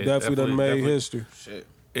he Yeah, definitely done made definitely. history. Shit.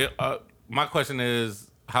 My question is,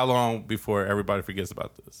 how long before everybody forgets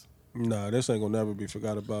about this? Nah, this ain't gonna never be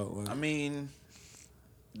forgot about. Like, I mean,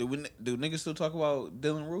 do niggas still talk about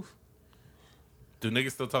Dylan Roof? Do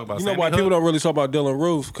niggas still talk about you know Sandy why Hook? people don't really talk about Dylan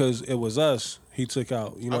Roof? Because it was us he took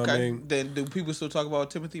out. You know what I mean? Then do people still talk about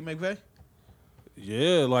Timothy McVeigh?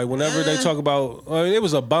 Yeah, like whenever they talk about, I mean, it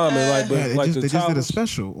was a bombing, like, but Yeah, they like just, the they just did a towers-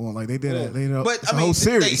 special. Or like they did a, they did a, But it's I a mean, whole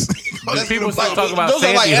series. But people still talk about those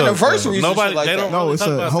are like Sandy Hook, though. anniversaries. and Nobody, shit like they that. don't. No, really it's talk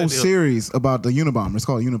a about whole Sandy Hook. series about the Unabomber. It's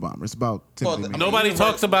called Unabomber. It's about Timothy McVeigh. Nobody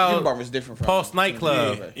talks about Unabomber is different from Pulse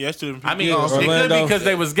nightclub. Yeah, it's two different I mean, people. it could Orlando. be because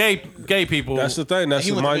they was gay people. That's the thing. That's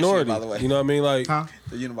He the went to Michigan, minority. by the way. You know what I mean? Like Huh?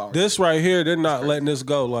 The Unabomber. this right here, they're not letting this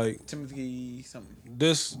go. Like Timothy something.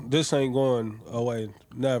 this ain't going away.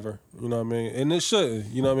 Never. You know what I mean? And it shouldn't.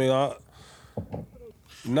 You know what I mean?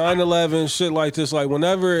 9/11 shit like this. Like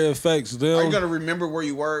whenever it affects them. Are you gonna remember where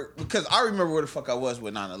you were? Because I remember where the fuck I was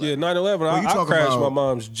with 9/11. Yeah, 9/11. you I talking crashed my about-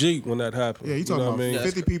 mom's Jeep when that happened. Yeah, you talking know about what I mean?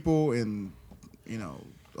 50 people and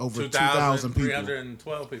over 2,000 people.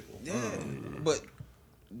 2,312 people. Yeah. But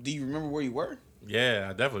do you remember where you were? Yeah,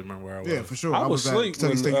 I definitely remember where I was. Yeah, for sure. I I was was at asleep Kentucky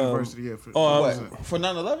when, State um, University. Yeah, for, oh, I what was- was it? For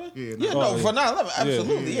 9/11? Yeah, Yeah, no, no, for 9/11,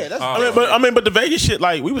 absolutely. Yeah, that's I mean, but the Vegas shit,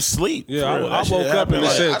 like, we was asleep. Yeah, For real. I That shit woke up happened, and it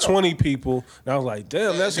like- said I don't- 20 people, and I was like,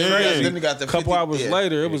 "Damn, that's Yeah, crazy." then they got the a couple 50 hours yeah.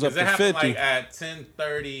 later, it was up Because it to happened 50. like at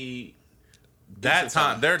 10:30 that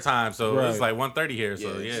time, their time. So Right. it's like 1:30 here.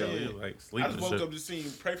 So Yeah, yeah, so- we were like I sleeping just and woke shit. up just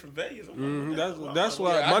seeing Pray for Vegas. I'm like, That's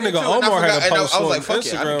why Yeah, I my did nigga too, and I Omar had forgot, a and I post was on like, fuck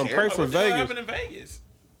it, I don't Instagram. care. Pray for what Vegas. happened in Vegas?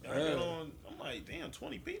 I'm like, damn,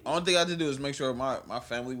 20 people. Only thing I had to do is make sure my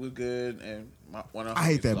family was good and one of I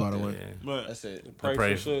hate that, by the way. Yeah. But That's it. Pray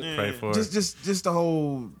Pray for shit. Pray for Just the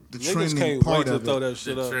whole the Niggas trending can't wait part to of throw it. that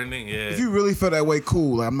shit the up. trending. Yeah. If you really feel that way,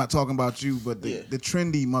 cool. Like, I'm not talking about you, but the, Yeah. the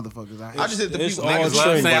trendy motherfuckers. I hate I just hit the It's people. all Niggas niggas love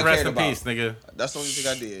trending. saying I rest cared in about. peace, nigga. That's the only thing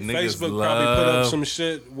I did. Niggas Facebook probably put up love some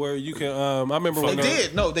shit where you can. I remember They when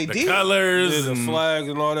did. No, they the did. colors, did the and flags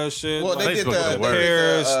and all that shit. Well, they like did Facebook the, was they the did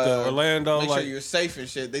Paris, the, the Orlando, Make like sure you're safe and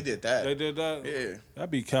shit. They did that. they did that. Yeah. That'd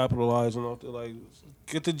be capitalizing off there. Like,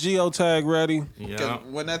 get the geotag ready. yeah. 'Cause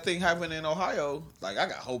when that thing happened in Ohio, like I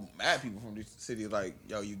got whole mad people from the city like,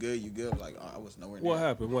 yo, you good? You good? Like, I was nowhere near. What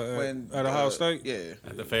happened? What When at Ohio State? Yeah.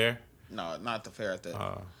 At the fair. No, not the fair at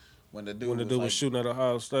the. When the dude When the dude was like, shooting at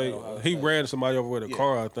Ohio State, Ohio he State. ran somebody over with a Yeah.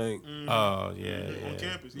 car. I think. Oh yeah, on yeah.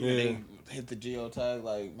 campus. Yeah. They hit the geotag,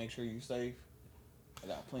 like make sure you safe. I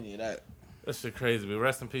got plenty of that. That shit crazy. But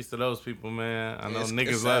rest in peace to those people, man. I know It's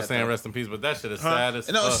niggas sad, love saying though. rest in peace, but that shit is sad as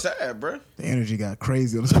No, it's fuck. sad, bro. The energy got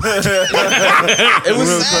crazy on this. It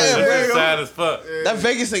was sad, It's bro. sad as fuck. That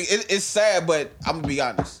Vegas thing, it's sad, but I'm gonna be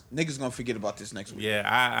honest. Niggas gonna forget about this next week. Yeah,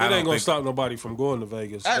 I It don't ain't gonna think stop nobody from going to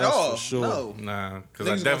Vegas. At That's all. for sure. No. Nah, because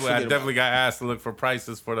Niggas I gonna definitely forget got asked to look for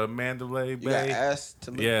prices for the Mandalay You got Bay. asked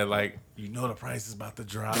to look. Yeah, like you know the price is about to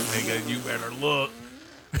drop, nigga. You better look.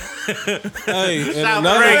 Hey, and Shout out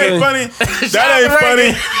another to That thing, ain't funny. That ain't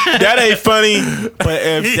funny. That ain't funny. But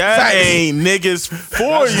if that ain't niggas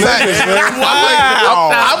for you,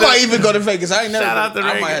 I might even go to Vegas. I ain't never. Shout out to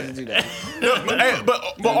I might Reagan. have to do that.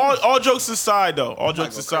 but all jokes aside, though. All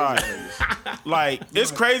jokes aside, like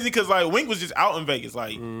it's crazy because like Wink was just out in Vegas,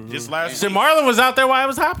 like just last Shit, week. Marlon was out there while it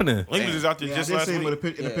was happening. Wink was just out there Yeah, just I did last see him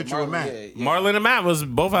week. in the picture with Matt. Marlon and Matt was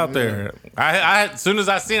both out there. I as soon as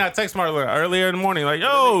I seen, I text Marlon earlier in the morning, like,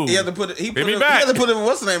 "Yo, He had to put it. He Hit me He back. had to put it in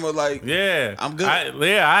what's the name of like. yeah, I'm good.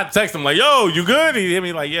 I text him like, "Yo, you good?" He hit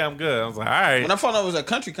me like, "Yeah, I'm good." I was like, "All right." When I found out it was a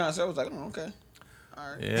country concert, I was like, oh, okay.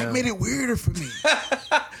 Yeah. That made it weirder for me.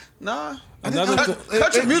 Nah. Another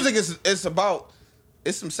Country music is about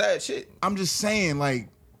it's some sad shit. I'm just saying, like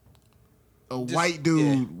a white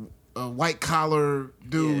dude, a white collar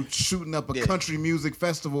dude shooting up a country music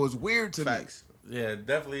festival is weird to Facts. Yeah, it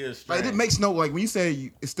definitely is. me. Like Strange. it makes no like when you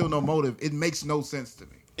say it's still no motive, it makes no sense to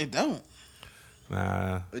me. It don't.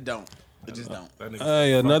 Nah. It don't. It just don't. That nigga-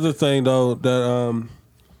 Hey, another thing though that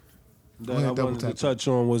that ahead, I double wanted to tap. touch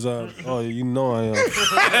on was oh you know I am.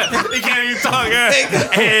 He can't even talk.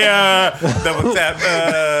 Hey, double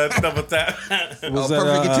tap, double tap. Oh, that,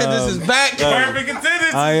 Perfect Attendance is back. Perfect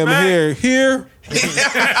attendance. I am man. here.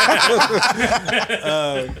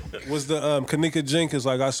 Was the Kanika Jenkins,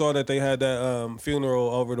 like I saw that they had that funeral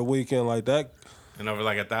over the weekend like that. And over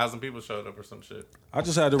like 1,000 people showed up or some shit. I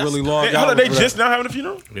just had to really log Hey, out. hold on, they for that. just now having a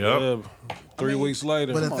funeral? Yep. Yeah, 3 weeks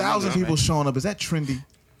later. But 1,000 people showing up, is that trendy?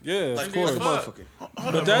 Yeah, of course. Motherfucker.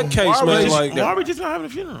 But that case, Why man, are like, we just not having a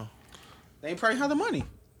funeral? They ain't probably have the money.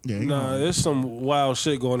 Yeah, nah, there's some wild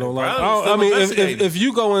shit going on. Like, Probably still I mean, investigating. if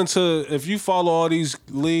you go into, if you follow all these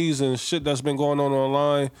leads and shit that's been going on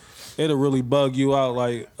online, it'll really bug you out,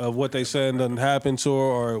 like, of what they saying doesn't happen to her,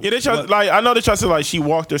 or Yeah, they try what- like I know they try to say like she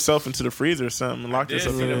walked herself into the freezer or something and locked Did see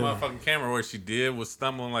herself that in. motherfucking camera where she was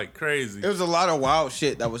stumbling like crazy. It was a lot of wild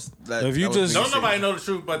shit that was. If you just- Don't nobody know the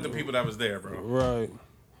truth but the people that was there, bro. Right.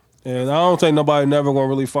 And I don't think nobody never gonna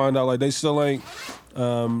really find out. Like they still ain't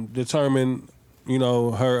determined, you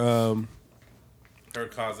know, her Her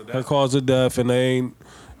cause of death. her cause of death, and they ain't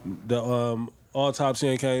the autopsy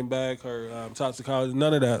ain't came back. Her toxicology,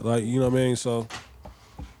 none of that. Like you know what I mean. So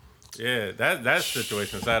Yeah, that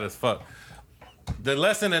situation's sad as fuck. The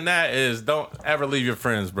lesson in that is don't ever leave your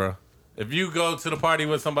friends, bro. If you go to the party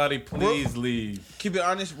with somebody, please leave. Keep it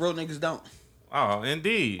honest, real niggas don't. Oh,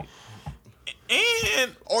 indeed.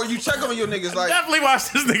 And Or you check on your niggas like. Definitely watch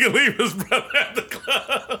this nigga leave his brother at the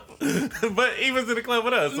club. But he was in the club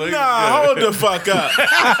with us. So he nah, was hold good. the fuck up.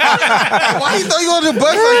 Why you throw you on the bus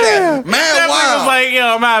like that? Man, Definitely wow. was like,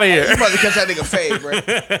 yo, I'm out of You here. about to catch that nigga fade,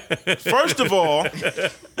 bro. First of all,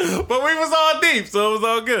 But we was all deep, so it was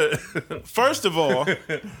all good.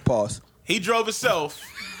 Pause. he drove himself.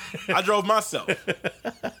 I drove myself.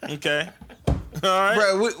 Okay. All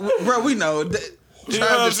right. Bro, we know. You know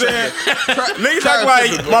what I'm saying? Niggas act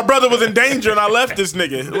like my brother was in danger and I left this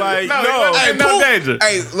nigga. Like, No, no. hey, no danger.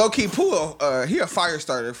 Hey, low key, Pool, he a fire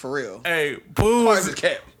starter for real. Hey, Pooh Why is was it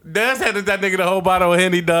kept? Daz handed that nigga the whole bottle of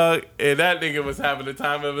Henny, dog, and that nigga was having the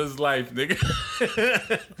time of his life, nigga.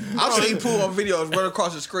 I've seen Pool on videos run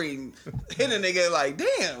across the screen, hit a nigga like,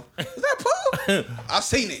 damn, is that Pool? I've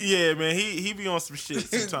seen it. Yeah, man, he be on some shit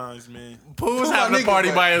sometimes, man. Pooh was Pooh, my having a nigga, party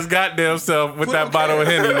but- by his goddamn self with Pooh that don't bottle of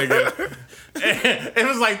care. Henny, nigga. It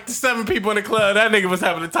was like 7 people in the club. That nigga was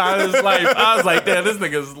having the time of his life. I was like, damn, this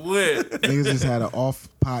nigga's lit. niggas just had an off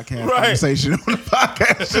podcast Right. conversation on the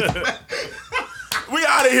podcast. We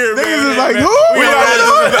out of here, man. Niggas is like, man. who? We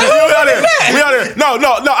out here. We out here. No.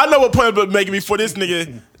 I know what point but making me for this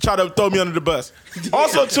nigga try to throw me under the bus.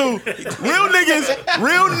 Also, too, real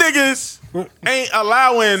niggas ain't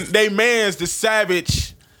allowing they mans to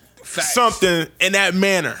savage something in that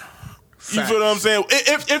manner. You feel what I'm saying?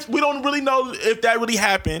 If we don't really know if that really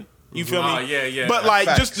happened, you feel Oh, me? yeah. But like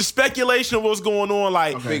Facts. just the speculation of what's going on,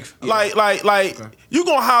 like, Okay. like you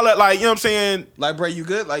gonna holler at, like, you know what I'm saying? Like, bro, you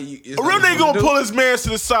good? Like, you, A real nigga gonna pull his man to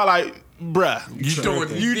the side, like, bruh, You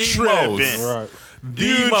doing you the tripping. most. right.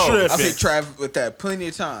 You The most. I tripping. think Trav with that plenty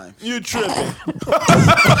of times. You tripping.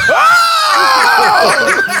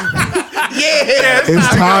 Yeah, It's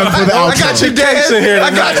time for the I outro. got you, Dad. I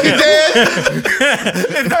got you,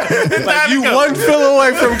 Dad. Like you one fill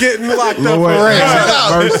away from getting locked up. Lord, for rent.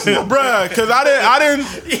 have mercy. Bruh, cause I didn't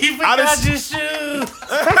He I forgot just- your shoes.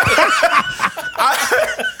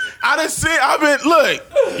 I didn't see I've been look,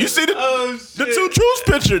 you see the two truths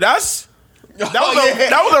picture, that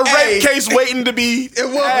was a rape case waiting to be It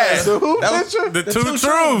was. had. That was The two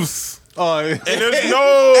truths. Oh, yeah. And there's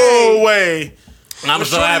no way. I'm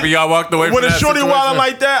so happy y'all walked away When from a that shorty situation. wildin'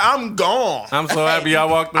 like that, I'm gone. I'm so happy y'all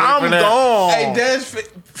walked away I'm from that. gone. Hey, Dad's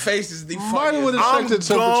face is the Might have would funniest. have I'm checked the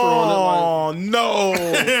temperature on it.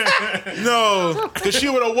 gone. No. Cause she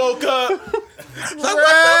would have woke up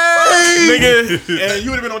Nigga, and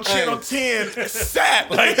you would have been on channel 10, sat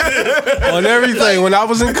like on everything. When I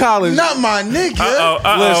was in college, Not my nigga.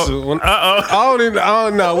 listen, when, I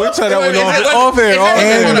don't know. We'll tell that one off air.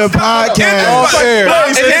 And the podcast. Off air.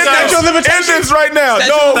 End this right now.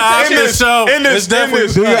 No, end this. End this. End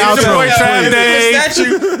this. Do your outro.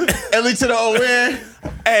 Statue. Ellie to the ON.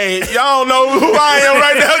 Hey, y'all don't know who I am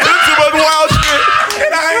right now. Just too much wild shit,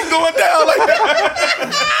 and I ain't going down like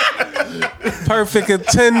that. Perfect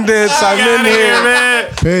attendance. I'm in here,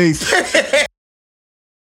 man. Peace.